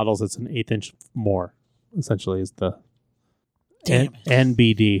throw models, it's an 1/8 inch more. Essentially, is the Damn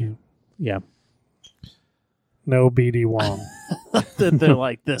NBD. Yeah. no BD Wong. They're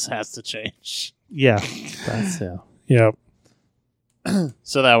like, this has to change. Yeah. That's yeah. Yep.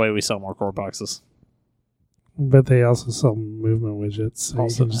 So that way we sell more core boxes. But they also sell movement widgets. So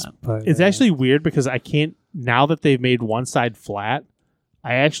Also you can just that. buy It's that. actually weird because I can't now that they've made one side flat.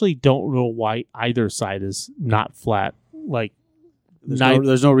 I actually don't know why either side is not flat. Like,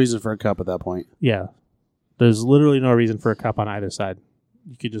 There's no reason for a cup at that point. yeah, there's literally no reason for a cup on either side.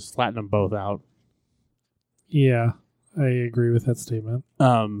 You could just flatten them both out. Yeah, I agree with that statement.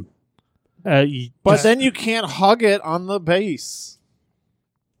 But then you can't hug it on the base.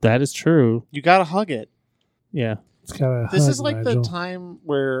 that is true. You gotta hug it. Yeah. It's got a This hug, is like Nigel. the time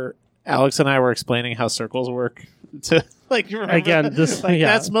where Alex and I were explaining how circles work. To like remember Again, that? this- like,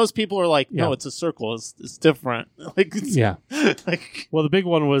 yeah. that's most people are like, no, Yeah. it's a circle. It's different. Like Yeah. like Well, the big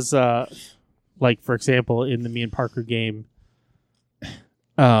one was, like, for example, in the me and Parker game,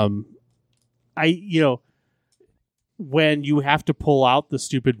 when you have to pull out the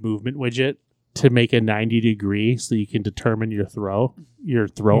stupid movement widget to make a 90 degree so you can determine your throw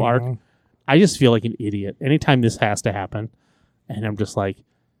arc, Mhm. I just feel like an idiot anytime this has to happen. And I'm just like,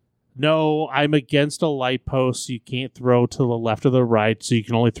 no, I'm against a light post. So you can't throw to the left or the right. So you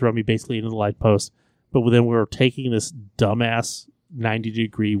can only throw me basically into the light post. But then we're taking this dumbass 90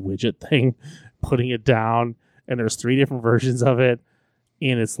 degree widget thing, putting it down, and there's 3 different versions of it.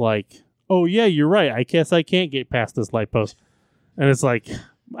 And it's like, oh yeah, you're right. I guess I can't get past this light post. And it's like,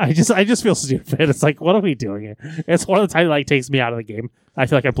 I just feel stupid. It's like, what are we doing here? It's one of the times like takes me out of the game. I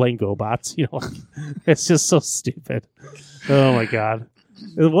feel like I'm playing GoBots. It's just so stupid. Oh my god,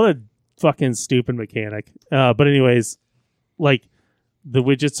 what a fucking stupid mechanic. But anyways, like the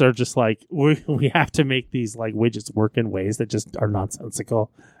widgets are just like we have to make these like widgets work in ways that just are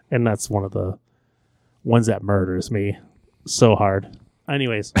nonsensical, and that's one of the ones that murders me so hard.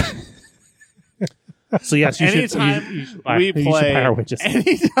 Anyways. So yes, anytime you should buy we our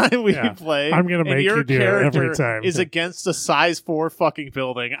widgets. play, I'm gonna make your you do it every character time. is against a size 4 fucking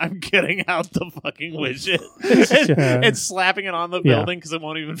building, I'm getting out the fucking widget and slapping it on the building because it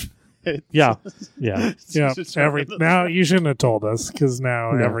won't even fit. Yeah. Now you shouldn't have told us because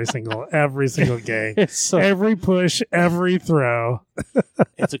now every single game, It's so every push, every throw,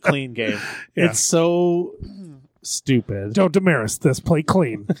 It's a clean game. Yeah. it's so stupid. Don't Damaris this. Play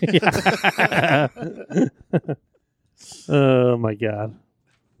clean. Oh my god.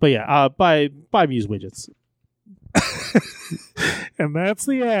 But yeah, buy Muse widgets. And that's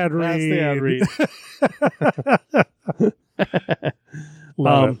the ad read.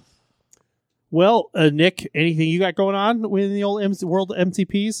 Love it. Well, Nick, anything you got going on with the old World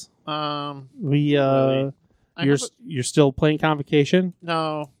MTPs? Really? You're still playing Convocation?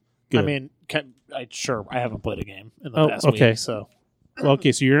 No. Good. I mean, I haven't played a game in the past okay. week, so.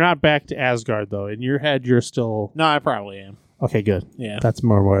 Okay, so you're not back to Asgard though. In your head, you're still No, I probably am. okay. Good. Yeah. That's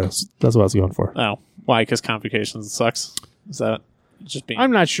more. That's what I was going for. Oh, why? Because Convocation sucks? Is that just being...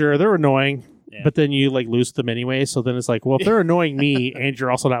 I'm not sure. They're annoying, Yeah. but then you like lose them anyway. So then it's like, well, if they're annoying me and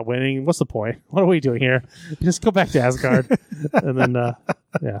you're also not winning, what's the point? What are we doing here? Just go back to Asgard, and then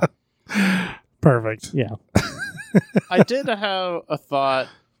yeah, Perfect. yeah. I did have a thought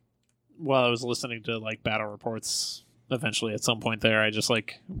while I was listening to like battle reports. Eventually, at some point there, I just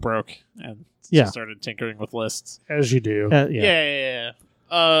like broke and just started tinkering with lists. As you do. Yeah.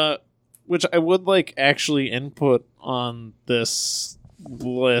 Which I would like actually input on this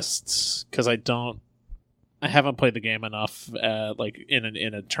list because I haven't played the game enough. Like in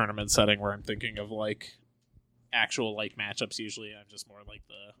a tournament setting where I'm thinking of like actual like matchups. Usually, I'm just more like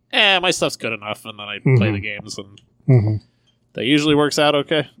my stuff's good enough, and then I play the games, and that usually works out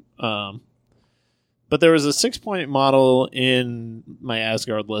okay. But there was a 6-point model in my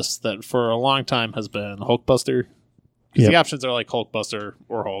Asgard list that for a long time has been Hulkbuster. Because the options are like Hulkbuster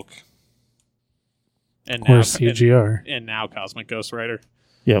or Hulk. And or CGR. And now Cosmic Ghost Rider.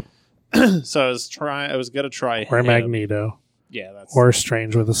 Yep. So I was going to try Or him. Magneto. Yeah, that's... Or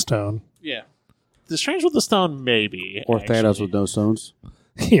Strange with a Stone. Yeah. The Strange with the Stone, maybe. Or actually. Thanos with no stones.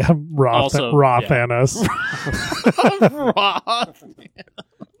 Yeah, raw Thanos. Raw.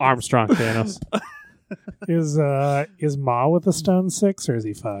 Armstrong Thanos. Is Ma with a stone 6 or is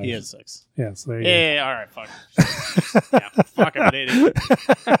he 5? He is 6. Yeah, so there you go. Yeah, all right, fuck. Yeah, fuck, I'm an idiot.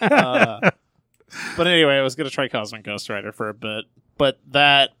 But anyway, I was going to try Cosmic Ghost Rider for a bit, but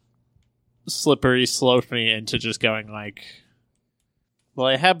that slippery sloped me into just going like, well,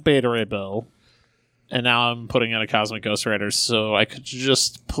 I have Beta Ray Bill, and now I'm putting in a Cosmic Ghost Rider, so I could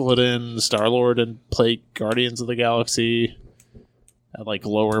just put in Star-Lord and play Guardians of the Galaxy at like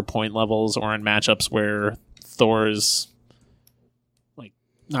lower point levels or in matchups where Thor's like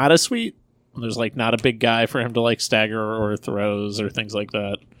not as sweet. There's like not a big guy for him to like stagger or throws or things like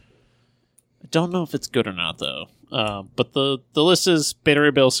that. I don't know if it's good or not though. But the list is Beta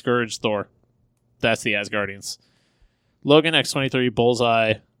Ray Bill, Scourge, Thor. That's the Asgardians. Logan, X-23,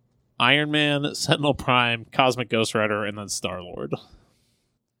 Bullseye, Iron Man, Sentinel Prime, Cosmic Ghost Rider, and then Star-Lord.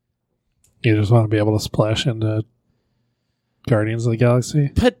 You just want to be able to splash into Guardians of the Galaxy?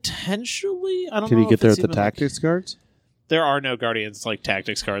 Potentially. I don't know. Can you get if there it's with the even, like- tactics cards? There are no Guardians like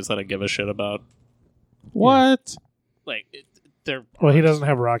tactics cards that I give a shit about. What? Like they're Well, he doesn't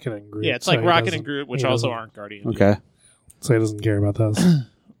have Rocket and Groot. Yeah, it's so like he Rocket doesn't- and Groot, which he also doesn't- aren't Guardians. Okay. So he doesn't care about those.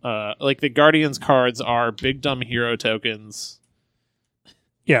 Like the Guardians cards are big dumb hero tokens.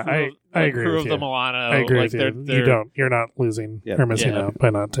 Yeah, Crew I like agree Crew with of you. the Milano. I agree like with you. You're not losing or missing Yeah. out by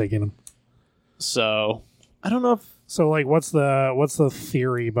not taking them. So I don't know if So, like, what's the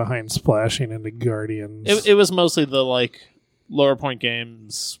theory behind splashing into Guardians? it was mostly the like lower point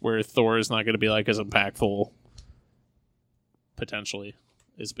games where Thor is not going to be like as impactful. Potentially,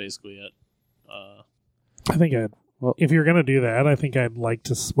 is basically it. I think if you're gonna do that, I think I'd like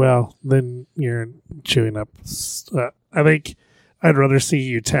to. Well, then you're chewing up. I think I'd rather see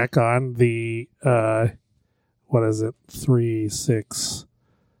you tack on the what is it? 3, 6,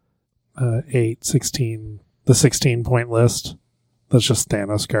 8, 16. The 16-point list. That's just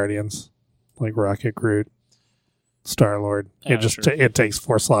Thanos Guardians, like Rocket, Groot, Star-Lord. Yeah, It just sure. it takes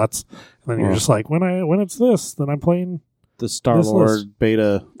 4 slots, and then you're just like, when it's this, then I'm playing The Star-Lord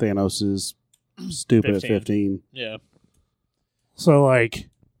beta Thanos is stupid 15. at 15. Yeah. So, like,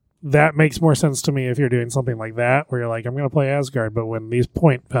 that makes more sense to me if you're doing something like that, where you're like, I'm going to play Asgard, but when these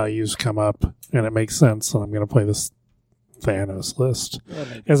point values come up and it makes sense, then I'm going to play this Thanos list,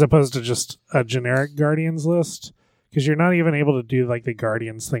 as opposed to just a generic Guardians list, because you're not even able to do, like, the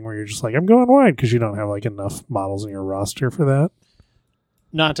Guardians thing where you're just like, I'm going wide, because you don't have, like, enough models in your roster for that.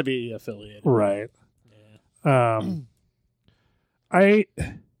 Not to be affiliated. Right. Yeah.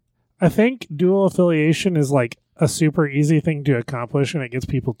 I think dual affiliation is like a super easy thing to accomplish, and it gets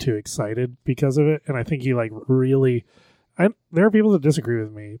people too excited because of it. And I think you like really, there are people that disagree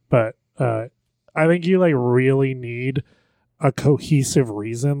with me, but I think you like really need a cohesive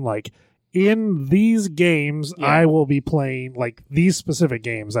reason. Like in these games, I will be playing like these specific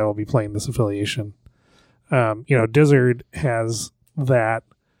games. I will be playing this affiliation. Dizzard has that.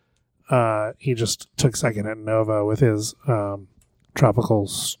 He just took second at Nova with his Tropical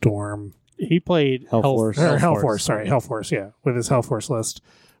Storm. He played Hellforce. Hellforce, yeah, with his Hellforce list,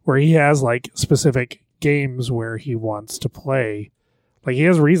 where he has like specific games where he wants to play. Like he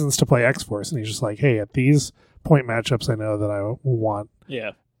has reasons to play X-Force, and he's just like, hey, at these point matchups, I know that I want.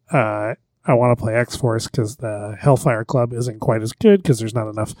 Yeah. I want to play X-Force because the Hellfire Club isn't quite as good because there's not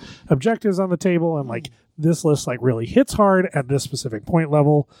enough objectives on the table, and like this list like really hits hard at this specific point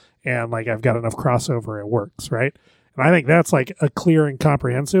level, and like I've got enough crossover, it works, right? And I think that's like a clear and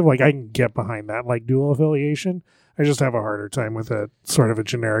comprehensive. Like I can get behind that, like dual affiliation. I just have a harder time with a sort of a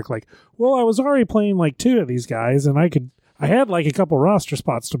generic, like, well, I was already playing like two of these guys, and I had like a couple roster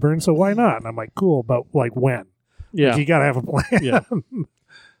spots to burn, so why not? And I'm like, cool, but like when? Yeah. Like, you gotta have a plan. Yeah.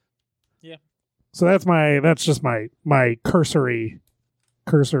 Yeah. So that's just my cursory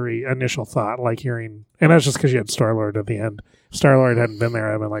initial thought, like hearing, and that's just because you had Star-Lord at the end. If Star-Lord hadn't been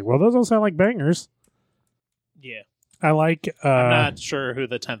there, I'd been like, well, those don't sound like bangers. Yeah. I like. I'm not sure who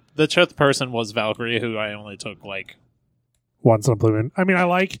the 10th person was. Valkyrie, who I only took like once in a blue moon. I mean, I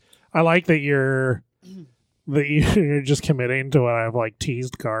like that you're just committing to what I've like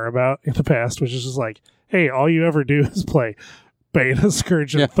teased Gar about in the past, which is just like, hey, all you ever do is play Beta,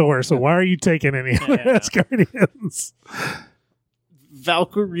 Scourge, and Thor. So why are you taking any other Asgardians?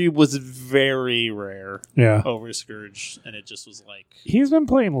 Valkyrie was very rare over Scourge, and it just was like... He's been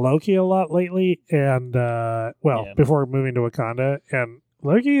playing Loki a lot lately, and, before moving to Wakanda, and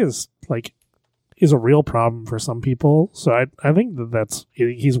Loki is a real problem for some people, so I think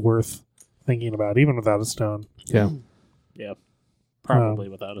he's worth thinking about, even without a stone. Yeah. Yeah. Probably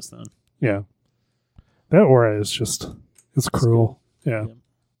without a stone. Yeah. That aura is just... It's cruel. Yeah.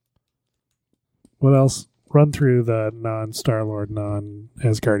 What else? Run through the non-Star-Lord,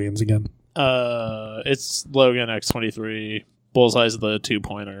 non-Asgardians again. It's Logan X-23, Bullseye's the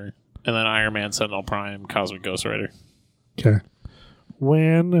 2-pointer, and then Iron Man, Sentinel Prime, Cosmic Ghost Rider. Okay.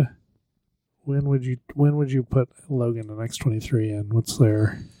 When would you put Logan and X-23 in? What's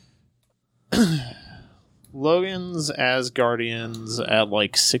their... Logan's Asgardians at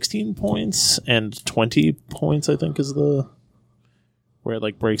like 16 points and 20 points, I think, is where it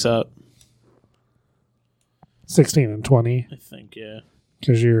like breaks up. 16 and 20? I think, yeah.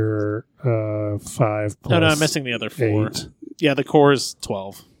 Because you're 5 plus... No, I'm missing the other 4. 8. Yeah, the core is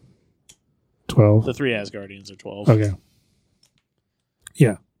 12. 12? The 3 Asgardians are 12. Okay.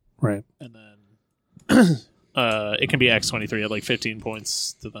 Yeah, right. And then it can be X-23 at like 15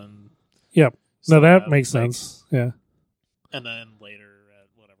 points to then... Yep. So no, that makes sense. Yeah. And then later at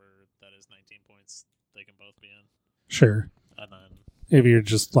whatever that is 19 points, they can both be in. Sure. And then... If you're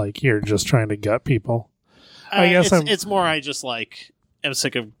just trying to gut people. I guess it's more I just like am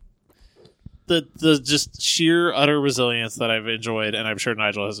sick of the just sheer utter resilience that I've enjoyed, and I'm sure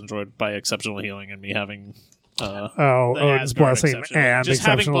Nigel has enjoyed by exceptional healing and me having Odin's blessing and just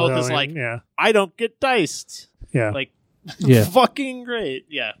having exceptional both healing. is like I don't get diced. Yeah. Like Yeah. fucking great.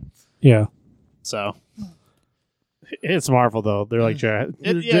 Yeah. Yeah. So it's Marvel though. They're like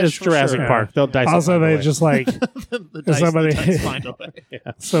it's for Jurassic sure. Park. They'll dice. Also, they just like the dice find a way.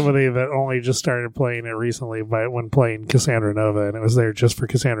 somebody that only just started playing it recently, when playing Cassandra Nova, and it was there just for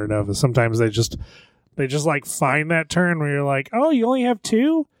Cassandra Nova. Sometimes they just like find that turn where you're like, oh, you only have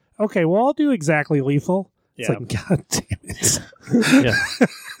 2? Okay, well, I'll do exactly lethal. It's like, God damn it.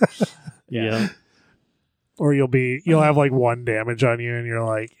 Yeah. Or you'll have like 1 damage on you, and you're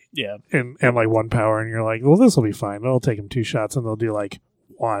like, Yeah. and like 1 power, and you're like, well, this will be fine. It'll take them 2 shots, and they'll do like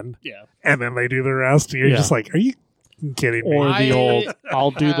 1. Yeah. And then they do the rest. You're just like, are you kidding me? Or the old, I'll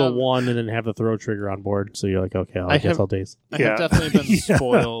do the have- 1 and then have the throw trigger on board. So you're like, okay, I guess I'll daze. I have definitely been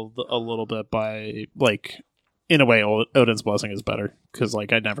spoiled a little bit by, like, in a way, Odin's Blessing is better because,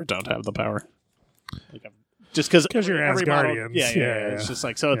 like, I never don't have the power. Like, just because you're Asgardians. Yeah. It's just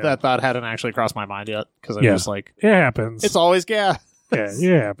like, so Yeah. that thought hadn't actually crossed my mind yet, because I'm Yeah. just like, It happens. it's always gas. Yeah,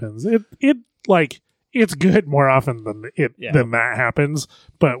 it happens. It like it's good more often than than that happens.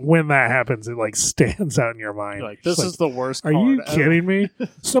 But when that happens, it like stands out in your mind. You're like, this It's is the worst Are card you ever. kidding me?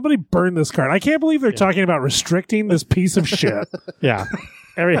 Somebody burned this card. I can't believe they're talking about restricting this piece of shit. Yeah.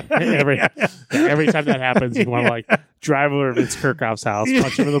 Every time that happens, you want to like drive over to Vince Kirchhoff's house,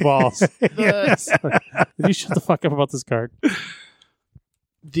 punch him in the balls. Yes. Did you shut the fuck up about this card?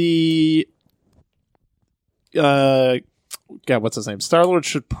 The God, what's his name? Star-Lord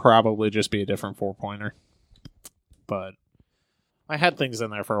should probably just be a different 4-pointer. But I had things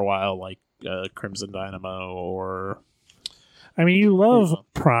in there for a while, like Crimson Dynamo or... I mean, you love Yeah.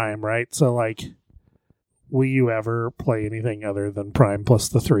 Prime, right? So, like, will you ever play anything other than Prime plus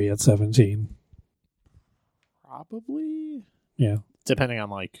the 3 at 17? Probably. Yeah. Depending on,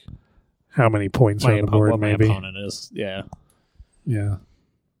 like, How many points are on the board, what maybe? my opponent is. Yeah. Yeah.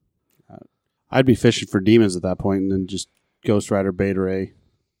 I'd be fishing for demons at that point, and then just Ghost Rider, Beta Ray,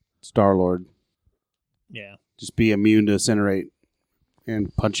 Star-Lord. Yeah. Just be immune to Incinerate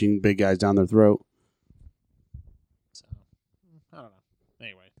and punching big guys down their throat. So, I don't know.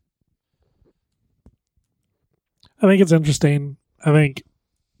 Anyway. I think it's interesting. I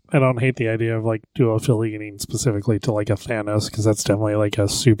don't hate the idea of like dual affiliating specifically to like a Thanos, because that's definitely like a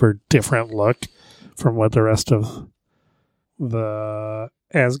super different look from what the rest of the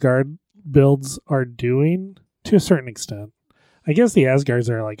Asgard builds are doing to a certain extent. I guess the Asgards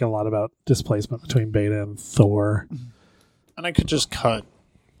are like a lot about displacement between Beta and Thor. And I could just cut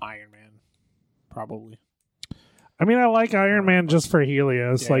Iron Man. Probably. I mean, I like Iron Man just for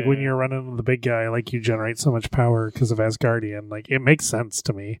Helios. Yeah, like when yeah. you're running into the big guy, like you generate so much power because of Asgardian. Like it makes sense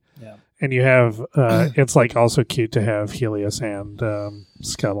to me. Yeah. And you have, it's like also cute to have Helios and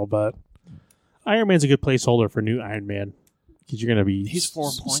Scuttlebutt. Iron Man's a good placeholder for new Iron Man. Because you're going to be... He's 4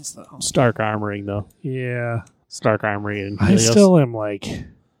 points, though. Stark armoring, though. Yeah. Stark armoring and I Helios. still am like,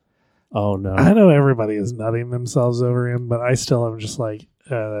 Oh, no. I know everybody is nutting themselves over him, but I still am just like,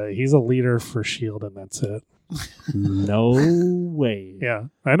 he's a leader for S.H.I.E.L.D. and that's it. No way. Yeah.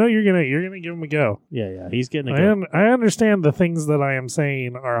 I know you're gonna give him a go. Yeah. He's getting a go. I understand the things that I am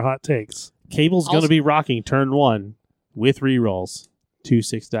saying are hot takes. Cable's going Also- to be rocking turn 1 with rerolls. 2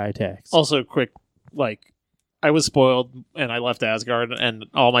 6-die attacks. Also, quick, like, I was spoiled and I left Asgard, and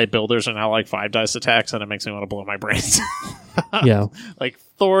all my builders are now like 5 dice attacks, and it makes me want to blow my brains. Yeah. Like,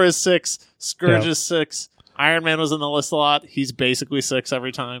 Thor is 6, Scourge Yeah. is 6, Iron Man was in the list a lot. He's basically 6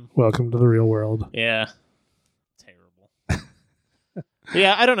 every time. Welcome to the real world. Yeah. Terrible.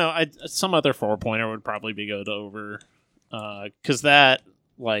 Yeah, I don't know. Some other 4-pointer would probably be good over, because that,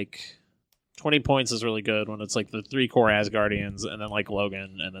 like, 20 points is really good when it's like the 3 core Asgardians and then like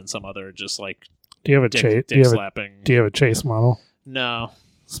Logan and then some other just like Do you have a dick chase? slapping. Do you have a chase model? No.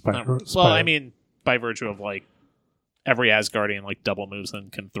 Spider. Well, I mean, by virtue of like every Asgardian like double moves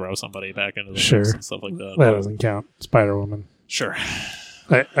and can throw somebody back into the Sure. mix and stuff like that. that doesn't count. Spider Woman. Sure.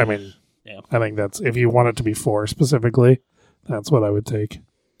 I mean, Yeah. I think that's if you want it to be 4 specifically, that's what I would take.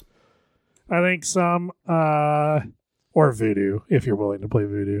 I think some or Voodoo if you're willing to play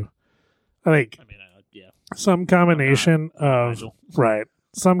Voodoo. I think I mean, yeah. some combination of Nigel. right,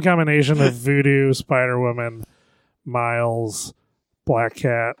 some combination of Voodoo, Spider Woman, Miles, Black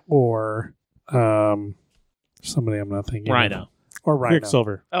Cat, or somebody I'm not thinking of. Rhino. Or Rhino.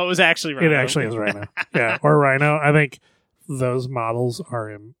 Quicksilver. Oh, it was actually Rhino. It actually is Rhino. Yeah, or Rhino. I think those models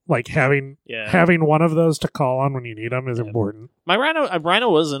are like having one of those to call on when you need them is Yeah. important. My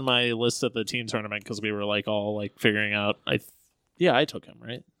Rhino was in my list at the team tournament because we were like all like figuring out. I took him,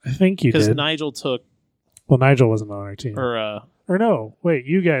 right? I think you Because did. Nigel took Well, Nigel wasn't on our team. or Or no, wait,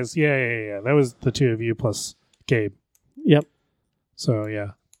 you guys. Yeah. That was the 2 of you plus Gabe. Yep. So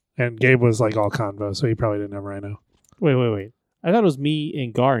yeah, and Gabe was like all convo, so he probably didn't have Rhino. Wait. I thought it was me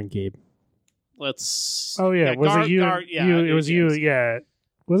and Gar and Gabe. let's. Oh yeah, was it you? Gar, It was you. Yeah,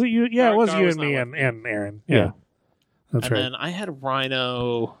 was it you? Yeah, Gar- it was Gar you was and me not and Aaron. Yeah. Yeah, that's And right. then I had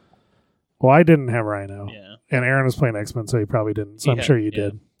Rhino. Well, I didn't have Rhino, Yeah. and Aaron was playing X-Men, so he probably didn't. So I'm Yeah, sure you yeah,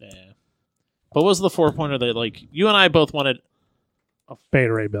 did. Yeah. But what was the 4-pointer that like you and I both wanted?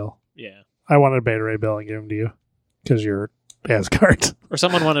 Beta Ray Bill. Yeah. I wanted a Beta Ray Bill and give him to you because you're Asgard. Or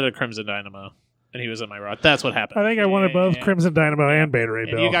someone wanted a Crimson Dynamo, and he was in my rod. That's what happened. I think I wanted both Yeah. Crimson Dynamo and Beta Ray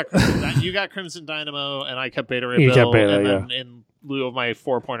And Bill. you got Crimson Dynamo, and I kept Beta Ray You Bill. kept Beta, and yeah. then in lieu of my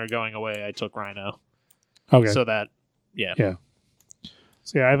 4-pointer going away, I took Rhino. Okay. So that, yeah.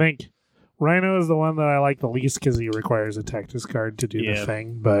 So yeah, I think Rhino is the one that I like the least because he requires a Tactus card to do Yeah. the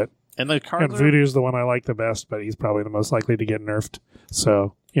thing. But And the and cards are, Voodoo's the one I like the best, but he's probably the most likely to get nerfed.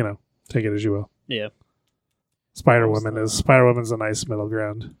 So take it as you will. yeah. Spider-Woman's a nice middle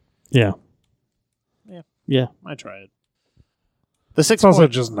ground. Yeah. Yeah. Yeah. I try it. The It's also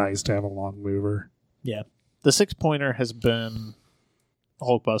just nice to have a long mover. Yeah. The 6-pointer has been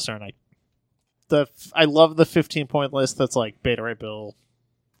Hulkbuster, and I love the 15-point list that's like Beta Ray Bill,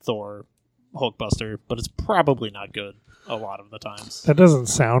 Thor, Hulkbuster, but it's probably not good a lot of the times. That doesn't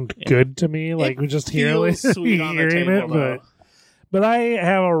sound good to me. Like we just hearing it, but I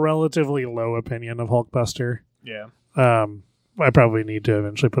have a relatively low opinion of Hulkbuster. Yeah. I probably need to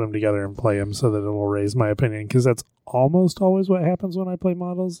eventually put them together and play them so that it'll raise my opinion, because that's almost always what happens when I play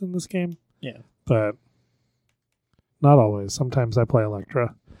models in this game. Yeah. But not always. Sometimes I play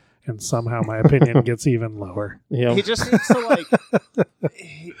Elektra, and somehow my opinion gets even lower. Yeah. He just needs to like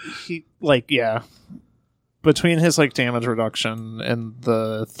he yeah. Between his like damage reduction and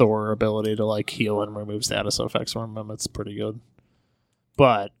the Thor ability to like heal and remove status effects from him, it's pretty good.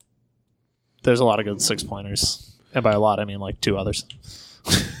 But there's a lot of good 6-pointers. And by a lot I mean like 2 others.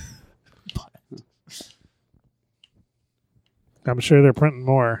 I'm sure they're printing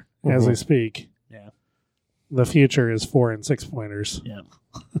more as we speak. Yeah. The future is 4 and 6-pointers. Yeah.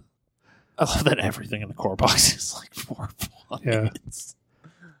 I love that everything in the core box is like 4 points. Yeah.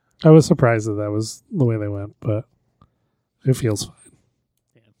 I was surprised that was the way they went, but it feels fine.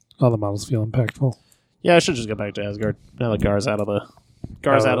 Yeah. All the models feel impactful. Yeah, I should just go back to Asgard. Now that Gar's out of the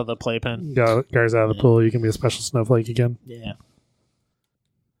playpen. Gar's out of the pool. You can be a special snowflake again. Yeah.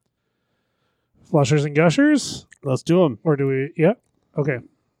 Flushers and gushers? Let's do them. Or do we? Yeah. Okay.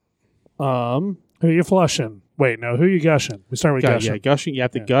 Who you flushing? Wait, no. Who you gushing? We start with gushing. Yeah, gushing. You have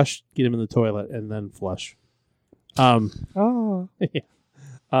to gush, get him in the toilet, and then flush. Oh.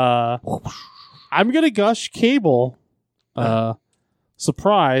 I'm gonna gush Cable.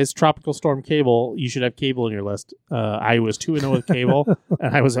 Surprise! Tropical Storm Cable. You should have Cable in your list. I was 2-0 with Cable,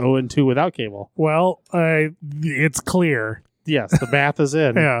 and I was 0-2 without Cable. Well, it's clear. Yes, the math is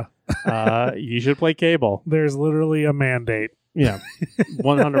in. Yeah. You should play Cable. There's literally a mandate. Yeah,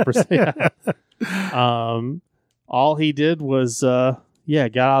 100%. All he did was,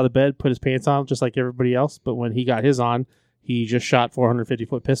 got out of the bed, put his pants on, just like everybody else. But when he got his on, he just shot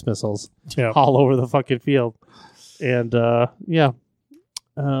 450-foot piss missiles all over the fucking field. And he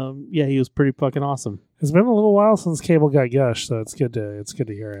was pretty fucking awesome. It's been a little while since Cable got gushed, so it's good to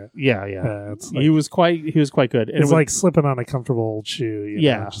hear it. Yeah. It's like, he was quite good. And it's like slipping on a comfortable old shoe. You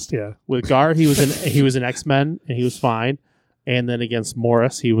know? With Gar, he was an X-Men, and he was fine. And then against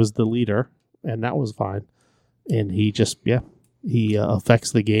Morris, he was the leader, and that was fine. And he just he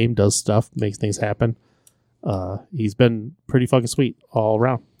affects the game, does stuff, makes things happen. He's been pretty fucking sweet all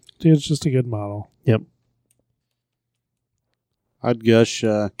around. Dude's just a good model. Yep. I'd gush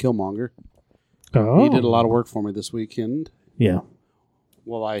Killmonger. Oh. He did a lot of work for me this weekend. Yeah.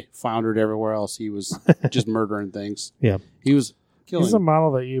 While I floundered everywhere else, he was just murdering things. Yeah. He was killing. He's a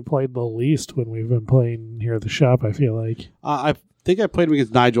model that you played the least when we've been playing here at the shop, I feel like. I think I played him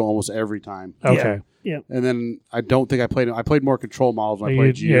against Nigel almost every time. Okay. Yeah. And then I don't think I played him. I played more control models when I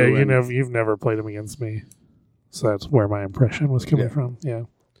played you. Yeah, you've never played him against me. So that's where my impression was coming from. Yeah.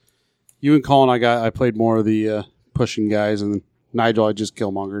 You and Colin, I played more of the pushing guys, and Nigel, I just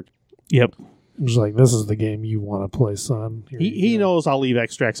Killmongered. Yep. I'm just like, this is the game you want to play, son. Here He knows I'll leave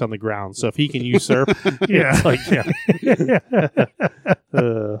extracts on the ground, so if he can usurp, Yeah. it's like,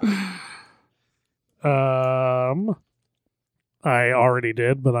 I already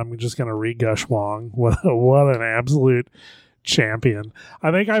did, but I'm just going to re-gush Wong. What an absolute champion.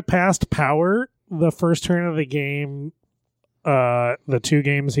 I think I passed Power the first turn of the game, the 2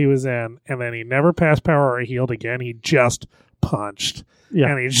 games he was in, and then he never passed Power or healed again. He just punched.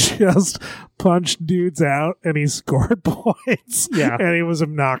 Yeah. And he just punched dudes out, and he scored points. Yeah. And he was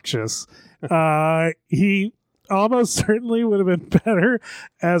obnoxious. He almost certainly would have been better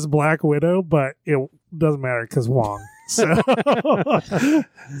as Black Widow, but it doesn't matter because Wong. So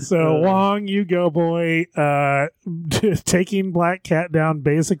Wong, you go, boy. Taking Black Cat down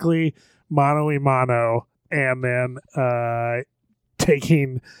basically mano-a-mano, and then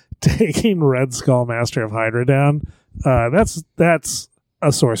taking Red Skull, Master of Hydra, down. That's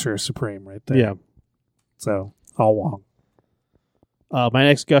a Sorcerer Supreme right there. Yeah. So all Wong. My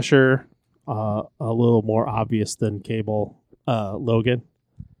next gusher, a little more obvious than Cable, Logan.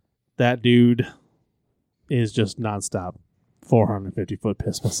 That dude is just nonstop 450-foot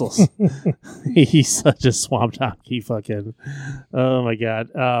piss missiles. He's such a swamp dog. He fucking, oh my god,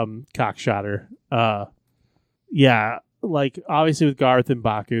 cockshotter. Like obviously with Garth and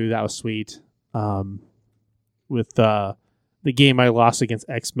Baku, that was sweet. With the game I lost against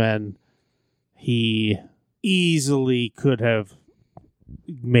X-Men, he easily could have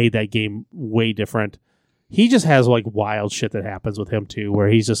made that game way different. he just has like wild shit that happens with him too, where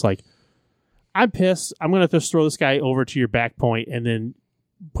he's just like, I'm pissed. I'm gonna just throw this guy over to your back point and then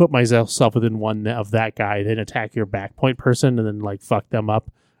put myself within one of that guy, then attack your back point person and then like fuck them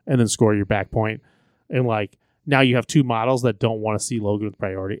up and then score your back point. And like now you have two models that don't want to see Logan with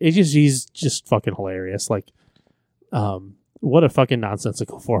priority. He's just fucking hilarious. Like, what a fucking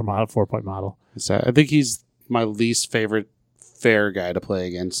nonsensical 4-point model. I think he's my least favorite fair guy to play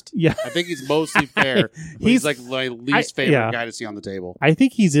against. Yeah, I think he's mostly fair. He's like my least favorite guy to see on the table. I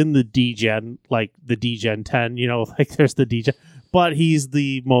think he's in the D-Gen, like the D-Gen 10, like there's the D-Gen, but he's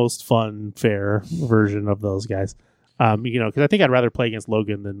the most fun, fair version of those guys. Because I think I'd rather play against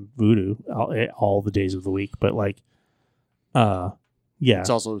Logan than Voodoo all the days of the week. But like, yeah,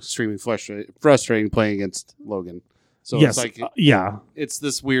 it's also extremely frustrating playing against Logan. So yes, it's like, yeah, it's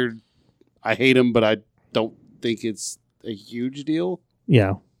this weird. I hate him, but I don't think it's a huge deal.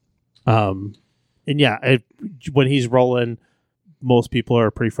 Yeah, and yeah, when he's rolling, most people are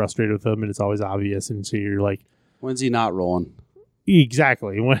pretty frustrated with him, and it's always obvious. And so you're like, when's he not rolling?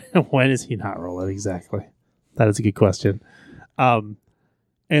 Exactly. When is he not rolling? Exactly. That is a good question. And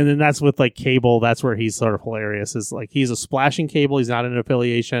then that's with like Cable. That's where he's sort of hilarious. Is like he's a splashing Cable. He's not an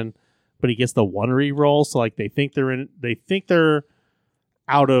affiliation, but he gets the 1 reroll. So like they think they're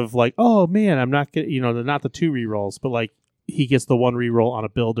out of like, oh man, I'm not getting, they're not the 2 rerolls, but like he gets the 1 reroll on a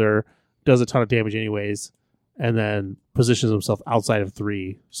builder, does a ton of damage anyways, and then positions himself outside of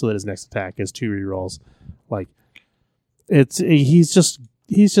 3 so that his next attack is 2 rerolls. Like he's just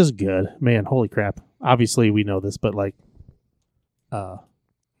good, man. Holy crap. Obviously we know this, but like,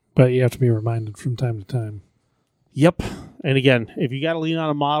 but you have to be reminded from time to time. Yep. And again, if you got to lean on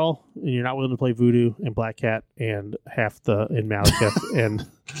a model and you're not willing to play Voodoo and Black Cat and Malekith and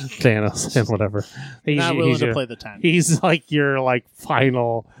Thanos and whatever, not willing to play the 10. He's like your like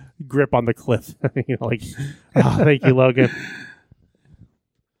final grip on the cliff. Like, thank you, Logan.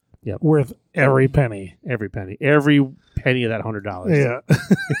 Yep. Worth every penny. Every penny of that $100. Yeah.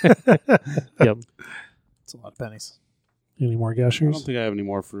 Yep. It's a lot of pennies. Any more I gushers? don't think I have any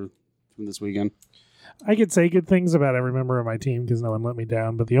more from this weekend. I could say good things about every member of my team because no one let me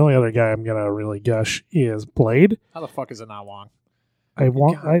down, but the only other guy I'm gonna really gush is Blade. How the fuck is it not Wong?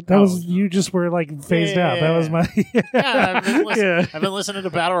 You just were like phased out. That was my I've been listening to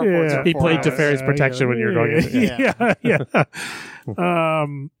battle reports. He played Teferi's Protection when you were going in.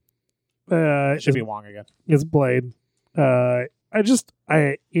 It should be Wong again. It's Blade.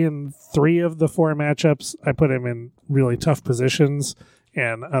 In 3 of the 4 matchups, I put him in really tough positions.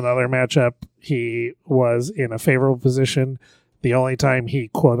 And another matchup, he was in a favorable position. The only time he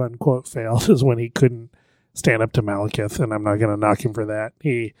quote unquote failed is when he couldn't stand up to Malekith, and I'm not going to knock him for that.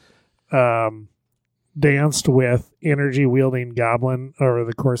 He danced with energy wielding Goblin over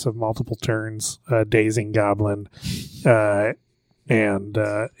the course of multiple turns, dazing Goblin, and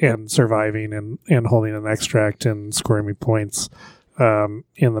surviving and holding an extract and scoring me points. In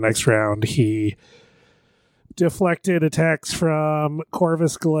the next round, he deflected attacks from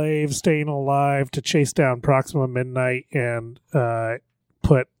Corvus Glaive, staying alive to chase down Proxima Midnight, and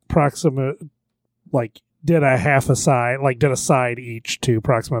put Proxima, did a side each to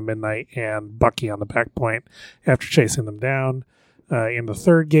Proxima Midnight and Bucky on the back point after chasing them down. In the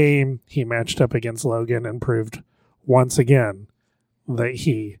 3rd game, he matched up against Logan and proved once again that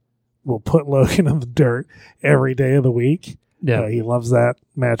he will put Logan in the dirt every day of the week. Yeah. He loves that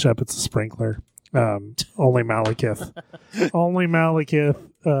matchup. It's a sprinkler. Only Malekith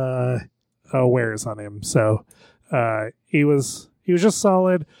wears on him. So he was just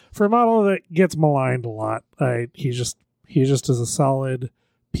solid for a model that gets maligned a lot. He just is a solid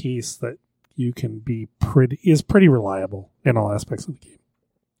piece that you can be is pretty reliable in all aspects of the game.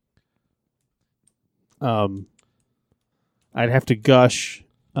 I'd have to gush.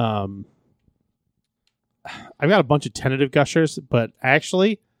 I've got a bunch of tentative gushers, but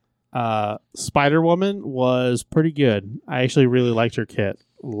actually, Spider-Woman was pretty good. I actually really liked her kit.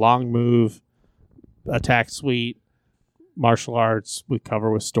 Long move, attack suite, martial arts with cover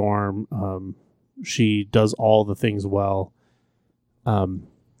with storm. She does all the things well.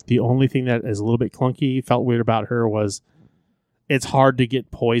 The only thing that is a little bit clunky, felt weird about her was it's hard to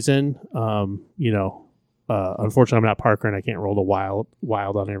get poison. Unfortunately, I'm not Parker and I can't roll the wild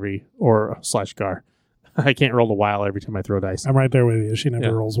on every / Gar. I can't roll the wild every time I throw dice. I'm right there with you. She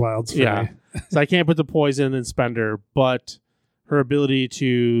never rolls wilds for me. So I can't put the poison and spend her, but her ability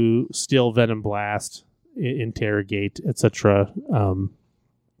to steal Venom Blast, interrogate, etc. The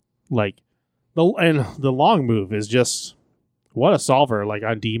long move is just what a solver. Like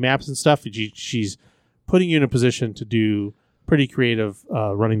on D maps and stuff, she's putting you in a position to do pretty creative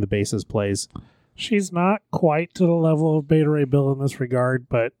running the bases plays. She's not quite to the level of Beta Ray Bill in this regard,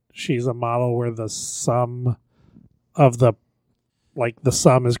 but she's a model where the sum of the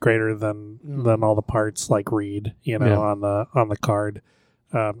sum is greater than all the parts, like Reed, on the card.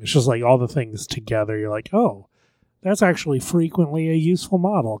 It's just like all the things together. You're like, oh, that's actually frequently a useful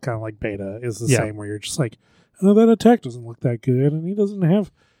model, kind of like Beta is the same, where you're just like, oh, that attack doesn't look that good, and he doesn't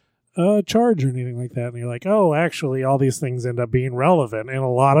have charge or anything like that. And you're like, oh, actually, all these things end up being relevant in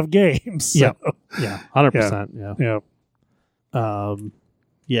a lot of games. So, yeah, 100%.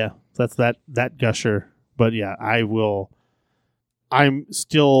 Yeah. That's that Gusher. But yeah, I'm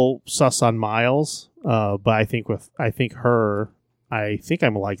still sus on Miles, but I think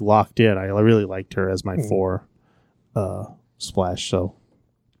I'm like locked in. I really liked her as my 4 splash. So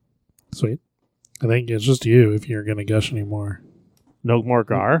sweet. I think it's just you if you're gonna gush anymore. No more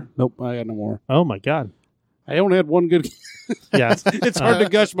Gar? Nope, I got no more. Oh my god. I only had one good. Yeah, it's hard to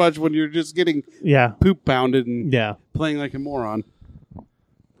gush much when you're just getting poop pounded and playing like a moron.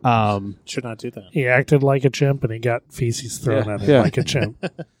 Should not do that. He acted like a chimp and he got feces thrown at him like a chimp.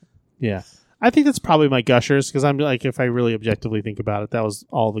 Yeah. I think that's probably my gushers, because I'm like, if I really objectively think about it, that was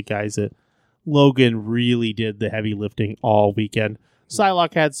all the guys that Logan really did the heavy lifting all weekend.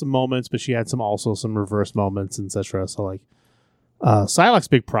 Psylocke had some moments, but she had also some reverse moments, etc. So like, Psylocke's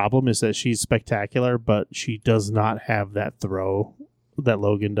big problem is that she's spectacular, but she does not have that throw that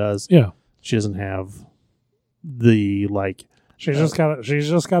Logan does. Yeah. She doesn't have the like. She's just got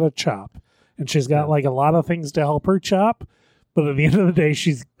a chop, and she's got like a lot of things to help her chop. But at the end of the day,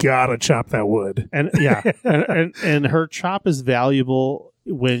 she's got to chop that wood. And and her chop is valuable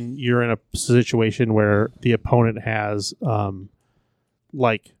when you're in a situation where the opponent has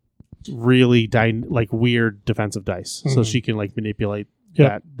like really weird defensive dice, so she can like manipulate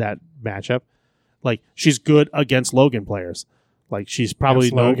that matchup. Like, she's good against Logan players. Like, she's probably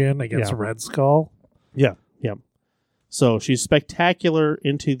against Red Skull. Yeah. So she's spectacular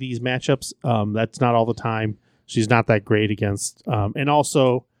into these matchups. That's not all the time. She's not that great against. And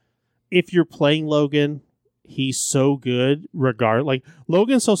also, if you're playing Logan, he's so good. Like,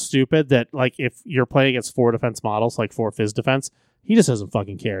 Logan's so stupid that like if you're playing against 4 defense models, like 4 Fizz defense, he just doesn't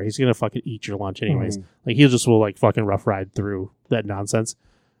fucking care. He's gonna fucking eat your lunch anyways. Like, he just will like fucking rough ride through that nonsense.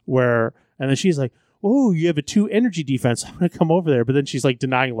 And then she's like, "Oh, you have a 2 energy defense. I'm gonna come over there." But then she's like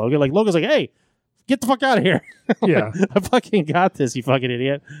denying Logan. Like, Logan's like, "Hey, get the fuck out of here." Yeah. I fucking got this, you fucking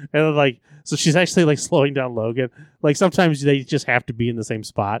idiot. And then, like, so she's actually like slowing down Logan. Like, sometimes they just have to be in the same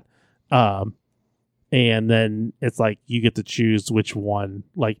spot. And then it's like you get to choose which one.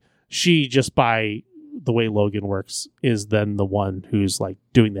 Like, she, just by the way Logan works, is then the one who's like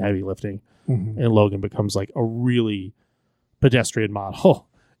doing the heavy lifting. And Logan becomes like a really pedestrian model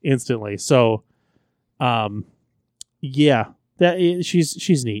instantly. So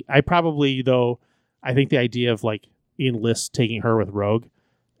she's neat. I probably, though, I think the idea of like Enlist taking her with Rogue,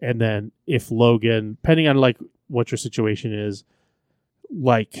 and then if Logan, depending on like what your situation is,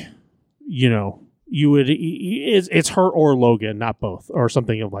 like, you would, it's her or Logan, not both, or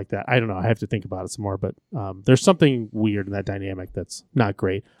something like that. I don't know. I have to think about it some more, but there's something weird in that dynamic that's not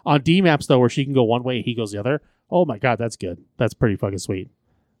great. On D maps though, where she can go one way, he goes the other. Oh my god, that's good. That's pretty fucking sweet.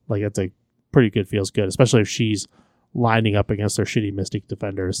 Like, that's a pretty good, feels good, especially if she's lining up against their shitty Mystic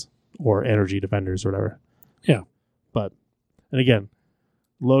defenders or energy defenders or whatever. Yeah. But, and again,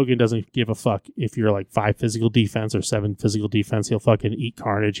 Logan doesn't give a fuck if you're like 5 physical defense or 7 physical defense. He'll fucking eat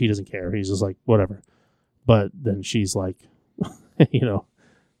carnage. He doesn't care. He's just like, whatever. But then she's like, it's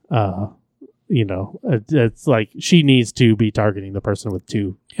like she needs to be targeting the person with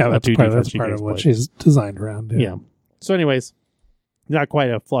 2. Yeah, that's part of what she's designed around. Yeah. So anyways, not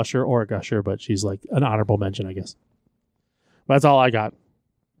quite a flusher or a gusher, but she's like an honorable mention, I guess. But that's all I got.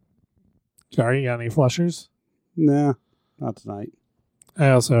 Sorry, you got any flushers? Nah, not tonight.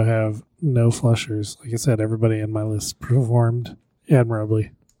 I also have no flushers. Like I said, everybody in my list performed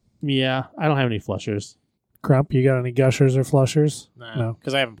admirably. Yeah, I don't have any flushers. Crump, you got any gushers or flushers? No,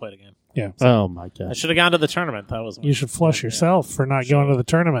 because I haven't played again. Yeah. Oh my I god. should have gone to the tournament. That was You should flush yourself for not going to the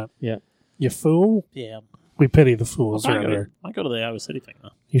tournament. Yeah. You fool. Yeah. We pity the fools I around here. might go to the Iowa City thing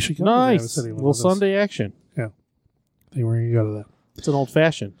though. You should go to the Iowa Nice. City one Little of those. Sunday action. I think we're going to go to that. It's an old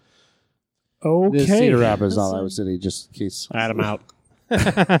fashioned. This Okay. Cedar Rapids, not Iowa City, just in case. Add 'em out.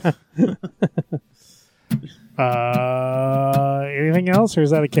 Anything else, or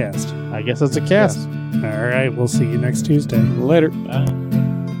is that a cast? I guess it's a cast. All right. We'll see you next Tuesday. Later. Bye.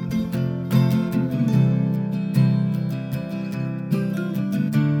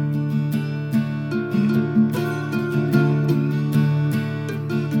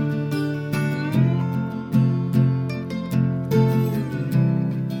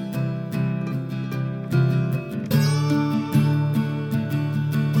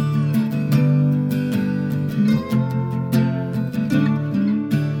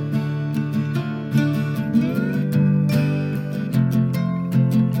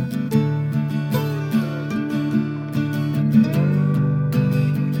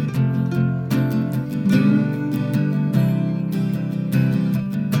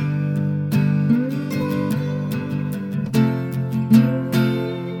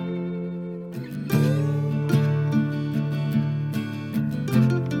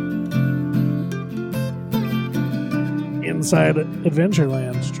 inside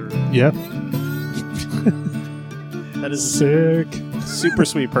Adventureland. It's true. Yeah. That is Sick. super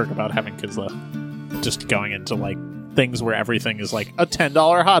sweet perk about having kids though. Just going into like things where everything is like a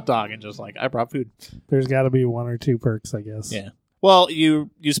 $10 hot dog and just like I brought food. There's got to be one or two perks, I guess. Yeah. Well,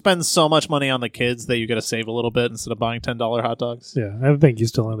 you spend so much money on the kids that you got to save a little bit instead of buying $10 hot dogs. Yeah, I think you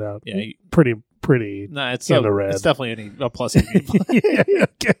still end out. Yeah. pretty. Nah, it's In the red. It's definitely a plus. EV. Yeah,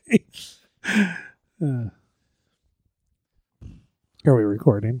 okay. Are we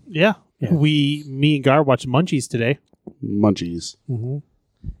recording? Yeah. Yeah. Me and Gar watched Munchies today. Munchies. Mm-hmm.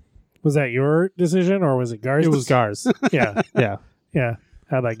 Was that your decision or was it Gar's? It was Gar's. Yeah, Yeah. yeah.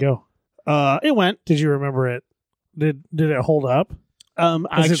 How'd that go? It went. Did you remember it? Did it hold up? I Has it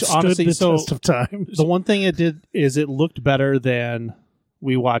actually, stood honestly, the so test of time? the one thing it did is it looked better than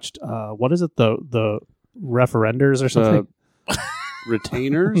we watched. What is it? The referenders or something?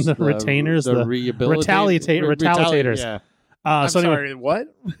 Retainers? The retainers, the retaliators. Yeah. I'm So anyway, sorry. What?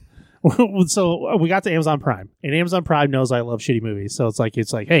 so we got to Amazon Prime, and Amazon Prime knows I love shitty movies. So it's like,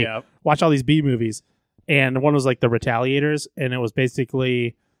 hey, Yeah. watch all these B movies. And one was like the Retaliators, and it was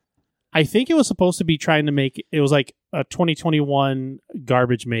basically, I think it was supposed to be trying to make, it was like a 2021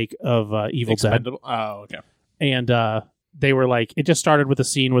 garbage make of Evil Dead. Expendable. Oh, okay. And they were like, it just started with a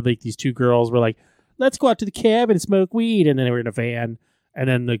scene where like these two girls were like, let's go out to the cabin and smoke weed. And then they were in a van, and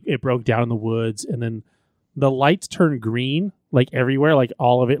then it broke down in the woods, and then the lights turned green, like everywhere, like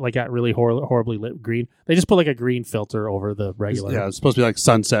all of it, like got really horribly lit green. They just put like a green filter over the regular. Yeah, it's supposed to be like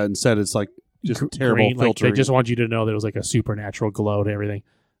sunset. Instead, it's like just terrible green, like, filtering. they just want you to know that it was like a supernatural glow to everything.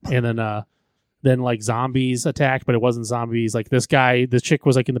 And then like zombies attacked, but it wasn't zombies. Like this chick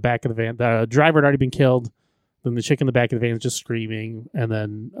was like in the back of the van. The driver had already been killed. Then the chick in the back of the van is just screaming, and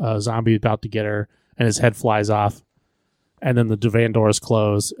then a zombie about to get her, and his head flies off. And then the van doors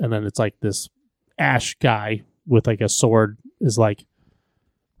close, and then it's like this Ash guy with like a sword is like,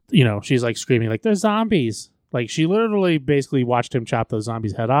 she's like screaming like, there's zombies. Like she literally basically watched him chop those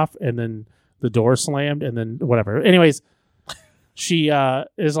zombies' head off, and then the door slammed, and then whatever. Anyways, she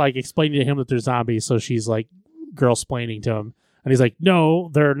is like explaining to him that they're zombies, so she's like girl-splaining to him, and he's like, no,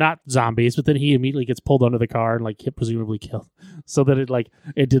 they're not zombies. But then he immediately gets pulled under the car and like presumably killed. So that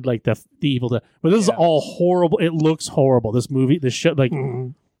it did like the Evil Dead. But this is all horrible. It looks horrible. This movie, this show, like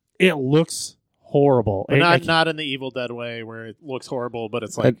it looks horrible. But not in the Evil Dead way where it looks horrible, but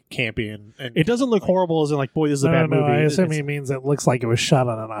it's like campy and it doesn't look horrible as in like, boy, this is a bad movie. I assume he means it looks like it was shot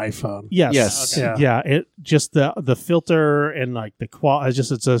on an iPhone. Yes. Okay. Yeah. It just the filter and like the quality.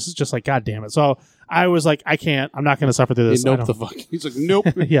 It's just like, God damn it. So I was like, I'm not going to suffer through this. Nope the fuck. He's like, nope.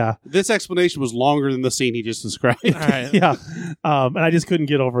 Yeah. This explanation was longer than the scene he just described. All right. Yeah. And I just couldn't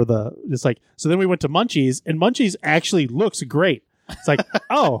get over so then we went to Munchies, and Munchies actually looks great. It's like,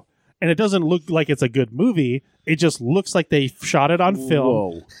 oh, and it doesn't look like it's a good movie. It just looks like they shot it on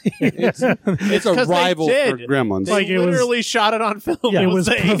film. Whoa. It's a 'cause they rival for did. Gremlins. They Like, it was- literally shot it on film. Yeah, it It was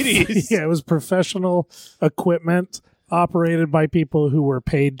the prof- 80s. Yeah, it was professional equipment operated by people who were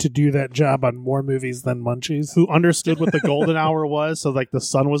paid to do that job on more movies than Munchies. Who understood what the golden hour was, so like the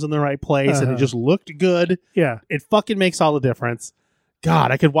sun was in the right place, and it just looked good. Yeah. It fucking makes all the difference.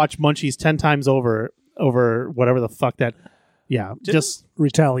 God, I could watch Munchies 10 times over whatever the fuck that. Yeah, just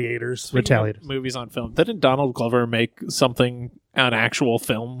Retaliators. Retaliators. Movies on film. Didn't Donald Glover make something on actual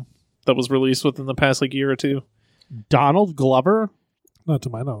film that was released within the past like year or two? Donald Glover. Not to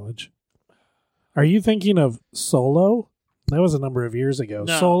my knowledge. Are you thinking of Solo? That was a number of years ago.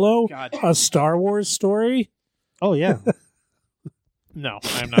 No. Solo, God. a Star Wars story? Oh yeah, No,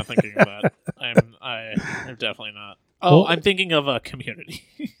 I'm not thinking of that. I'm definitely not. Oh, Well- I'm thinking of a Community.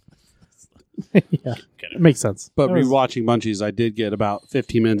 yeah, it makes sense. But That was- rewatching Munchies, I did get about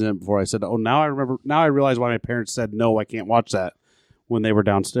 15 minutes in before I said, "Oh, now I remember. Now I realize why my parents said no, I can't watch that when they were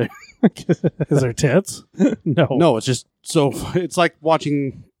downstairs." Is there tits? No, No, it's just so. It's like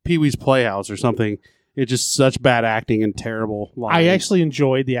watching Pee Wee's Playhouse or something. It's just such bad acting and terrible lines. I actually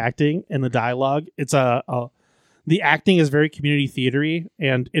enjoyed the acting and the dialogue. It's the acting is very community theatery,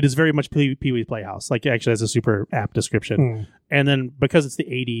 and it is very much Pee Wee's Playhouse. Like, actually, that's a super apt description. And then because it's the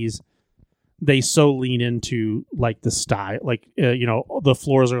 80s, they so lean into like the style, like the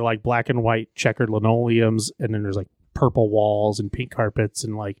floors are like black and white checkered linoleums, and then there's like purple walls and pink carpets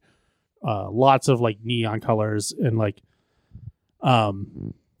and like lots of like neon colors and like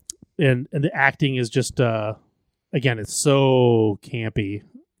and the acting is just again, it's so campy,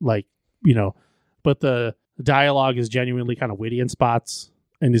 like, but the dialogue is genuinely kind of witty in spots,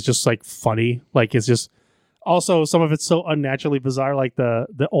 and it's just like funny. Like, it's just also some of it's so unnaturally bizarre. Like the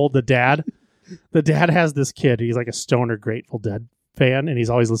dad has this kid. He's like a stoner Grateful Dead fan, and he's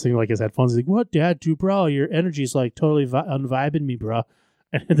always listening to like his headphones. He's like, "What, Dad? Dude, bro, your energy's like totally unvibing me, bro."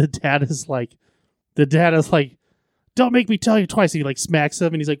 And the dad is like, "Don't make me tell you twice." And he like smacks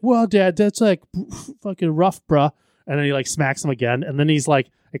him, and he's like, "Well, Dad, that's like fucking rough, bro." And then he like smacks him again, and then he's like,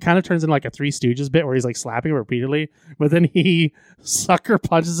 it kind of turns into like a Three Stooges bit where he's like slapping him repeatedly, but then he sucker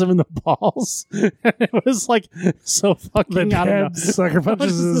punches him in the balls. And it was like so fucking The out of dad sucker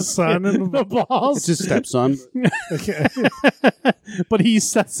punches his son in the balls. It's his stepson. Okay. But he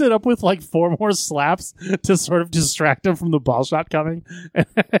sets it up with like 4 more slaps to sort of distract him from the ball shot coming. And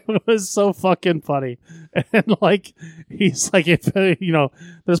it was so fucking funny. And like, he's like, if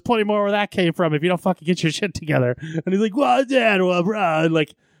there's plenty more where that came from if you don't fucking get your shit together. And he's like, "Well, Dad, well, bro," and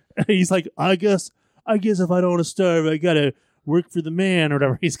like, he's like, I guess if I don't want to starve, I gotta work for the man or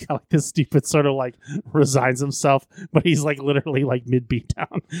whatever. He's got like this stupid sort of like resigns himself, but he's like literally like mid beat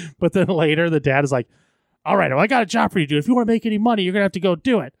down. But then later the dad is like, "All right, well, I got a job for you, dude. If you want to make any money, you're gonna have to go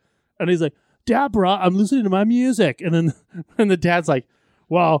do it." And he's like, "Dad, bro, I'm listening to my music." And then the dad's like,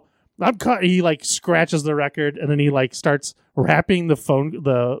 "Well, I'm cut." He like scratches the record, and then he like starts wrapping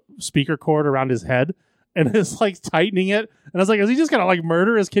the speaker cord around his head and is like tightening it. And I was like, is he just gonna like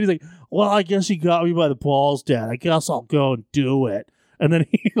murder his kid? He's like, "Well, I guess he got me by the balls, Dad. I guess I'll go and do it." And then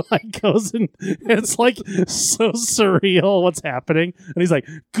he like goes and it's like so surreal what's happening. And he's like,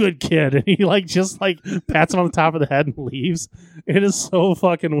 "Good kid." And he like just like pats him on the top of the head and leaves. It is so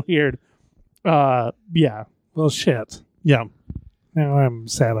fucking weird. Yeah. Well, shit. Yeah. Now I'm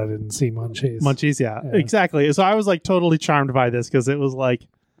sad I didn't see Munchies. Munchies, yeah, exactly. So I was like totally charmed by this because it was like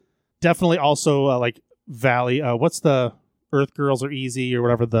definitely also like Valley. What's the Earth Girls Are Easy or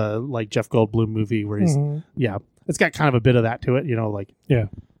whatever, the like Jeff Goldblum movie where he's yeah, it's got kind of a bit of that to it, like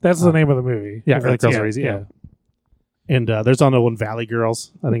that's the name of the movie. yeah, Earth Girls Are Easy, yeah. And there's on the one Valley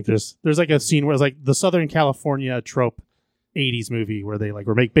Girls. I think there's like a scene where it's like the Southern California trope 80s movie where they like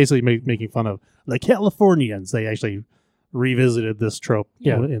were basically making fun of the Californians. They actually revisited this trope.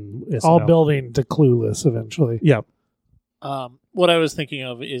 In all SNL. building to Clueless eventually. Yeah. What I was thinking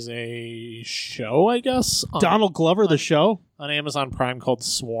of is a show, I guess. Donald Glover, the show? On Amazon Prime called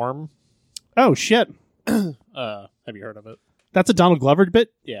Swarm. Oh, shit. Have you heard of it? That's a Donald Glover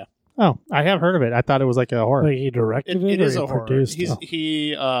bit? Yeah. Oh, I have heard of it. I thought it was like a horror. Like he directed it It or is he a horror. produced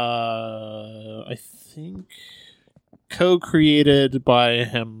He, I think, co-created by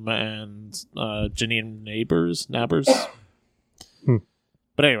him and Janine Nabbers.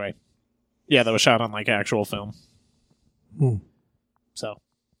 But anyway, yeah, that was shot on like actual film. So,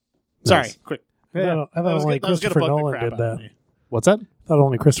 sorry, Nice. quick. I thought only Christopher Nolan did that. What's that? I thought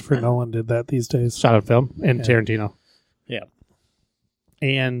only Christopher Nolan did that these days. Shot on film and Tarantino. Yeah.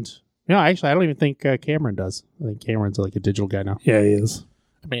 And, actually, I don't even think Cameron does. I think Cameron's like a digital guy now. Yeah, he is.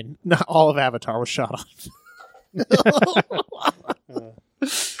 I mean, not all of Avatar was shot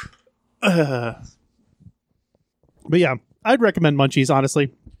on. But yeah, I'd recommend Munchies,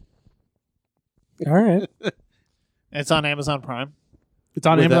 honestly. All right. It's on Amazon Prime. It's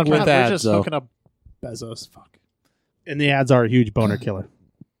on With Amazon that- Prime. with We're ads, just though. hooking up Bezos. Fuck. And the ads are a huge boner killer.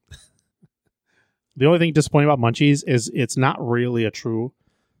 The only thing disappointing about Munchies is it's not really a true...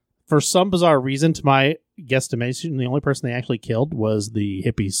 For some bizarre reason, to my guesstimation, the only person they actually killed was the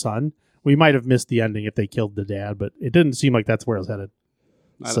hippie's son. We might have missed the ending if they killed the dad, but it didn't seem like that's where it was headed.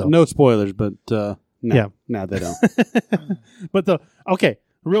 So- No spoilers, but no, Yeah. no, they don't. But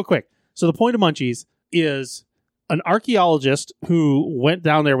real quick. So the point of Munchies is an archaeologist who went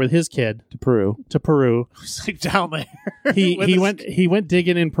down there with his kid To Peru. to Peru. It's like down there. He went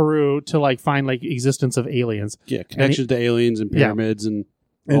digging in Peru to like find like existence of aliens. Yeah, connections to aliens and pyramids and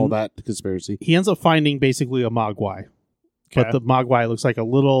all that conspiracy. He ends up finding basically a Mogwai. But Okay. the Mogwai looks like a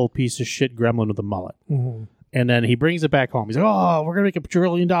little piece of shit gremlin with a mullet. Mm-hmm. And then he brings it back home. He's like, "Oh, we're gonna make $1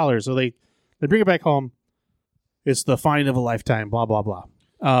 trillion." So they bring it back home. It's the find of a lifetime. Blah blah blah.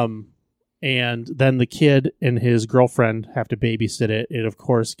 And then the kid and his girlfriend have to babysit it. It of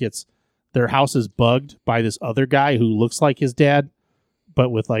course gets their house is bugged by this other guy who looks like his dad, but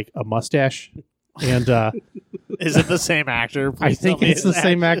with like a mustache. And Is it the same actor? I Please think tell me it's the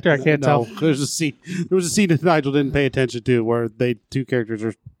same actor. I can't No, tell. there's a scene. There was a scene that Nigel didn't pay attention to where two characters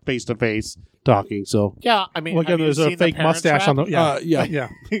are face to face talking. So Yeah, I mean, Well, again, have you there's a seen The fake Parent mustache Trap? on the yeah, yeah.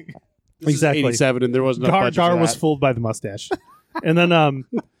 This Exactly. is 87, and there wasn't enough budget Dar for was that. fooled by the mustache. And then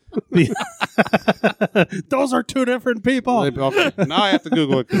those are two different people. Okay, now I have to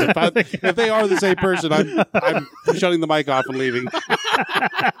Google it because if they are the same person, I'm shutting the mic off and leaving.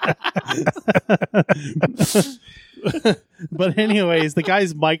 But anyways, the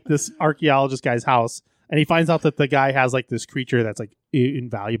guy's mic'd this archaeologist guy's house, and he finds out that the guy has like this creature that's like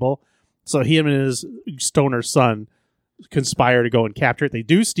invaluable. So he and his stoner son conspire to go and capture it. They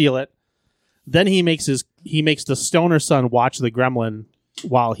do steal it. Then he makes the stoner son watch the gremlin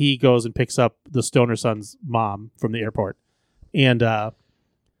while he goes and picks up the stoner son's mom from the airport. And the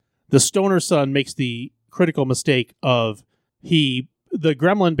stoner son makes the critical mistake of the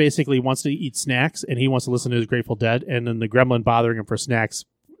gremlin basically wants to eat snacks and he wants to listen to his Grateful Dead, and then the gremlin bothering him for snacks,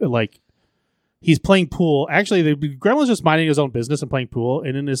 like he's playing pool. Actually, the gremlin's just minding his own business and playing pool,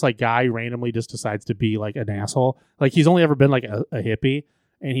 and then this like guy randomly just decides to be like an asshole. Like he's only ever been like a hippie,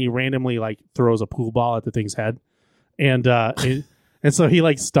 and he randomly like throws a pool ball at the thing's head, and and so he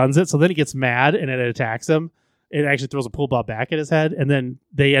like stuns it. So then he gets mad and it attacks him. It actually throws a pool ball back at his head, and then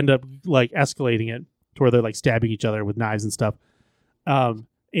they end up like escalating it to where they're like stabbing each other with knives and stuff. And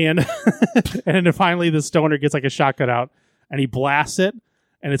and then finally the stoner gets like a shotgun out and he blasts it,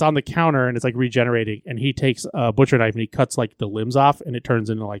 and it's on the counter and it's like regenerating, and he takes a butcher knife and he cuts like the limbs off, and it turns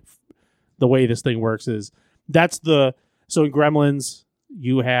into like, the way this thing works is so in Gremlins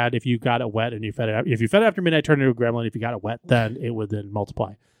you had, if you got it wet and if you fed it after midnight, turned into a gremlin. If you got it wet, then it would then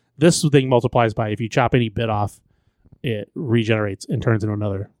multiply. This thing multiplies by, if you chop any bit off, it regenerates and turns into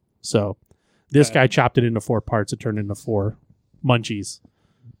another. So this guy chopped it into 4 parts. It turned into 4 munchies.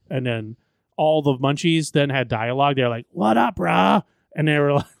 And then all the munchies then had dialogue. They're like, "What up, brah?" And they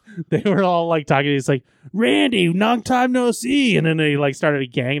were all like talking. It's like, "Randy, long time no see." And then they like started a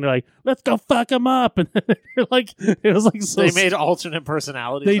gang. And they're like, "Let's go fuck him up." And they're like, it was like so. They made alternate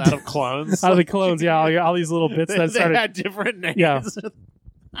personalities out of clones. Out of the clones, yeah. All these little bits that started. They had different names. Yeah.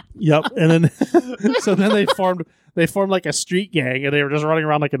 Yep. And then so then they formed like a street gang, and they were just running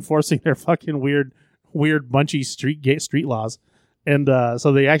around like enforcing their fucking weird munchy street laws. And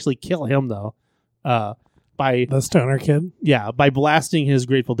so they actually kill him though, by The stoner kid. Yeah, by blasting his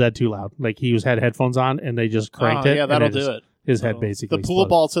Grateful Dead too loud. Like he had headphones on, and they just cranked it. Yeah, that'll and do it. His head basically. The pool exploded.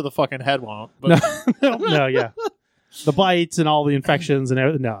 ball to the fucking head won't. But No, yeah. The bites and all the infections and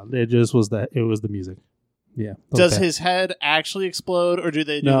everything. No, it just was the music. Yeah. does okay. his head actually explode, or do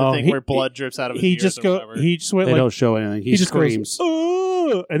they do No, the thing where blood drips out of his He ears just or go. whatever? He just went They like. don't show anything. He just screams. goes,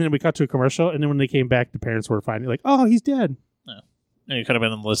 "Oh!" And then we cut to a commercial, and then when they came back, the parents were finding like, "Oh, he's dead." And you could have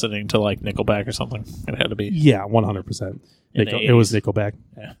been listening to like Nickelback or something. It had to be. Yeah, 100%. In the It was 80s. Nickelback.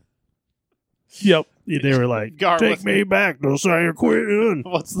 Yeah. Yep. They were like, Gar, "Take what's- me back, no sign you're quitting."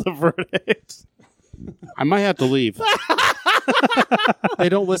 What's the verdict? I might have to leave. They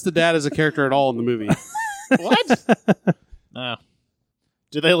don't list the dad as a character at all in the movie. What? No.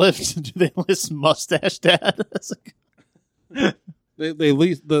 Do they list Mustache Dad? They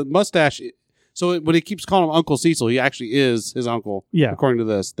list the mustache. So when he keeps calling him Uncle Cecil, he actually is his uncle. Yeah. According to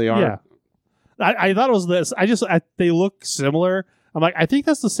this, they are. Yeah. I thought it was this. They look similar. I'm like, I think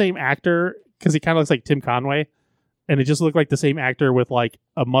that's the same actor, because he kind of looks like Tim Conway, and it just looked like the same actor with like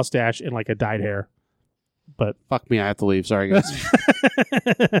a mustache and like a dyed hair. But Fuck me, I have to leave. Sorry, guys.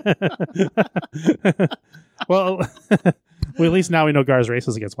 well, at least now we know Gar's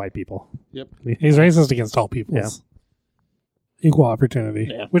racist against white people. Yep. He's racist against all people. Yeah. Equal opportunity,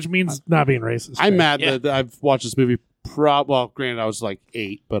 Yeah. which means not being racist. I'm right? mad Yeah. that I've watched this movie. Well, granted, I was like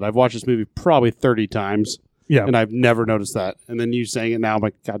 8, but I've watched this movie probably 30 times, Yeah. and I've never noticed that. And then you saying it now, I'm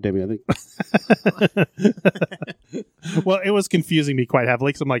like, God damn it! I think Well, it was confusing me quite heavily,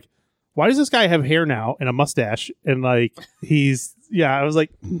 because I'm like, why does this guy have hair now and a mustache? And like, I was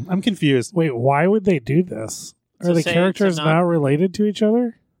like, I'm confused. Wait, why would they do this? It's Are the the same characters to not- not related to each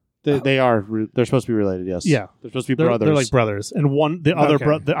other? they are. They're supposed to be related. Yes. Yeah. They're supposed to be They're brothers. like brothers. And the other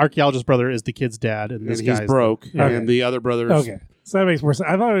Okay. the archaeologist brother is the kid's dad, and and this he's guy's broke, Okay. and the other brothers. Okay, so that makes more sense.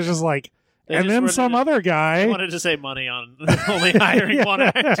 I thought it was just like, They and just then wanted some to- other I guy. wanted to save money on only hiring Yeah. one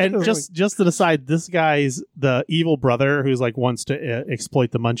actor. And just to the side, this guy's the evil brother who's like wants to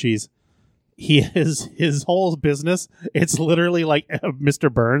exploit the munchies. His whole business, it's literally like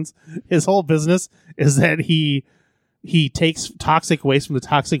Mr. Burns. His whole business is that he takes toxic waste from the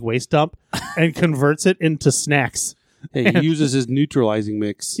toxic waste dump and converts it into snacks. Hey, he uses his neutralizing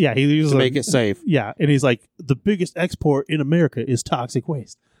mix Yeah, he uses to make it safe. Yeah, and he's like, the biggest export in America is toxic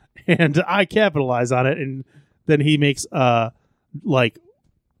waste, and I capitalize on it. And then he makes like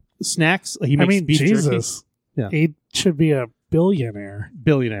snacks. He makes beef jerky. Jesus, Yeah. he should be a billionaire.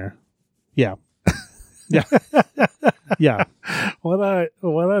 Billionaire. Yeah. Yeah. Yeah. What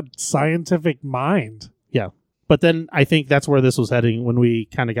a scientific mind. Yeah. But then I think that's where this was heading when we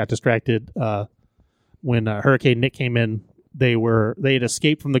kind of got distracted. When Hurricane Nick came in, they had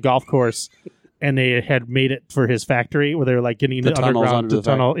escaped from the golf course, and they had made it for his factory where they were like getting The the tunnels underground under the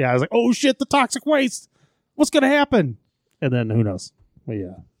tunnel. Yeah, I was like, oh shit, the toxic waste. What's going to happen? And then who knows? But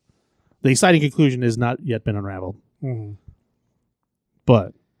yeah. The exciting conclusion has not yet been unraveled, Mhm.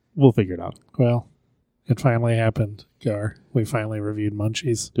 but we'll figure it out. Well, It finally happened, Gar. We finally reviewed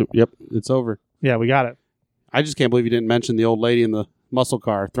Munchies. Yep, it's over. Yeah, we got it. I just can't believe you didn't mention the old lady in the muscle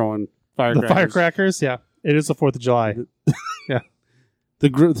car throwing firecrackers. The firecrackers, yeah. It is the 4th of July. Yeah. The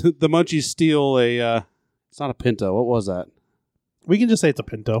Munchies steal a... it's not a Pinto. What was that? We can just say it's a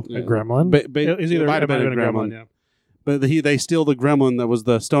Pinto. A gremlin? It might have been a gremlin. yeah. But they steal the gremlin that was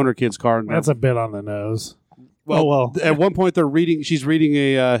the stoner kid's car. That's a bit on the nose. Well. At one point, she's reading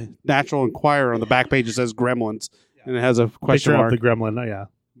a Natural Enquirer on the back page. It says Gremlins, and it has a question Picture mark. of the gremlin, yeah.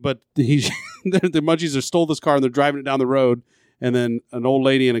 But the Munchies have stole this car, and they're driving it down the road, and then an old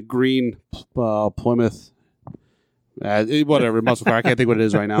lady in a green Plymouth, whatever, muscle car. I can't think what it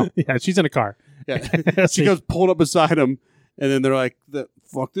is right now. Yeah, she's in a car. Yeah, she goes pulling up beside him, and then they're like,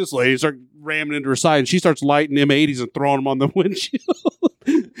 "Fuck this lady!" Start ramming into her side, and she starts lighting M80s and throwing them on the windshield.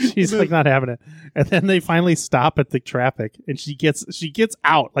 She's like not having it, and then they finally stop at the traffic, and she gets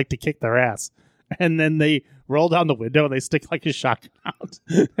out like to kick their ass, and then they roll down the window and they stick like a shotgun out,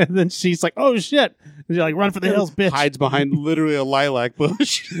 and then she's like, "Oh shit!" And she's like, "Run for the hills, bitch!" Hides behind literally a lilac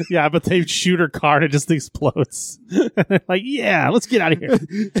bush. Yeah, but they shoot her car and it just explodes. And they're like, "Yeah, let's get out of here."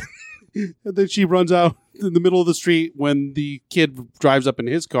 And then she runs out in the middle of the street when the kid drives up in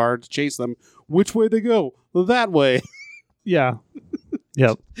his car to chase them. Which way they go? That way. Yeah.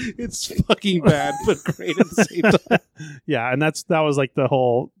 Yep. It's fucking bad, but great at the same time. Yeah, and that was like the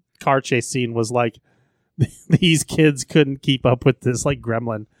whole car chase scene was like these kids couldn't keep up with this like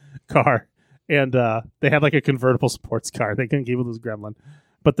gremlin car, and they had like a convertible sports car. They couldn't keep up with this gremlin,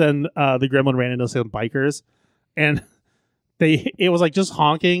 but then the gremlin ran into some bikers, and it was like just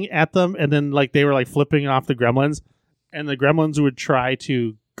honking at them, and then like they were like flipping off the gremlins, and the gremlins would try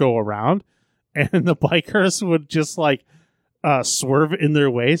to go around, and the bikers would just like swerve in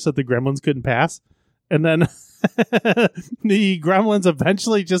their way so the gremlins couldn't pass, and then the gremlins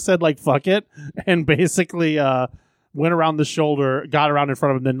eventually just said like fuck it, and basically went around the shoulder, got around in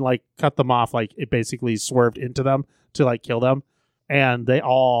front of them, then like cut them off. Like it basically swerved into them to like kill them, and they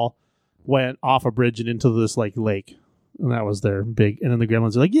all went off a bridge and into this like lake. And that was their big. And then the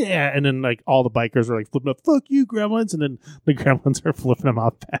gremlins are like, yeah. And then like all the bikers are like flipping up, fuck you, gremlins. And then the gremlins are flipping them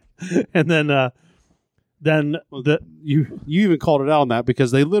off back. And then you even called it out on that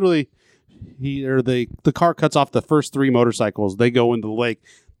because they literally the car cuts off the first 3 motorcycles. They go into the lake.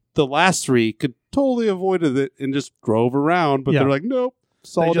 The last 3 could totally avoided it and just drove around. But they're like, nope.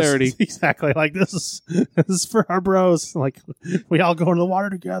 Solidarity. Exactly. Like this is for our bros. Like we all go into the water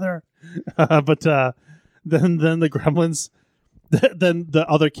together. But then the gremlins, then the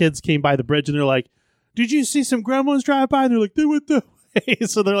other kids came by the bridge and they're like, did you see some gremlins drive by? And they're like, they went that way.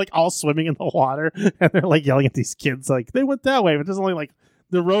 So they're like all swimming in the water and they're like yelling at these kids like, they went that way. But there's only like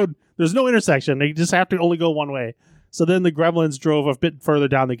the road, there's no intersection. They just have to only go one way. So then the gremlins drove a bit further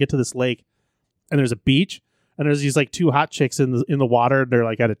down. They get to this lake and there's a beach and there's these like 2 hot chicks in the water. They're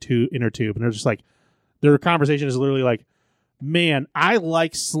like at a inner tube and they're just like, their conversation is literally like, man, I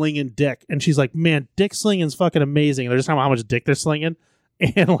like slinging dick. And she's like, man, dick slinging is fucking amazing. And they're just talking about how much dick they're slinging.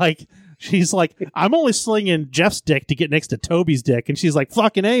 And like, she's like, I'm only slinging Jeff's dick to get next to Toby's dick. And she's like,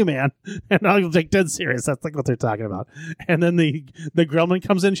 fucking A, man. And I was like, dead serious. That's like what they're talking about. And then the gremlin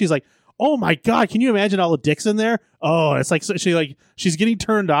comes in. She's like, oh my God, can you imagine all the dicks in there? Oh, it's like, she's getting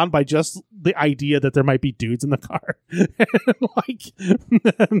turned on by just the idea that there might be dudes in the car. And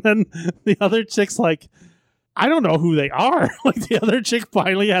then the other chick's like, I don't know who they are. Like the other chick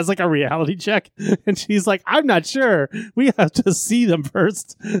finally has like a reality check and she's like, I'm not sure. We have to see them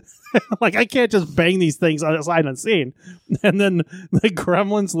first. Like I can't just bang these things on sight unseen. And then the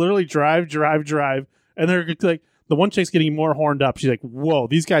gremlins literally drive. And they're like, the one chick's getting more horned up. She's like, whoa,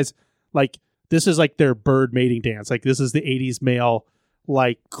 these guys, like, this is like their bird mating dance. Like this is the 80s male,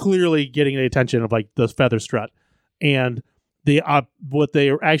 like clearly getting the attention of like the feather strut. And the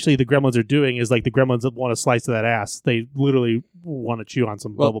the gremlins are doing is like the gremlins that want to slice of that ass. They literally want to chew on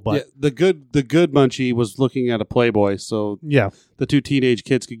some bubble butt. Yeah, the good munchie was looking at a Playboy, so yeah, the 2 teenage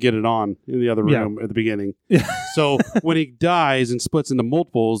kids could get it on in the other room at the beginning. Yeah. So when he dies and splits into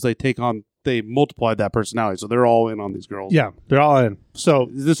multiples, they multiplied that personality, so they're all in on these girls. Yeah, they're all in. So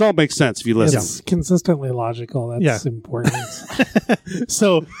this all makes sense if you listen. It's consistently logical. That's important.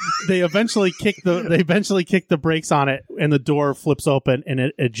 So they eventually kick the brakes on it, and the door flips open, and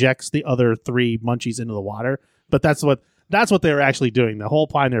it ejects the other 3 munchies into the water. But that's what they were actually doing. The whole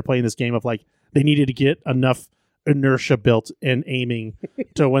time they're playing this game of like they needed to get enough inertia built and aiming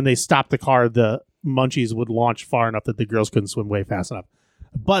to when they stopped the car, the munchies would launch far enough that the girls couldn't swim way fast enough.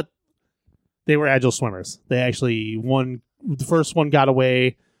 But they were agile swimmers. They actually the first one got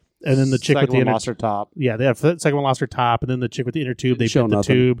away, and then the chick with the inner lost her top. Yeah, the second one lost her top, and then the chick with the inner tube, they bit the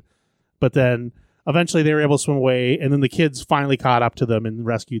tube. But then eventually they were able to swim away, and then the kids finally caught up to them and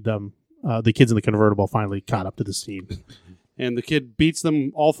rescued them. The kids in the convertible finally caught up to the scene. And the kid beats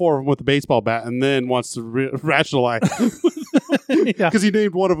them, all four of them, with a baseball bat, and then wants to rationalize because he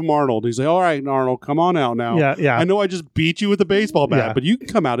named one of them Arnold. He's like, "All right, Arnold, come on out now. Yeah. I know I just beat you with a baseball bat, but you can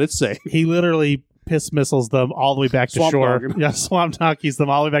come out. It's safe." He literally piss missiles them all the way back to Swamp shore. dog. Yeah, swamp donkeys them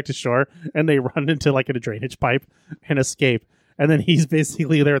all the way back to shore, and they run into like a drainage pipe and escape. And then he's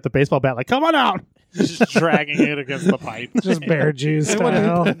basically there with the baseball bat, like, "Come on out!" He's just dragging it against the pipe. Just bear juice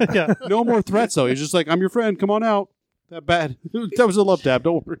style. Yeah. No more threats, though. He's just like, "I'm your friend. Come on out." That bad. That was a love tap.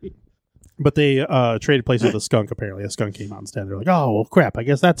 Don't worry. But they traded places with a skunk. Apparently, a skunk came out instead. They're like, "Oh well, crap! I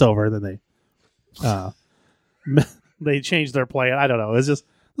guess that's over." And then they changed their plan. I don't know. It's just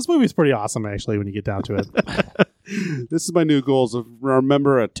this movie's pretty awesome, actually, when you get down to it. This is my new goal: is to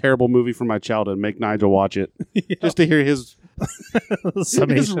remember a terrible movie from my childhood and make Nigel watch it, just to hear his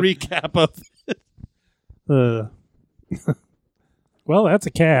Summation. recap of. Well, that's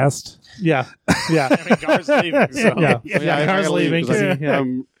a cast. Yeah. I mean, Gar's leaving, so. Yeah. Gar's leaving 'cause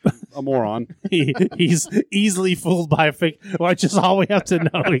I'm a moron. He's easily fooled by a fake, which is all we have to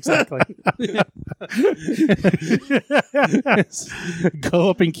know exactly. Go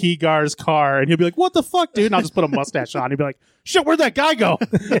up in Key Gar's car, and he'll be like, "What the fuck, dude?" And I'll just put a mustache on. He'll be like, "Shit, where'd that guy go?"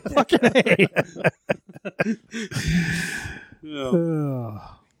 Fucking A.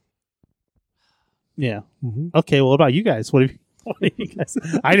 Yeah. Mm-hmm. Okay. Well, what about you guys? What do you guys?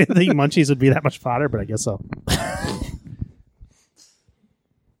 I didn't think Munchies would be that much fodder, but I guess so.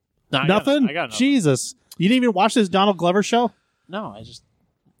 No, Nothing? I got nothing. Jesus. You didn't even watch this Donald Glover show? No, I just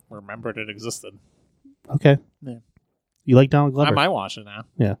remembered it existed. Okay. Yeah. You like Donald Glover? I might watch it now.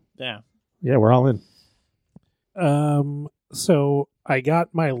 Yeah. Yeah. Yeah, we're all in. So I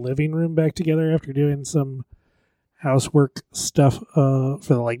got my living room back together after doing some housework stuff for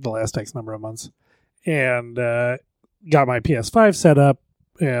the last X number of months, and got my PS5 set up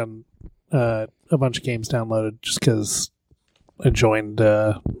and a bunch of games downloaded just because I joined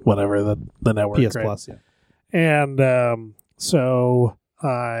whatever the network. PS right? Plus, yeah. And so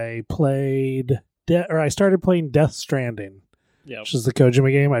I played I started playing Death Stranding, which is the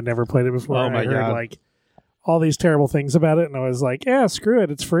Kojima game. I'd never played it before. Oh and my I heard God. like all these terrible things about it, and I was like, "Yeah, screw it,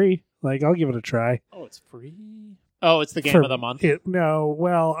 it's free. Like, I'll give it a try." Oh, it's free? Oh, it's the game For of the month?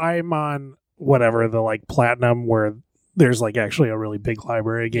 Well, I'm on whatever the like platinum where there's like actually a really big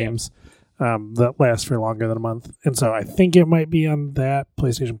library of games that lasts for longer than a month, and so I think it might be on that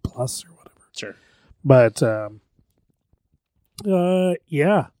PlayStation Plus or whatever. Sure. But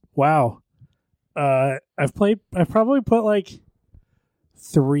yeah, wow. I've probably put like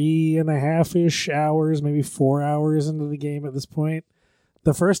 3.5-ish hours, maybe 4 hours into the game at this point.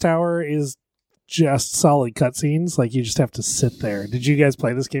 The first hour is just solid cutscenes. Like, you just have to sit there. Did you guys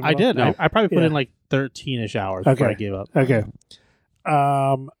play this game? I did. No. I probably put Yeah. in like 13-ish hours before I gave up. Okay.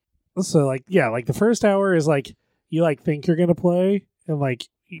 So like, yeah, like the first hour is like, you like think you're going to play and like,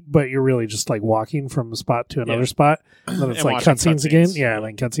 but you're really just like walking from a spot to another spot. And then it's And like watching cutscenes again. cutscenes. Yeah. And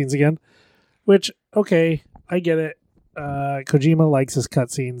then cutscenes again, which, okay, I get it. Kojima likes his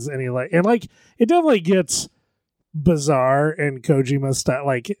cutscenes and it definitely gets bizarre and Kojima style.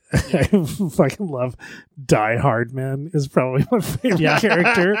 Like, I fucking love Die Hard Man is probably my favorite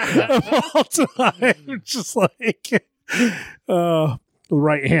character of all time. Just like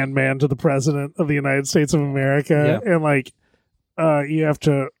right hand man to the president of the United States of America, and like you have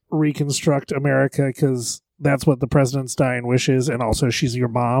to reconstruct America because that's what the president's dying wish is, and also she's your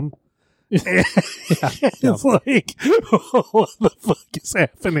mom. It's like, what the fuck is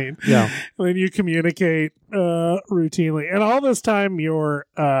happening? Yeah. And then you communicate routinely, and all this time you're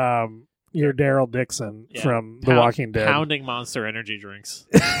Daryl Dixon from The Walking Dead. Pounding Monster Energy drinks.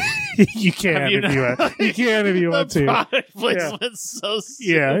 You can Have you if you not- want. You can if you want to. Product placement's so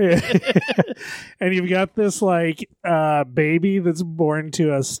stupid. Yeah. And you've got this like baby that's born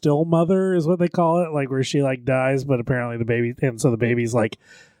to a still mother is what they call it, like where she like dies, but apparently the baby, and so the baby's like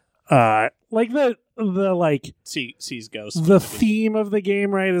the like sees ghosts. the theme of the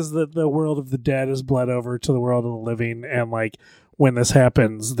game, right, is that the world of the dead is bled over to the world of the living, and like when this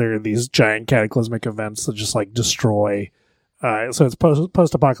happens, there are these giant cataclysmic events that just like destroy. So it's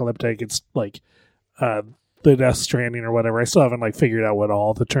post-apocalyptic. It's like the Death Stranding or whatever. I still haven't like figured out what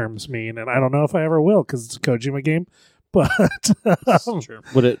all the terms mean, and I don't know if I ever will because it's a Kojima game. But True.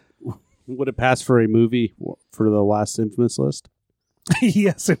 Would it pass for a movie for the last Infamous list?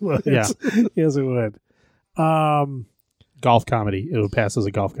 yes, it would. Yeah. Yes, it would. Golf comedy. It would pass as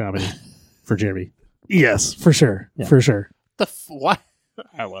a golf comedy for Jeremy. Yes, for sure. Yeah. For sure. What?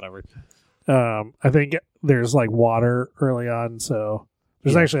 Whatever. I think there's like water early on, so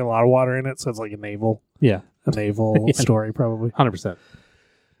There's Yeah. actually a lot of water in it, so it's like a naval Yeah, Yeah. story probably. 100%.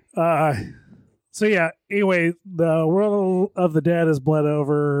 So yeah, anyway, the World of the Dead is bled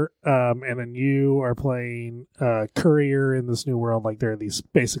over, and then you are playing Courier in this new world. Like there are these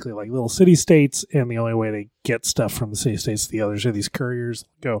basically like little city states, and the only way to get stuff from the city states to the others are these couriers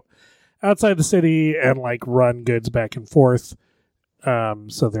go outside the city and like run goods back and forth.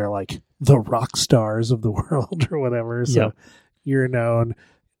 So they're like the rock stars of the world or whatever. So Yep. you're known.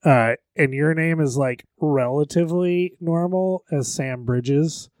 And your name is like relatively normal as Sam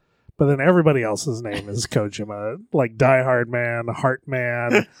Bridges. But then everybody else's name is Kojima, like Die Hard Man, Heart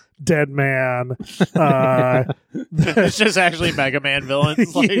Man, Dead Man. It's just actually Mega Man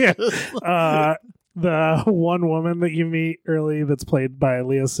villains. Like, Yeah. The one woman that you meet early that's played by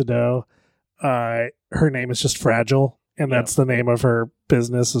Leah Sado, her name is just Fragile, and that's the name of her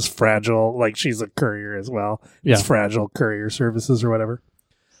business is Fragile. Like she's a courier as well. Yeah. It's Fragile Courier Services or whatever.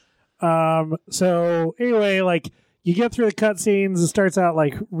 So anyway, like you get through the cutscenes, it starts out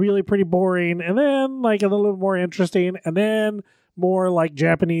like really pretty boring, and then like a little bit more interesting, and then more like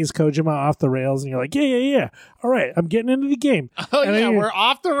Japanese Kojima off the rails, and you're like, yeah. All right, I'm getting into the game. oh And yeah, then we're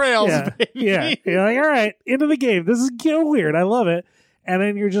off the rails, baby. Yeah. You're like, all right, into the game. This is getting weird. I love it. And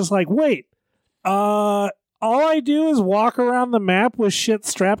then you're just like, wait, all I do is walk around the map with shit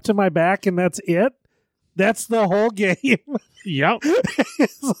strapped to my back, and that's it. That's the whole game. Yep.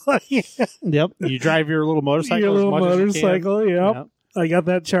 It's like, Yep. You drive your little motorcycle. your little as much as you can. motorcycle. Yep. I got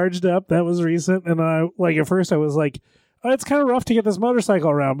that charged up. That was recent. And I like at first I was like, oh, it's kind of rough to get this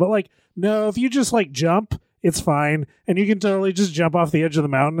motorcycle around. But like, no, if you just like jump, it's fine. And you can totally just jump off the edge of the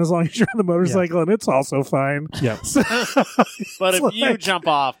mountain as long as you're on the motorcycle, and it's also fine. Yep. So, But if it's you like- jump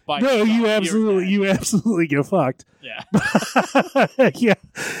off, by no, yourself, you absolutely get fucked. yeah. Yeah.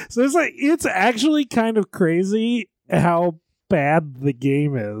 So it's actually kind of crazy how bad the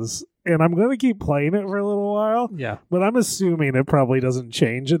game is. And I'm going to keep playing it for a little while, Yeah. but I'm assuming it probably doesn't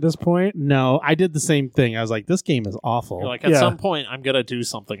change at this point. No, I did the same thing. I was like, this game is awful. You're like, at Yeah. some point, I'm gonna do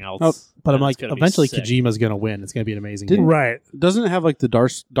something else. Oh, but I'm and like, it's gonna be eventually sick. Kojima's going to win. It's going to be an amazing Didn't- game. Right. Doesn't it have like the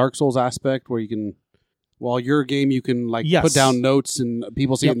Dark Souls aspect where you can, while your game, you can like Yes. put down notes and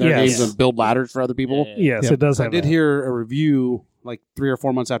people see it in their Yes. games and build ladders for other people? Yes, Yep. it does I have did that. hear a review like 3 or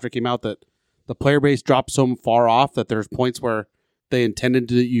 4 months after it came out that the player base dropped so far off that there's points where they intended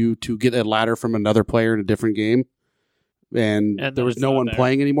you to get a ladder from another player in a different game, and And there was it's no not one there.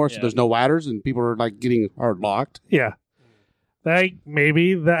 playing anymore, so Yeah. there's no ladders, and people are like getting hard locked. Yeah.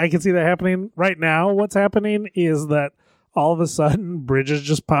 Maybe that I can see that happening right now. What's happening is that all of a sudden bridges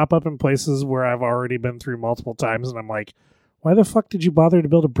just pop up in places where I've already been through multiple times, and I'm like, why the fuck did you bother to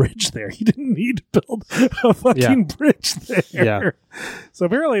build a bridge there? You didn't need to build a fucking bridge there. Yeah. So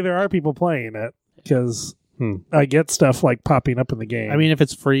apparently there are people playing it because I get stuff like popping up in the game. I mean, if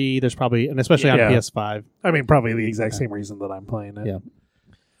it's free, there's probably, and especially on Yeah. PS5. I mean, probably the exact same reason that I'm playing it.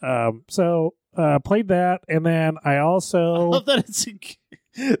 Yeah. So played that, and then I I also love that it's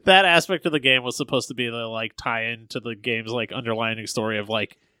that aspect of the game was supposed to be the like tie-in to the game's like underlining story of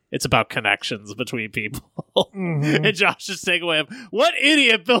like it's about connections between people. Mhm. And Josh's takeaway of what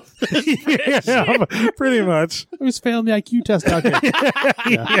idiot built this bridge? yeah, pretty much. Who's failing the IQ test out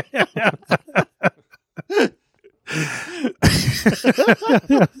there?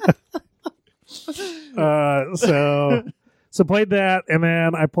 So played that, and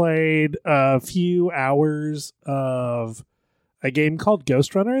then I played a few hours of a game called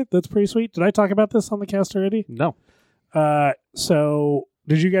Ghost Runner. That's pretty sweet. Did I talk about this on the cast already? No. So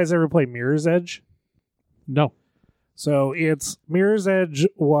did you guys ever play Mirror's Edge? No. So it's Mirror's Edge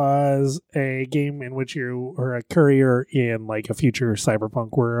was a game in which you are a courier in like a future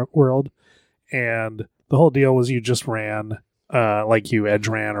cyberpunk world, and the whole deal was you just ran, like you edge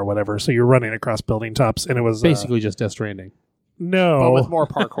ran or whatever. So you're running across building tops, and it was Basically just Death Stranding. no, But with more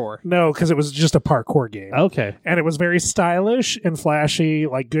parkour. no, because it was just a parkour game, Okay. and it was very stylish and flashy,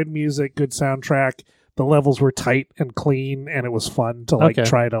 like good music, good soundtrack. The levels were tight and clean, and it was fun to like Okay.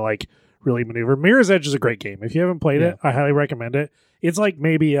 try to like really maneuver. Mirror's Edge is a great game. If you haven't played it, I highly recommend it. It's like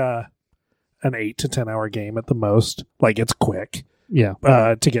maybe an 8 to 10 hour game at the most. Like it's quick Yeah.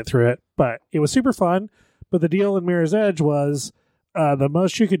 to get through it, but it was super fun. But the deal in Mirror's Edge was the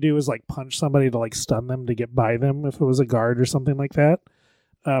most you could do is like punch somebody to like stun them to get by them if it was a guard or something like that.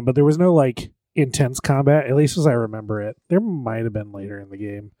 But there was no like intense combat, at least as I remember it. There might have been later in the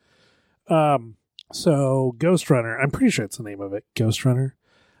game. So Ghost Runner, I'm pretty sure it's the name of it, Ghost Runner.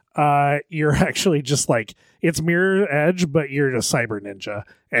 You're actually just like, it's Mirror Edge, but you're just cyber ninja,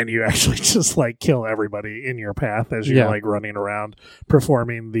 and you actually just like kill everybody in your path as you're Yeah. like running around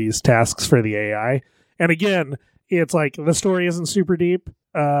performing these tasks for the AI. And again, it's like the story isn't super deep,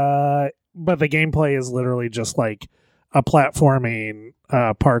 but the gameplay is literally just like a platforming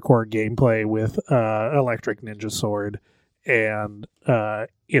parkour gameplay with electric ninja sword, and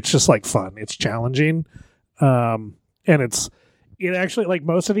it's just like fun. It's challenging, and it actually, like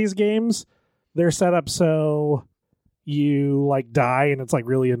most of these games, they're set up so you like die and it's like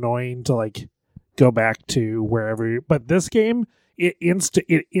really annoying to like go back to wherever. But this game, it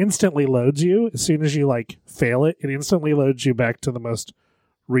instantly loads you as soon as you like fail it. It instantly loads you back to the most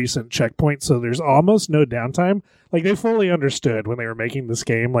recent checkpoint, so there's almost no downtime. Like they fully understood when they were making this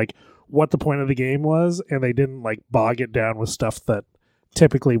game like what the point of the game was, and they didn't like bog it down with stuff that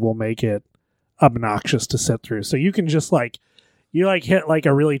typically will make it obnoxious to sit through. So you can just like you like hit like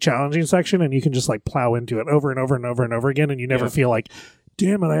a really challenging section and you can just like plow into it over and over and over and over again, and you never feel like,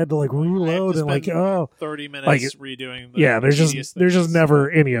 damn it, I had to like reload and like 30 minutes like, redoing. There's just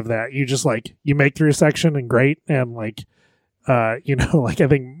never any of that. You just like you make through a section and great, and like like I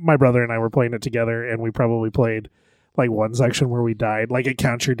think my brother and I were playing it together, and we probably played like one section where we died, like it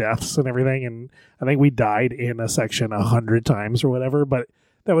counts your deaths and everything, and I think we died in a section 100 times or whatever, but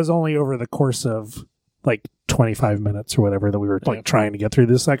that was only over the course of like 25 minutes or whatever that we were like trying to get through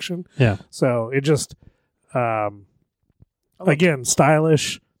this section. Yeah. So it just again,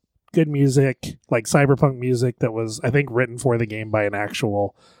 stylish, good music, like cyberpunk music that was, I think, written for the game by an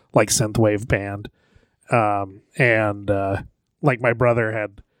actual like synthwave band. Like my brother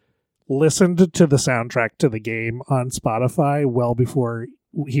had listened to the soundtrack to the game on Spotify well before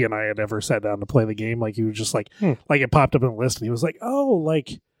he and I had ever sat down to play the game. Like he was just like it popped up in the list, and he was like, "Oh,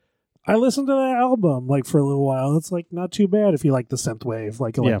 like I listened to that album like for a little while. It's like not too bad if you like the synthwave,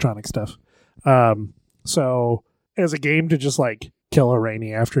 like electronic stuff." So as a game to just like kill a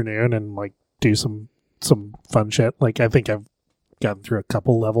rainy afternoon and like do some fun shit, like I think I've gotten through a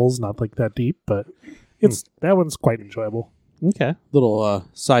couple levels, not like that deep, but that one's quite enjoyable. Okay. Little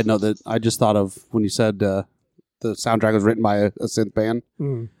side note that I just thought of when you said the soundtrack was written by a synth band.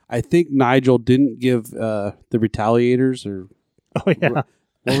 I think Nigel didn't give the Retaliators or oh yeah,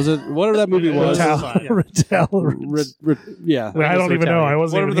 what was it? Whatever that movie was. Yeah. I don't even know. I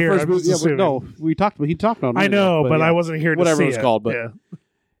wasn't even here. No, he talked about. I know, but I wasn't here to whatever see it's called. But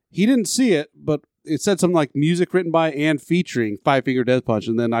he didn't see it. But it said something like music written by and featuring Five Finger Death Punch,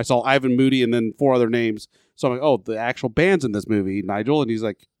 and then I saw Ivan Moody and then 4 other names. So I'm like, oh, the actual band's in this movie, Nigel, and he's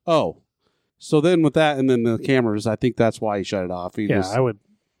like, oh. So then with that and then the cameras, I think that's why he shut it off. I would.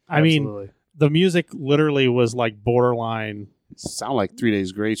 I mean, the music literally was like borderline. Sound like 3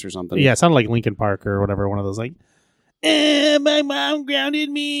 Days Grace or something. Yeah, it sounded like Linkin Park or whatever. One of those like, my mom grounded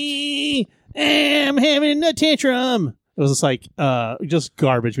me. I'm having a tantrum. It was just like just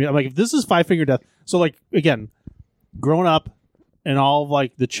garbage. I'm like, if this is Five Finger Death. So like again, growing up, and all of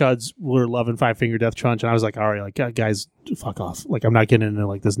like the chuds were loving Five Finger Death Punch, and I was like, all right, like guys, fuck off. Like I'm not getting into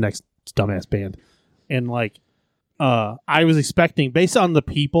like this next dumbass band. And like I was expecting, based on the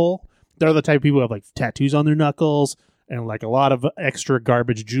people, they're the type of people who have like tattoos on their knuckles and like a lot of extra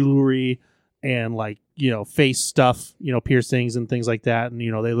garbage jewelry and like, face stuff, piercings and things like that. And,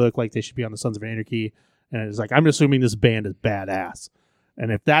 they look like they should be on the Sons of Anarchy. And it's like, I'm assuming this band is badass.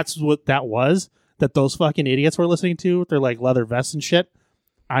 And if that's what that was, that those fucking idiots were listening to with their like leather vests and shit,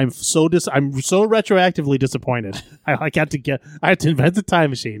 I'm so retroactively disappointed. I had to invent the time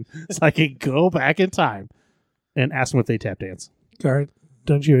machine so I could go back in time and ask them if they tap dance. Garrett,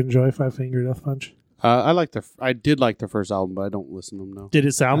 don't you enjoy Five Finger Death Punch? I did like their first album, but I don't listen to them now. Did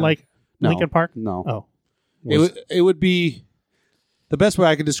it sound like Linkin Park? No. Oh, it would be the best way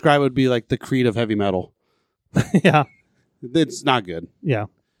I could describe it would be like the Creed of heavy metal. Yeah, it's not good. Yeah,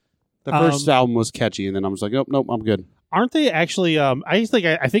 the first album was catchy, and then I was like, nope, I'm good. Aren't they actually? I think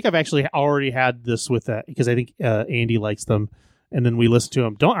I've actually already had this with that because I think Andy likes them, and then we listen to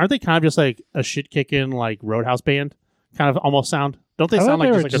them. Aren't they kind of just like a shit kicking like Roadhouse band kind of almost sound? Don't they sound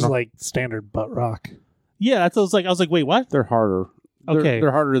like just like standard butt rock? Yeah, that's what I was like, wait, what? They're harder. Okay,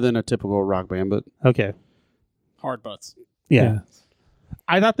 they're harder than a typical rock band, but okay, hard butts. Yeah.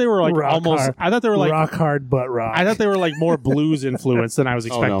 I thought they were like I thought they were like rock hard butt rock. I thought they were like more blues influenced than I was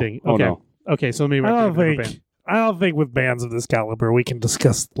expecting. Oh, no. Okay. No. Okay, so maybe I don't think with bands of this caliber we can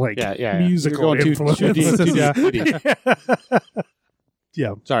discuss like musical influence. Too deep.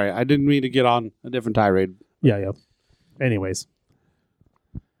 Yeah. Sorry, I didn't mean to get on a different tirade. Yeah. Anyways.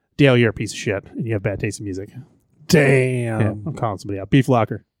 Dale, you're a piece of shit and you have bad taste in music. Damn. Yeah, I'm calling somebody out. Beef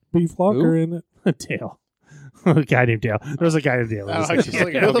Locker. Beef Locker in it. Dale. A guy named Dale. There was a guy named Dale. I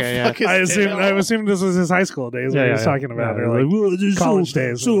assumed this was his high school days when he was talking about it. Like college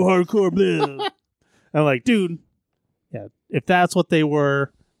days. So hardcore, man. I'm like, dude, yeah, if that's what they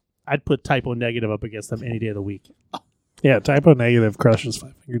were, I'd put Typo Negative up against them any day of the week. Yeah, Typo Negative crushes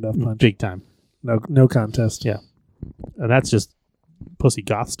Five Finger Death Punch. Big time. No contest. Yeah. And that's just pussy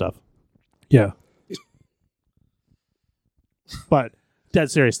goth stuff. Yeah. But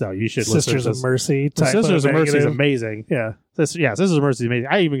dead serious though, you should Sisters listen of to Mercy. this. Typo Sisters of Mercy is Negative. amazing. Yeah. Sisters of Mercy is amazing.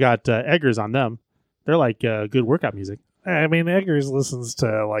 I even got Eggers on them. They're like good workout music. I mean, Eggers listens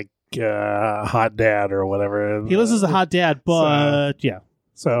to like Hot Dad or whatever. He listens to Hot Dad, but yeah.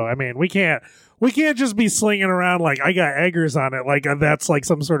 So I mean, we can't just be slinging around like I got Eggers on it, like that's like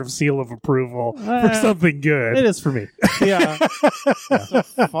some sort of seal of approval for something good. It is for me. Yeah.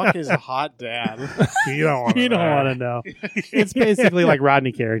 The fuck is Hot Dad? You don't want You don't want to know. It's basically like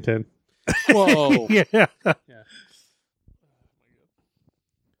Rodney Carrington. Whoa. Yeah.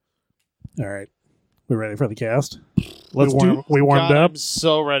 All right. We ready for the cast? Let's do we warmed God, up. I'm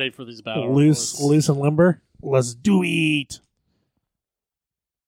so ready for these battles. Loose and limber. Let's do it.